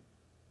 100.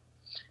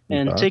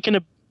 And Okay.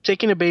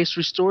 taking a base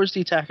restores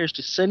the attackers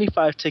to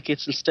 75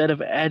 tickets instead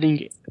of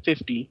adding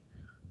 50.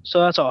 So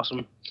that's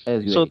awesome.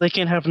 That is So great. they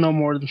can have no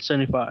more than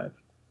 75.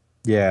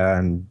 Yeah,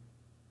 and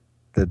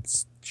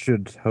that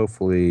should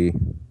hopefully.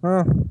 Well,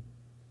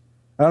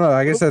 I don't know.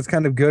 I guess that's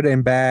kind of good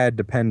and bad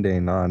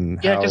depending on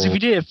Yeah, how. because if you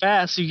did it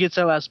fast, you get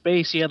to that last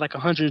base, you had like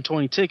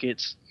 120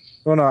 tickets.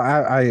 Well, no,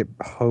 I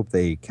hope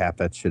they cap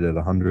that shit at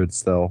 100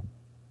 still.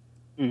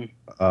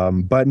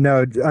 But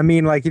no, I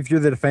mean, like if you're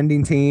the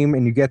defending team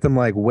and you get them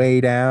like way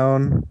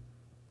down,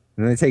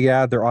 and they take it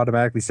out, they're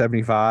automatically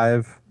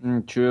 75.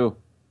 True.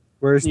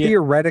 Whereas Yeah.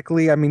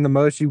 theoretically, I mean, the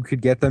most you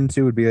could get them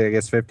to would be, I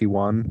guess,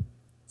 51.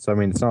 So I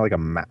mean, it's not like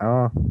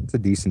it's a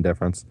decent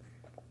difference.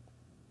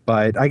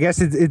 But I guess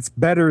it's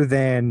better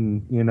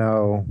than, you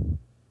know,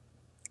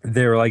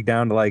 they're like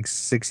down to like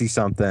 60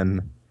 something,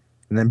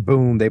 and then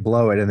boom, they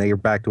blow it, and then you're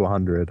back to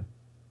 100.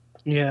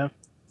 Yeah.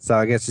 So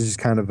I guess it's just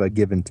kind of a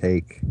give and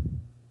take.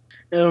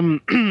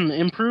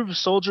 Improve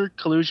soldier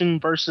collusion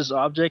versus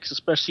objects,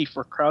 especially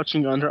for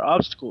crouching under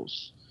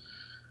obstacles.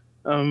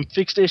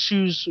 Fixed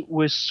issues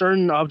with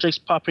certain objects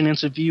popping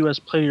into view as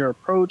player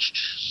approached.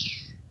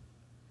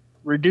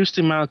 Reduce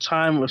the amount of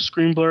time of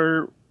screen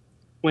blur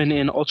when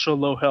in ultra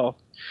low health.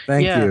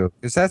 Thank Yeah. you,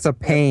 because that's a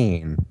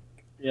pain.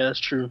 Yeah, that's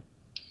true.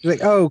 You're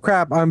like, oh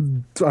crap,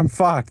 I'm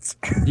fucked.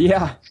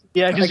 Yeah.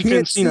 Yeah, I because you couldn't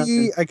can't see nothing.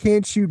 see. I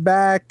can't shoot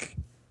back.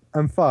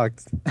 I'm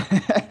fucked.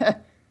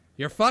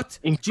 You're fucked.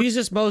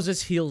 Jesus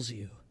Moses heals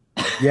you.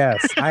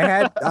 Yes,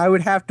 I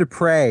would have to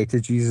pray to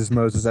Jesus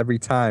Moses every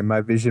time my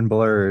vision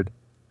blurred.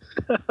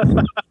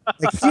 Like,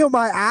 heal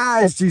my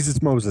eyes,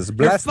 Jesus Moses. You're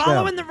Bless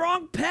following them. the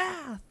wrong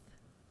path.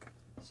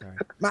 Sorry.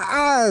 My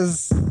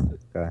eyes.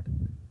 Okay.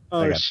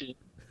 Oh I got- shit.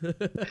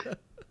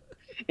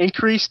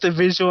 Increase the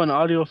visual and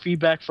audio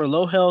feedback for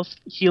low health,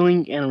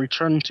 healing, and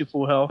returning to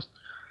full health.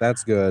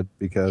 That's good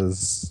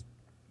because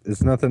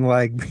it's nothing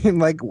like being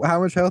like, how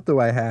much health do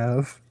I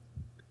have?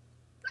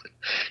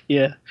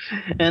 Yeah.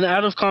 And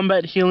out of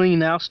combat healing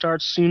now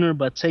starts sooner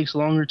but takes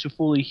longer to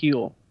fully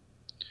heal.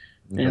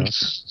 Yeah. And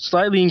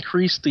slightly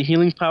increase the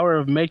healing power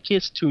of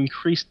medkits to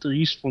increase their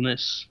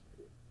usefulness.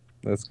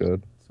 That's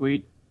good.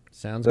 Sweet.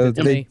 Sounds good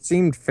to They me.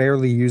 seemed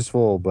fairly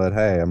useful, but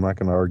hey, I'm not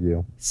going to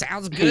argue.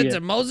 Sounds good Yeah. to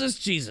Moses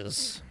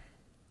Jesus.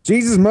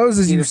 Jesus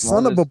Moses, you Jesus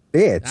son of a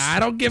bitch. I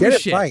don't give Get a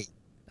it shit. right.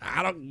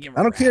 I don't give a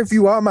I don't care if rat's.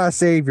 you are my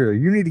savior.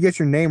 You need to get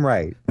your name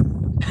right.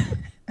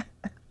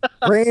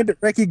 Brand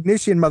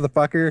recognition,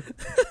 motherfucker.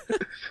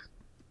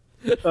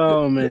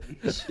 Oh man.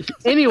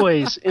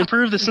 Anyways,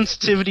 improve the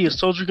sensitivity of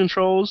soldier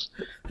controls.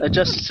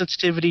 Adjusted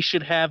sensitivity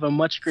should have a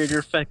much greater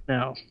effect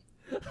now.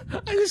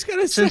 I just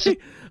gotta say,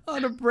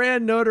 on a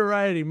brand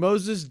notoriety,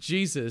 Moses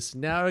Jesus.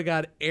 Now I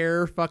got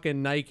Air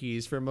fucking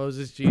Nikes for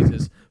Moses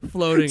Jesus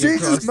floating across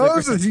Jesus the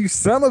Moses, ground. you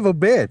son of a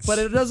bitch. But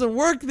it doesn't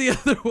work the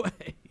other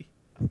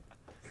way.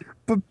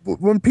 But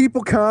when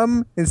people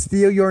come and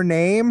steal your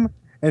name,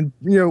 and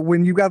you know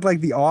when you got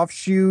like the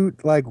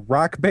offshoot like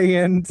rock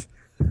band,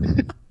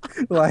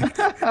 like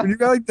when you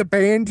got like the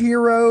band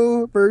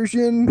hero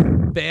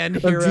version, Band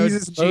Of hero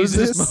Jesus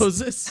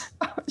Moses.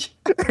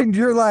 and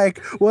you're like,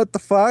 what the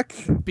fuck,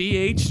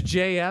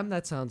 BHJM.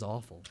 That sounds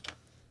awful.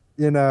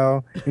 you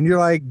know? And you're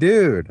like,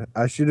 dude,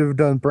 I should have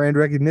done brand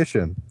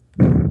recognition.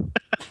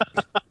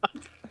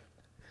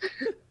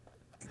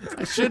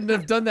 I shouldn't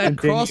have done that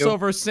Continue.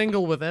 crossover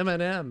single with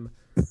Eminem.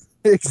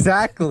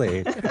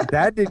 Exactly.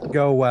 That didn't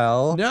go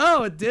well.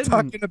 No, it didn't.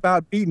 Talking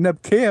about beating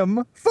up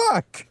Kim,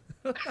 fuck.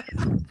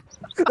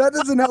 That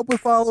doesn't help with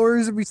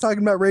followers if he's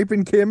talking about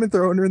raping Kim and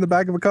throwing her in the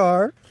back of a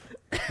car.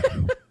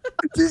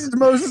 Jesus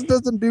Moses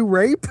doesn't do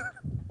rape.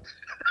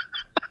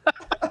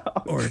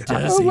 Or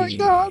does Oh my he?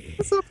 god,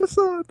 this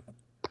episode.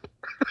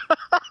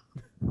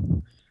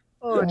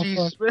 Oh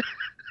Jesus, man.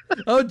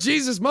 Oh,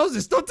 Jesus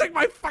Moses, don't take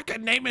my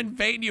fucking name in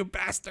vain, you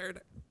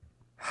bastard.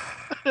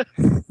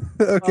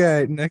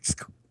 Okay,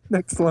 next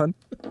one.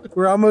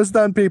 We're almost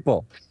done,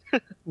 people.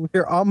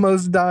 We're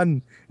almost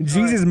done.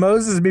 Jesus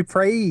Moses be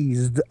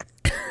praised.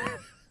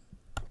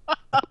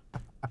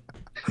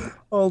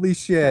 Holy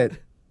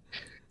shit.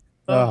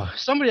 Oh,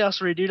 somebody else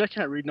read, dude. I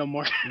can't read no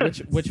more.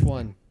 Which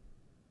one?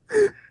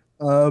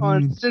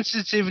 On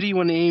sensitivity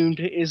when aimed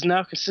is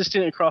now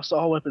consistent across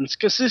all weapons.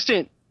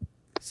 Consistent.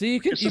 See,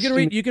 you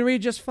can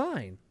read just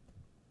fine.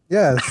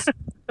 Yes.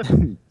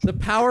 The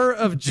power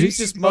of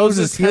Jesus Jesus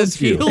Moses has Moses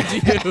healed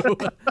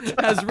healed you,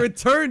 has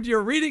returned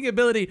your reading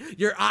ability.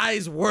 Your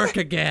eyes work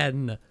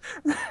again.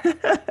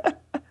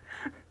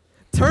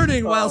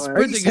 Turning while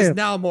sprinting is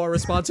now more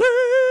responsive.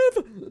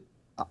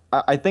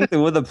 I think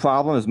the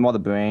problem is more the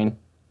brain.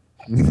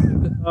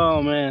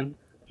 Oh man.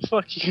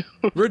 Fuck you.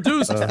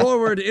 Reduced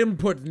forward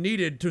input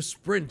needed to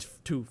sprint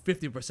to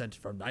 50%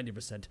 from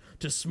 90%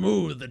 to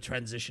smooth the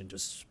transition to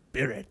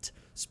spirit.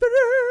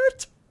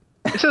 Spirit!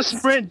 It's a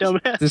sprint,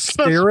 dumbass. The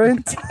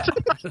spirit?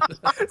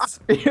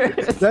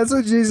 That's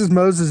what Jesus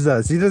Moses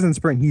does. He doesn't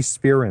sprint, he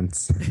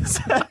spirits.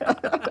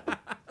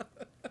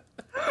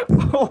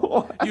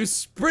 You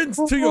sprint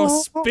to your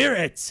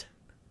spirit.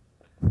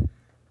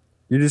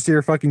 You just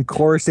hear fucking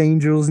chorus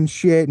angels and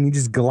shit, and he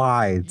just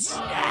glides.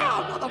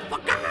 Yeah,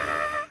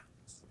 motherfucker!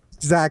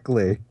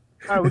 Exactly.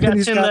 All right, we And got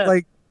he's 10 got left.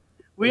 like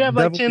We have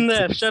like devil 10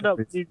 left. pieces. Shut up,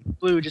 dude.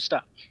 Blue. Just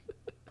stop.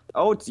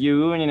 Oh, it's you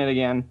ruining it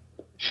again.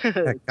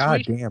 God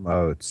goddamn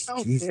oats. I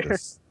don't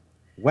Jesus.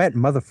 Wet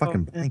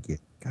motherfucking Oh,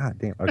 blanket. God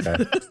damn. Okay.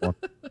 next one.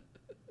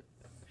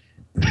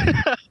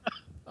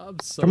 I'm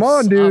so Come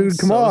on, I'm dude.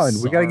 Come so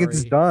on. We gotta get this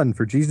sorry. done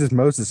for Jesus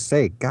Moses'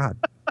 sake. God.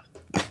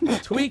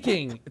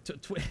 Tweaking.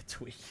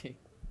 Tweaking.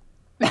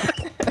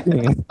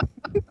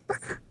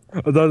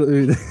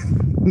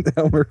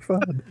 Elmer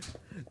Fudd.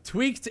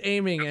 Tweaked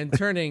aiming and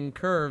turning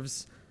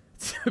curves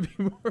to be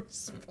more.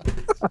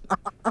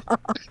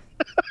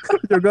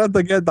 You're going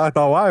to get that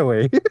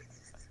Hawaii.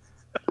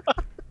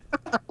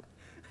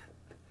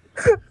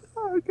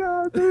 Oh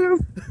god damn.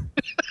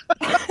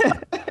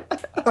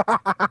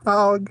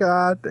 Oh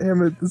god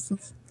damn it. This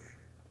is.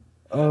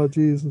 Oh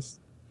Jesus.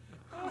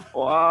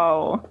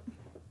 Wow.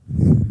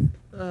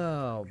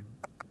 Oh.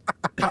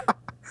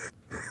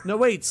 No,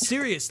 wait.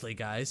 Seriously,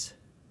 guys.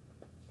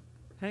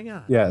 Hang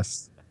on.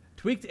 Yes.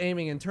 Tweaked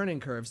aiming and turning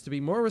curves to be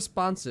more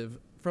responsive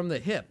from the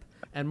hip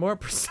and more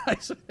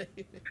precise with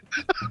aiming.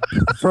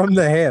 From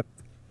the hip.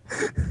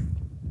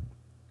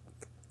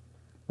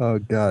 Oh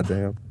god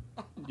damn.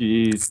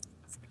 Jeez.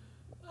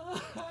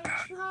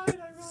 I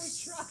really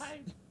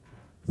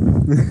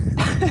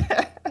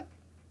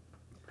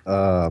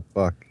tried.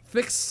 Fuck.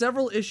 Fix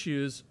several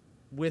issues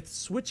with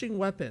switching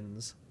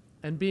weapons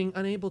and being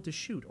unable to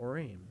shoot or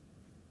aim.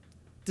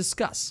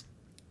 Discuss.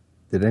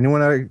 Did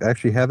anyone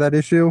actually have that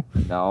issue?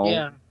 No.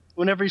 Yeah.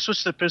 Whenever you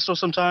switch to the pistol,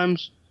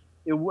 sometimes,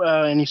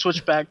 and you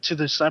switch back to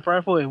the sniper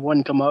rifle, it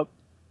wouldn't come up.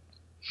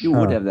 You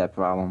would Huh. have that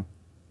problem.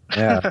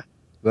 Yeah.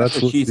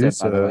 That's what she said,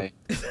 by the way.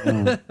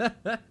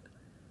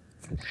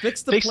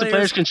 Fix the Fix the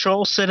player's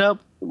control setup,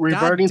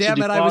 reverting to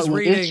damn it, I was default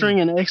when reading. entering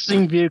and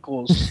exiting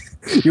vehicles.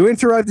 You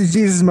interrupted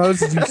Jesus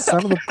Moses, you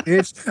son of a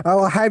bitch. I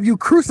will have you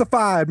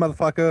crucified,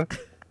 motherfucker.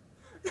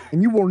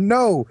 and you will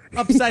know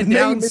Upside his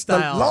down name is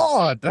style. the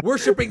Lord.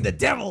 Worshiping the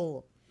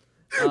devil.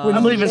 When I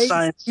he believe in lays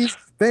science. his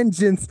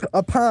vengeance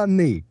upon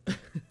thee.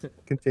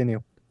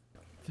 Continue.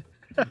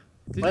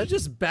 Did you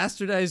just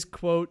bastardize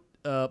quote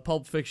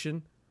Pulp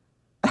Fiction?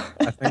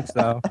 I think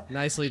so.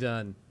 Nicely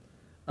done.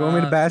 You want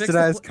me to Fix the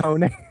bastardize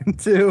Conan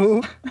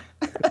too?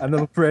 I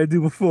never prayed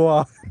you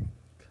before.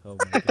 Oh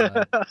my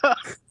god.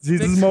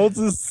 Jesus Fix-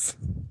 Moses.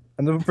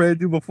 I never prayed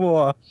you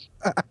before.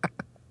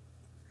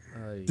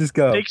 Ay. Just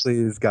go, Fix-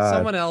 please, God.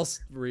 Someone else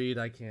read.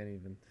 I can't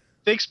even.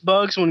 Fix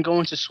bugs when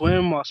going to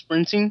swim while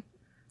sprinting.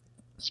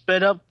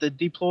 Sped up the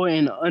deploy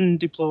and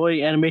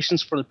undeploy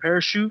animations for the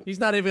parachute. He's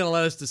not even gonna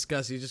let us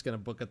discuss. He's just gonna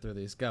book it through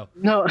these. Go.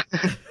 No,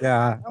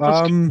 Yeah.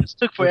 it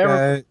took forever for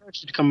okay. the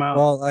parachute to come out.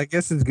 Well, I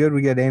guess it's good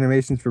we get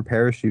animations for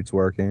parachutes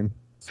working.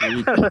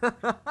 Sweet.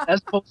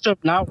 As opposed to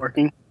not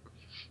working.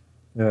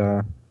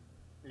 Yeah.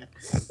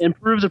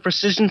 Improve the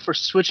precision for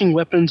switching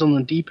weapons on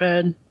the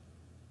D-pad.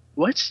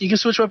 What? You can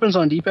switch weapons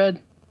on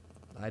D-pad?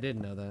 I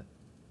didn't know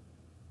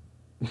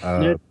that.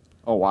 Uh,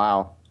 Oh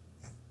wow.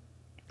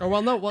 Oh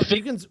well, no. Well,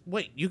 you can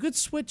wait. You could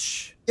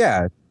switch.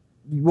 yeah.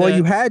 Well, The-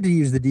 you had to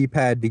use the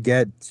D-pad to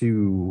get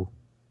to.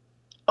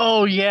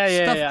 Oh,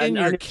 yeah. Stuff in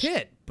I your knew-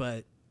 kit,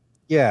 but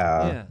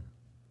Yeah.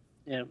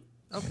 Yeah.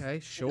 okay,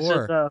 It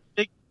sure.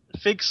 says,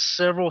 fix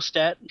several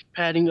stat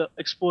padding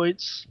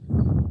exploits,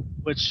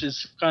 which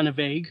is kind of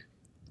vague.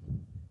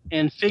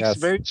 And fix Yes.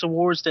 various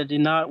awards that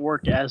did not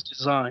work as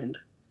designed.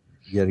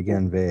 Yet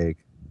again, vague.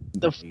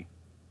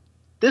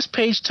 This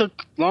page took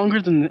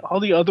longer than all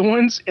the other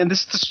ones, and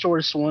this is the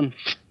shortest one.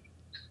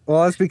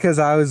 Well, that's because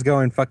I was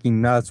going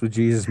fucking nuts with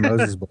Jesus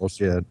Moses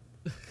bullshit.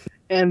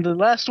 And the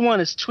last one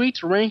is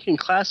tweaked rank and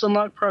class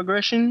unlock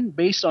progression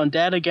based on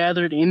data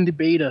gathered in the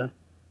beta.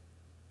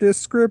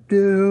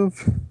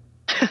 Descriptive.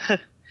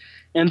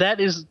 And that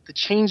is the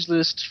change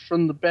list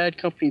from the Bad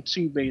Company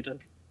 2 beta.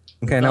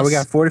 Okay, now we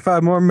got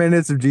 45 more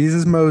minutes of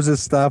Jesus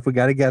Moses stuff we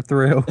got to get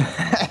through.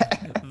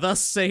 Thus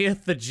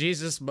saith the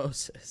Jesus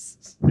Moses.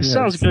 It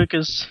sounds Yes. good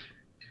because,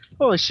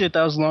 holy shit,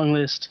 that was a long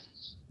list.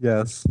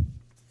 Yes.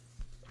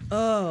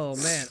 Oh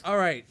man! All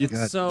right.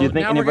 God. So Do you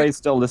think now we're anybody's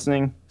still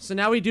listening? so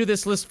now we do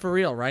this list for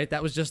real, right?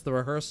 That was just the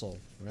rehearsal.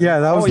 Right? Yeah,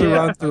 that was Oh, the yeah.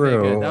 run through.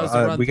 Okay, good. That was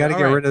the run We got to through.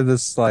 get All rid of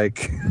this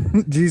like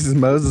Jesus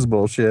Moses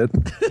bullshit.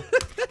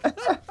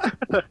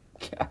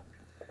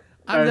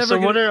 I'm Alright, never so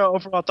gonna, what are your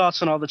overall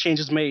thoughts on all the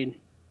changes made?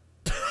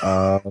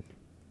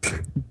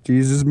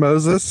 Jesus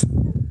Moses.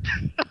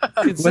 What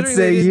considering say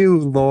they didn't- you,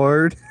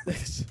 Lord?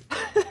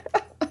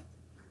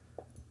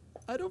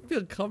 I don't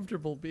feel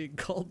comfortable being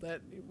called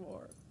that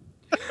anymore.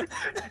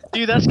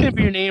 Dude, that's gonna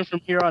be your name from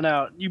here on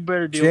out. You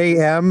better do it.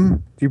 JM.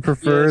 Do you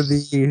prefer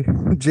Yes. the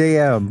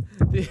JM?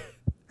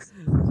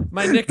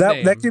 My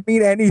nickname. That could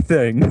mean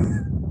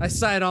anything. I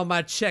sign all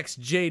my checks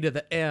J to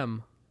the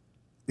M.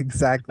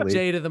 Exactly.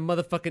 J to the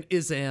motherfucking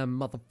Isam,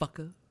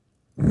 motherfucker.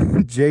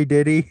 J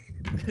Diddy.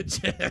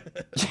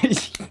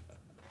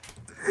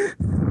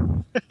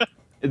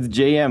 It's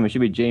JM. It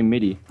should be J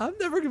Midi. I'm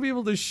never gonna be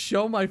able to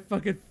show my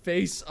fucking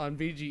face on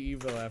VG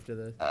Evo after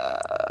this.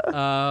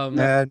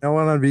 No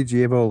one on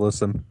VGA will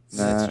listen.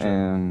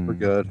 And We're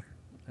good.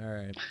 All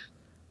right.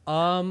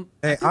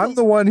 Hey, I'm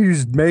the one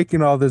who's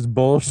making all this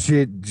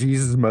bullshit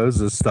Jesus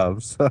Moses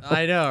stuff. So.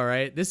 I know,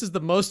 right? This is the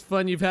most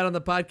fun you've had on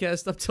the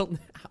podcast up till now.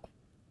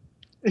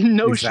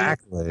 No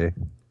Exactly.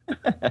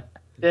 shit.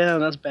 Yeah,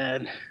 that's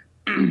bad.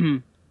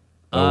 Oh,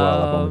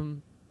 well, I've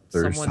only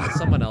thirst.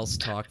 Someone else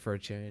talk for a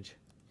change.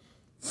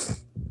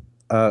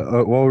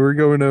 Well, we're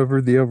going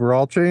over the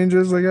overall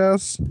changes, I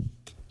guess.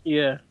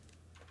 Yeah.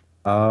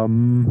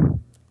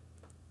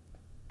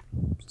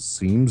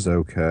 Seems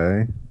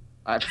okay.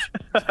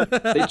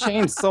 They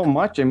changed so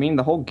much. I mean,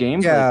 the whole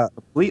game's Yeah. like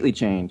completely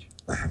changed.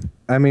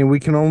 I mean, we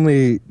can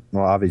only,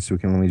 well, obviously, we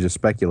can only just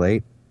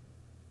speculate.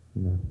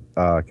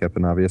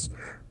 Captain Obvious.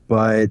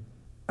 But,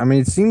 I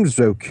mean, it seems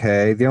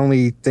okay. The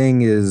only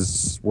thing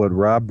is what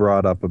Rob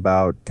brought up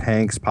about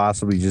tanks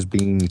possibly just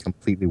being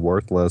completely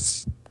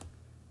worthless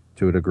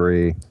to a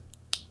degree.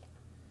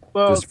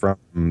 Well, Just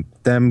from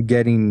them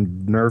getting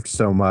nerfed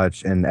so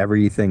much and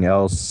everything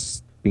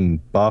else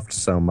being buffed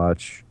so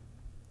much.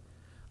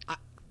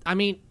 I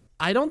mean,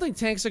 I don't think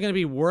tanks are going to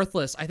be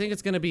worthless. I think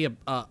it's going to be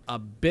a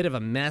bit of a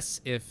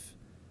mess if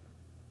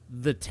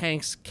the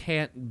tanks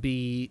can't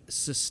be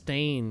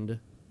sustained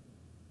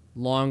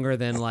longer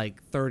than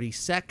like 30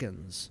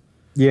 seconds.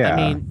 Yeah.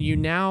 I mean, you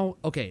now,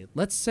 okay,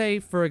 let's say,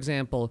 for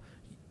example,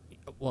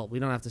 well, we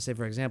don't have to say,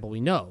 for example, we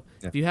know.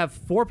 Yeah. If you have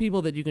 4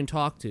 people that you can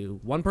talk to,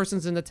 one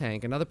person's in the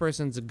tank, another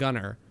person's a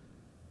gunner.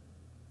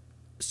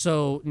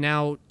 So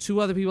now 2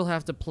 other people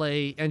have to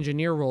play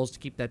engineer roles to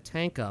keep that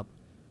tank up.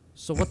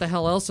 So what the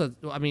hell else?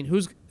 I mean,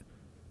 who's?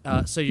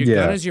 So your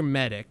Yeah. gun is your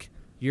medic.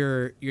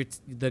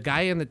 The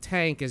guy in the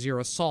tank is your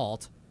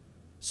assault.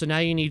 So now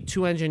you need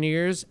 2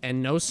 engineers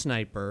and no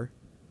sniper.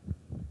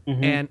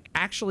 And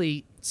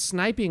actually,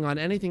 sniping on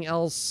anything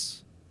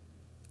else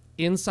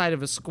inside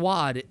of a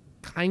squad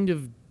kind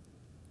of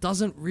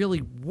doesn't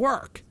really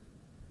work.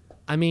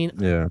 I mean,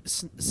 Yeah.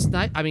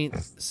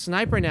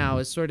 Sniper now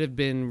has sort of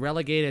been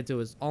relegated to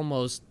his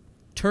almost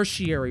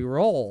tertiary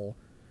role,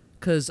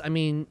 because I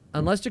mean,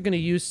 unless you're going to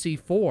use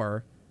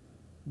C4,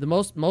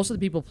 most of the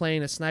people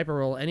playing a sniper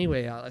role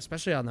anyway,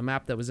 especially on the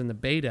map that was in the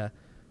beta,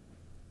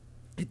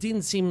 it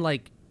didn't seem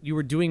like you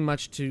were doing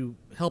much to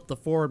help the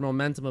forward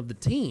momentum of the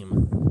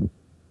team.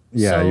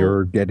 Yeah, So-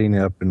 you're getting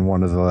up in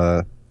one of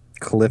the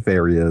cliff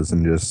areas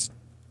and just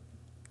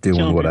doing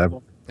Killing whatever.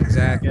 people.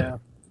 Exactly. Yeah.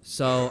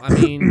 So I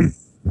mean,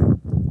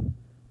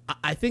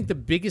 I think the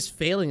biggest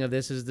failing of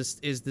this is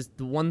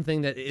the one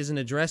thing that isn't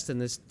addressed in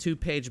this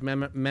 2-page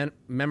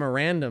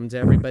memorandum to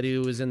everybody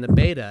who was in the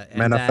beta. And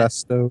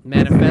Manifesto.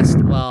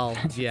 Well,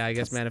 yeah, I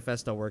guess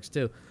manifesto works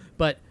too.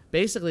 But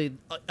basically,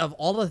 of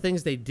all the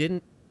things they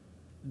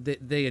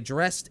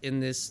addressed in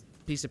this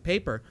piece of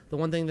paper, the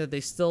one thing that they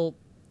still,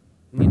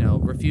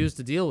 refuse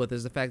to deal with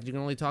is the fact that you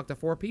can only talk to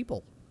 4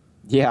 people.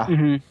 Yeah.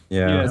 Mhm.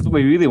 Yeah. That's what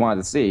we really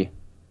wanted to see.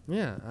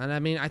 Yeah, and I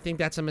mean, I think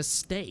that's a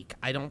mistake.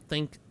 I don't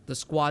think the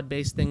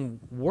squad-based thing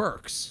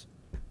works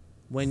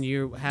when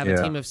you have a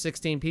Yeah. team of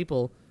 16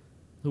 people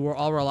who are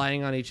all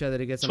relying on each other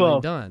to get something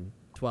 12. done.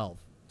 12,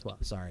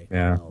 sorry.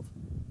 Yeah. 12.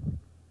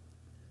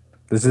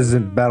 This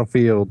isn't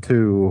Battlefield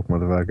 2,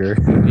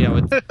 motherfucker. Yeah,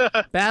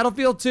 with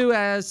Battlefield 2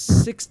 has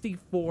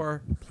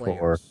 64 Four.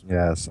 players.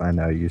 Yes, I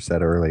know. You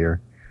said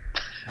earlier.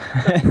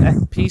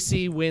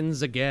 PC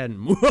wins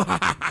again.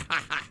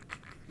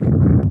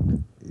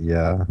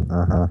 Yeah.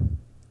 Uh-huh.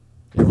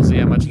 We'll see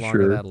how much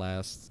longer Sure. that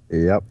lasts.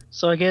 Yep.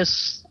 So I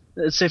guess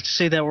it's safe to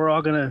say that we're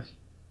all gonna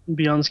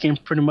be on this game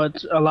pretty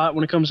much a lot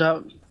when it comes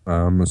out.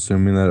 I'm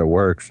assuming that it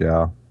works,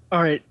 yeah.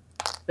 All right.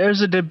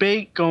 There's a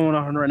debate going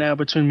on right now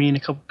between me and a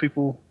couple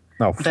people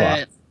Oh, fuck.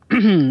 that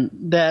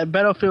that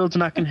Battlefield's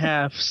not gonna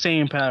have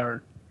staying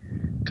power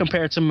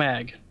compared to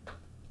MAG.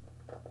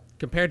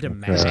 Compared to Okay.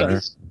 Mag.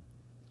 Discuss.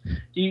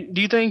 Do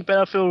you think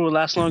Battlefield will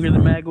last longer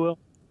than MAG will?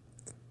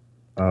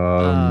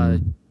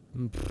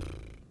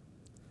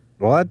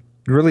 Well, that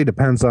really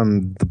depends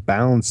on the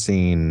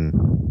balancing.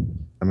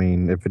 I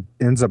mean, if it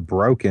ends up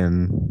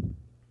broken,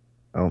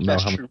 I don't know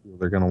That's how true. many people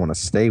they're going to want to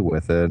stay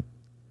with it.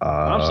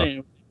 I'm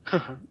saying.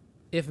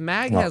 If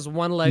Mag Well, has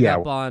one leg yeah,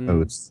 up on oh,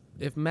 it's-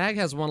 if Mag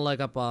has one leg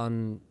up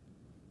on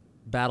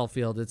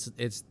Battlefield, it's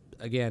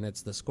again,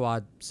 it's the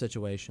squad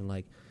situation.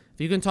 Like, if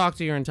you can talk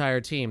to your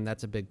entire team,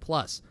 that's a big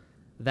plus.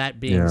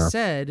 That being Yeah.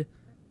 said,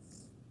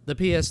 the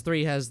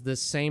PS3 has the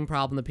same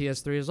problem the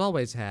PS3 has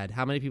always had.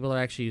 How many people are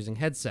actually using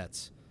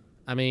headsets?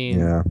 I mean,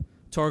 Yeah.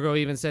 Torgo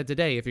even said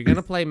today, if you're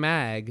gonna play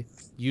Mag,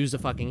 use a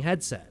fucking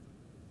headset.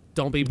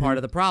 Don't be part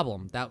of the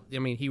problem.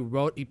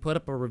 He put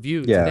up a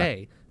review Yeah.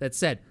 today that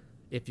said,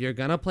 if you're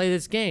gonna play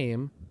this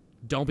game,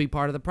 don't be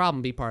part of the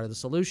problem, be part of the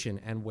solution,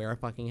 and wear a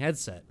fucking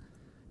headset.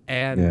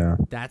 And Yeah.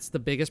 that's the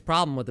biggest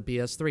problem with the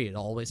PS3. It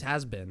always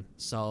has been.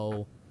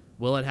 So,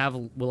 will it have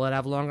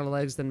longer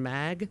legs than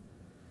Mag?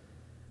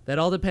 That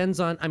all depends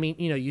on. I mean,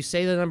 you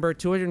say the number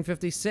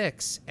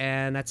 256,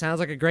 and that sounds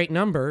like a great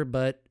number,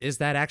 but is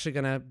that actually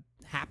gonna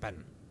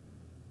happen?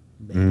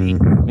 Maybe.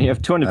 You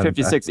have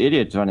 256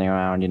 idiots running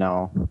around,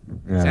 Yeah.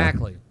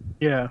 Exactly.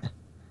 Yeah.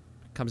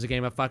 Comes a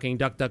game of fucking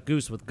Duck Duck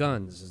Goose with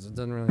guns. It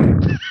doesn't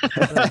really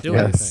do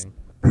Yes.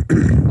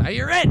 anything. Now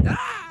you're in.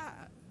 Ah!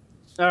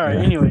 All right.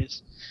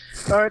 Anyways,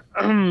 all right.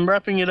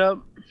 Wrapping it up.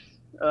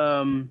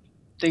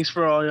 Thanks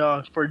for all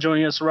y'all for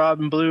joining us, Rob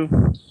and Blue.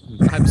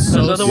 I'm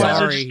so Otherwise, it's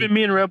sorry. just been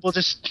me and Rebel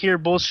just here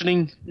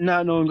bullshitting,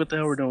 not knowing what the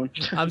hell we're doing.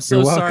 I'm so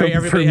You're sorry welcome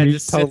everybody for had me to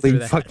sit totally through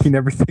that. fucking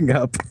everything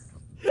up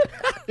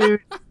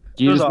Dude,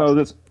 Jesus awesome.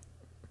 Moses.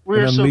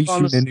 we're and so on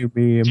unleashing this. a new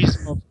meme.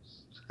 Jesus Moses.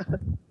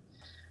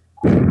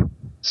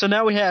 So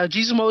now we have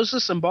Jesus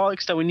Moses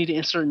symbolics that we need to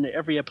insert into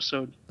every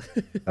episode.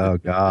 Oh,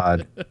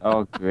 God.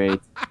 Oh, great.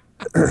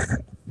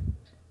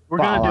 We're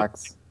gonna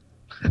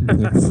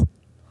do.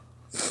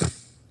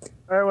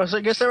 All right, well, so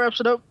I guess that wraps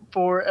it up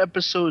for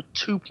episode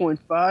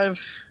 2.5.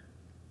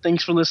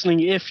 Thanks for listening.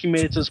 If you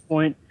made it to this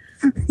point,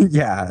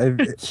 Yeah.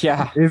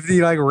 Yeah. If the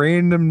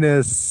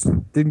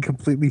randomness didn't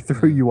completely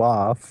throw you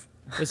off.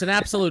 It's an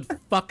absolute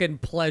fucking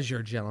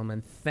pleasure,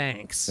 gentlemen.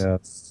 Thanks.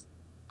 Yes.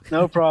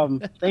 no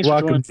problem. Thanks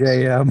Welcome, for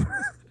joining. JM.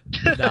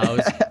 No,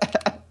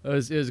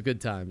 it was good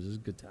times. It was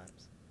good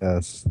times.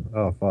 Yes.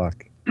 Oh,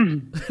 fuck.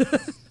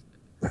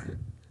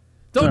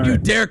 Don't you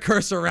right. dare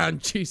curse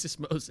around Jesus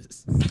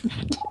Moses.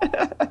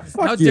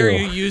 Fuck How dare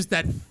you. you use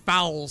that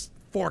foul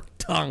forked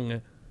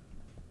tongue?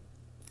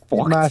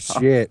 Eat my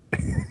shit.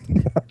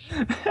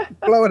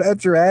 Blow it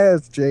out your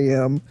ass,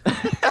 JM.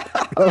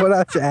 Blow it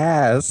out your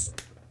ass.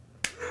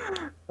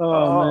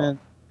 Oh, man.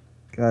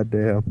 God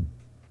damn.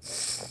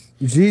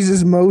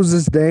 Jesus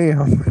Moses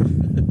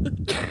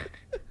damn.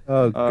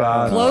 Oh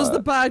God. Close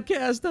the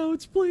podcast,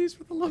 Oates, please,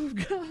 for the love of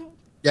God. See,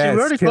 Yes,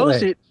 we already kill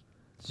closed it.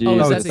 Jeez. Oh,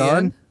 is Oh, that it's the done?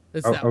 end?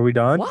 Is that- Are we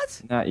done?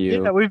 What? Not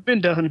you. Yeah, we've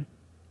been done.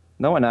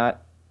 No, we're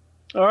not.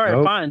 All right,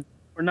 Nope. fine.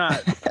 We're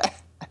not.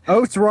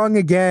 Oh, it's wrong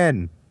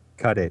again.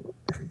 Cut it.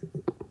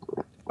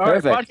 All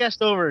right, Perfect.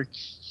 podcast over.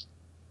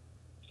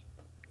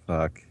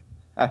 Fuck.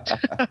 All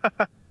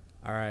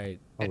right.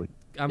 Holy-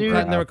 I'm Dude.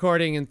 cutting the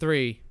recording in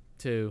 3,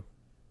 2,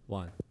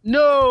 1.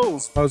 No!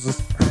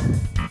 Moses.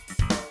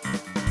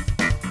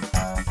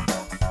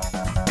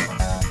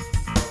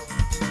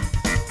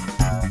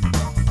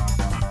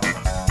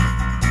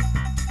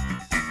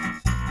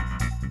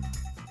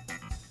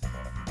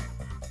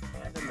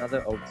 And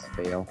another Oats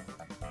fail.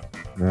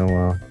 Oh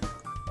well.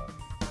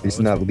 He's What's-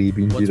 not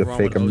leaving due what's to wrong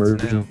fake with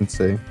Oats now?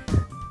 emergency.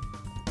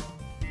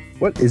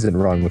 What isn't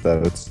wrong with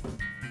Oats?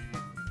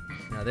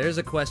 Now there's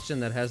a question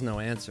that has no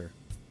answer.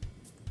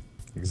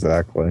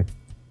 Exactly.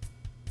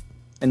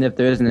 And if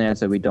there is an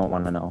answer, we don't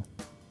want to know.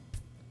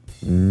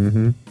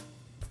 Mm-hmm.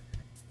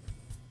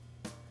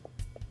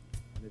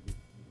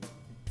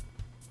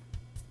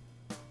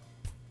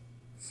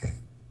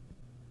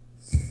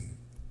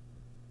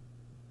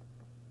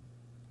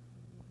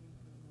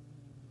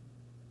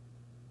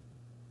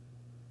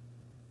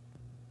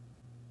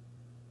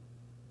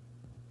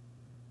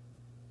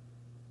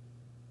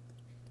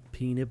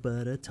 Peanut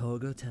butter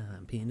Togo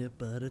time. Peanut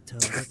butter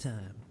Togo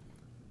time.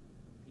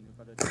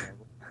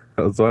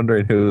 I was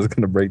wondering who was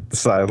gonna break the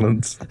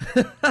silence.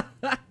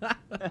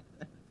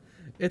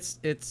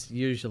 It's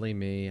usually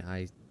me.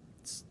 I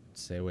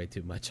say way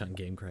too much on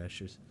Game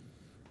Crashers.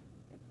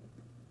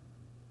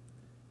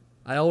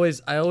 I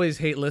always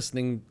hate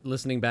listening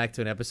back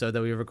to an episode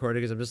that we recorded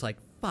because I'm just like,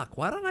 fuck,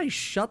 why don't I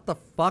shut the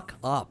fuck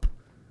up?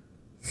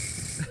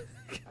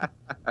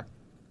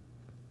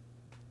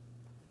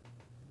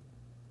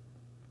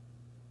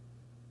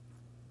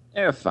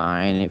 You're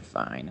fine. You're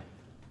fine.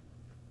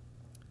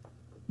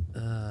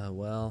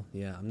 Well,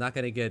 yeah, I'm not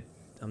gonna get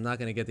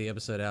the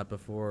episode out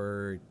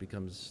before it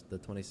becomes the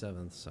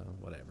 27th, so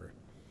whatever.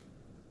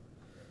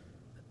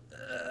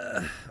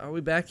 Are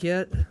we back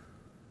yet?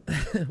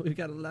 We've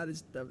got a lot of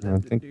stuff I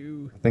left to think-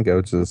 do. I think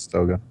Oats is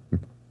still going.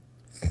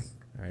 All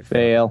right,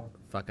 Fail.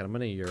 fuck it, I'm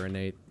gonna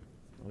urinate.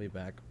 I'll be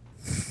back.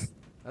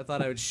 I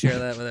thought I would share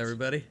that with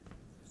everybody.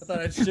 I thought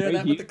I'd share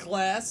that with the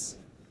class.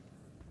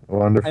 I'm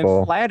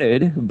Wonderful.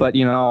 flattered, but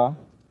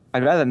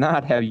I'd rather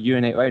not have you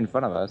urinate right in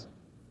front of us.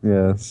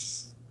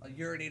 Yes. I'll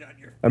urinate on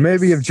your I may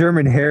be of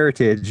German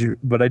heritage,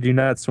 but I do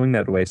not swing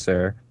that way,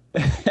 sir.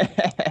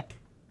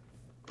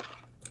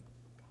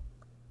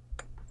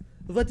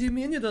 What do you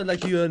mean you don't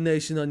like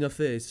urination on your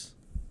face?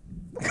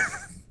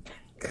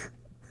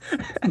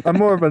 I'm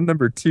more of a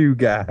number 2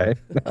 guy.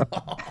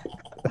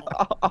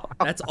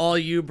 That's all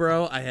you,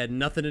 bro. I had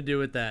nothing to do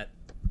with that.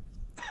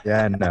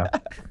 Yeah, I know.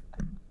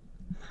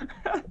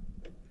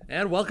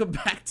 And welcome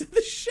back to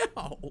the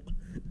show.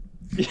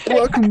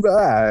 Welcome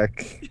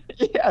back.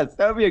 Yes,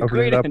 that would be a Open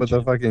great it up with the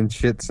intro. fucking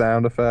shit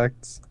sound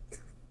effects.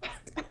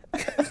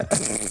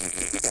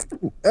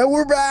 And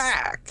we're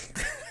back.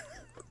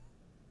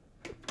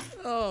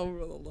 Oh,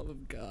 for the love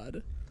of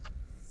God.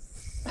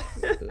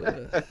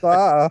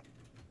 Ah,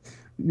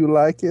 you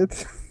like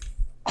it?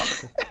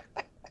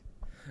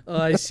 Oh,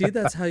 I see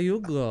that's how you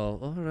go.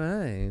 All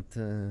right.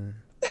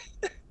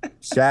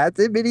 Shots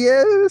and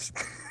videos.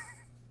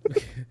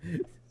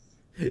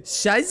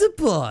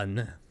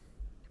 Scheisebon.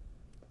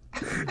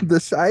 The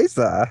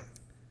Scheisse.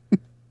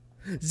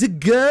 The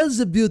girls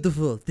are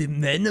beautiful. The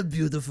men are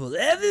beautiful.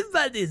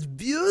 Everybody's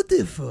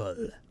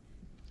beautiful.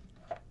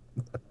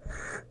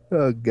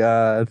 Oh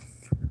God,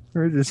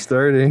 we're just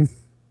starting.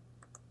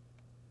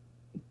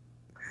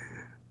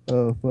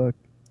 Oh fuck.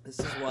 This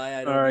is why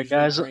I don't. Alright, usually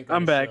guys, drink on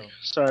I'm the back. show.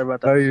 Sorry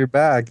about Oh, that. you're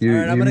back. You All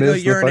right, I'm you gonna go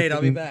missed the urinate.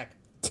 I'll be fucking- back.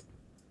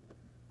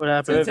 What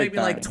It's gonna happened? take me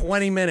like Perfect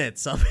 20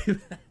 minutes. I'll be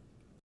back.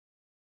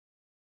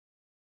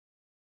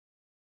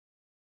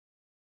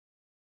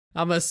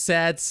 I'm a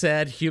sad,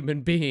 sad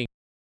human being.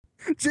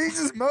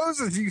 Jesus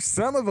Moses, you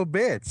son of a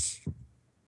bitch.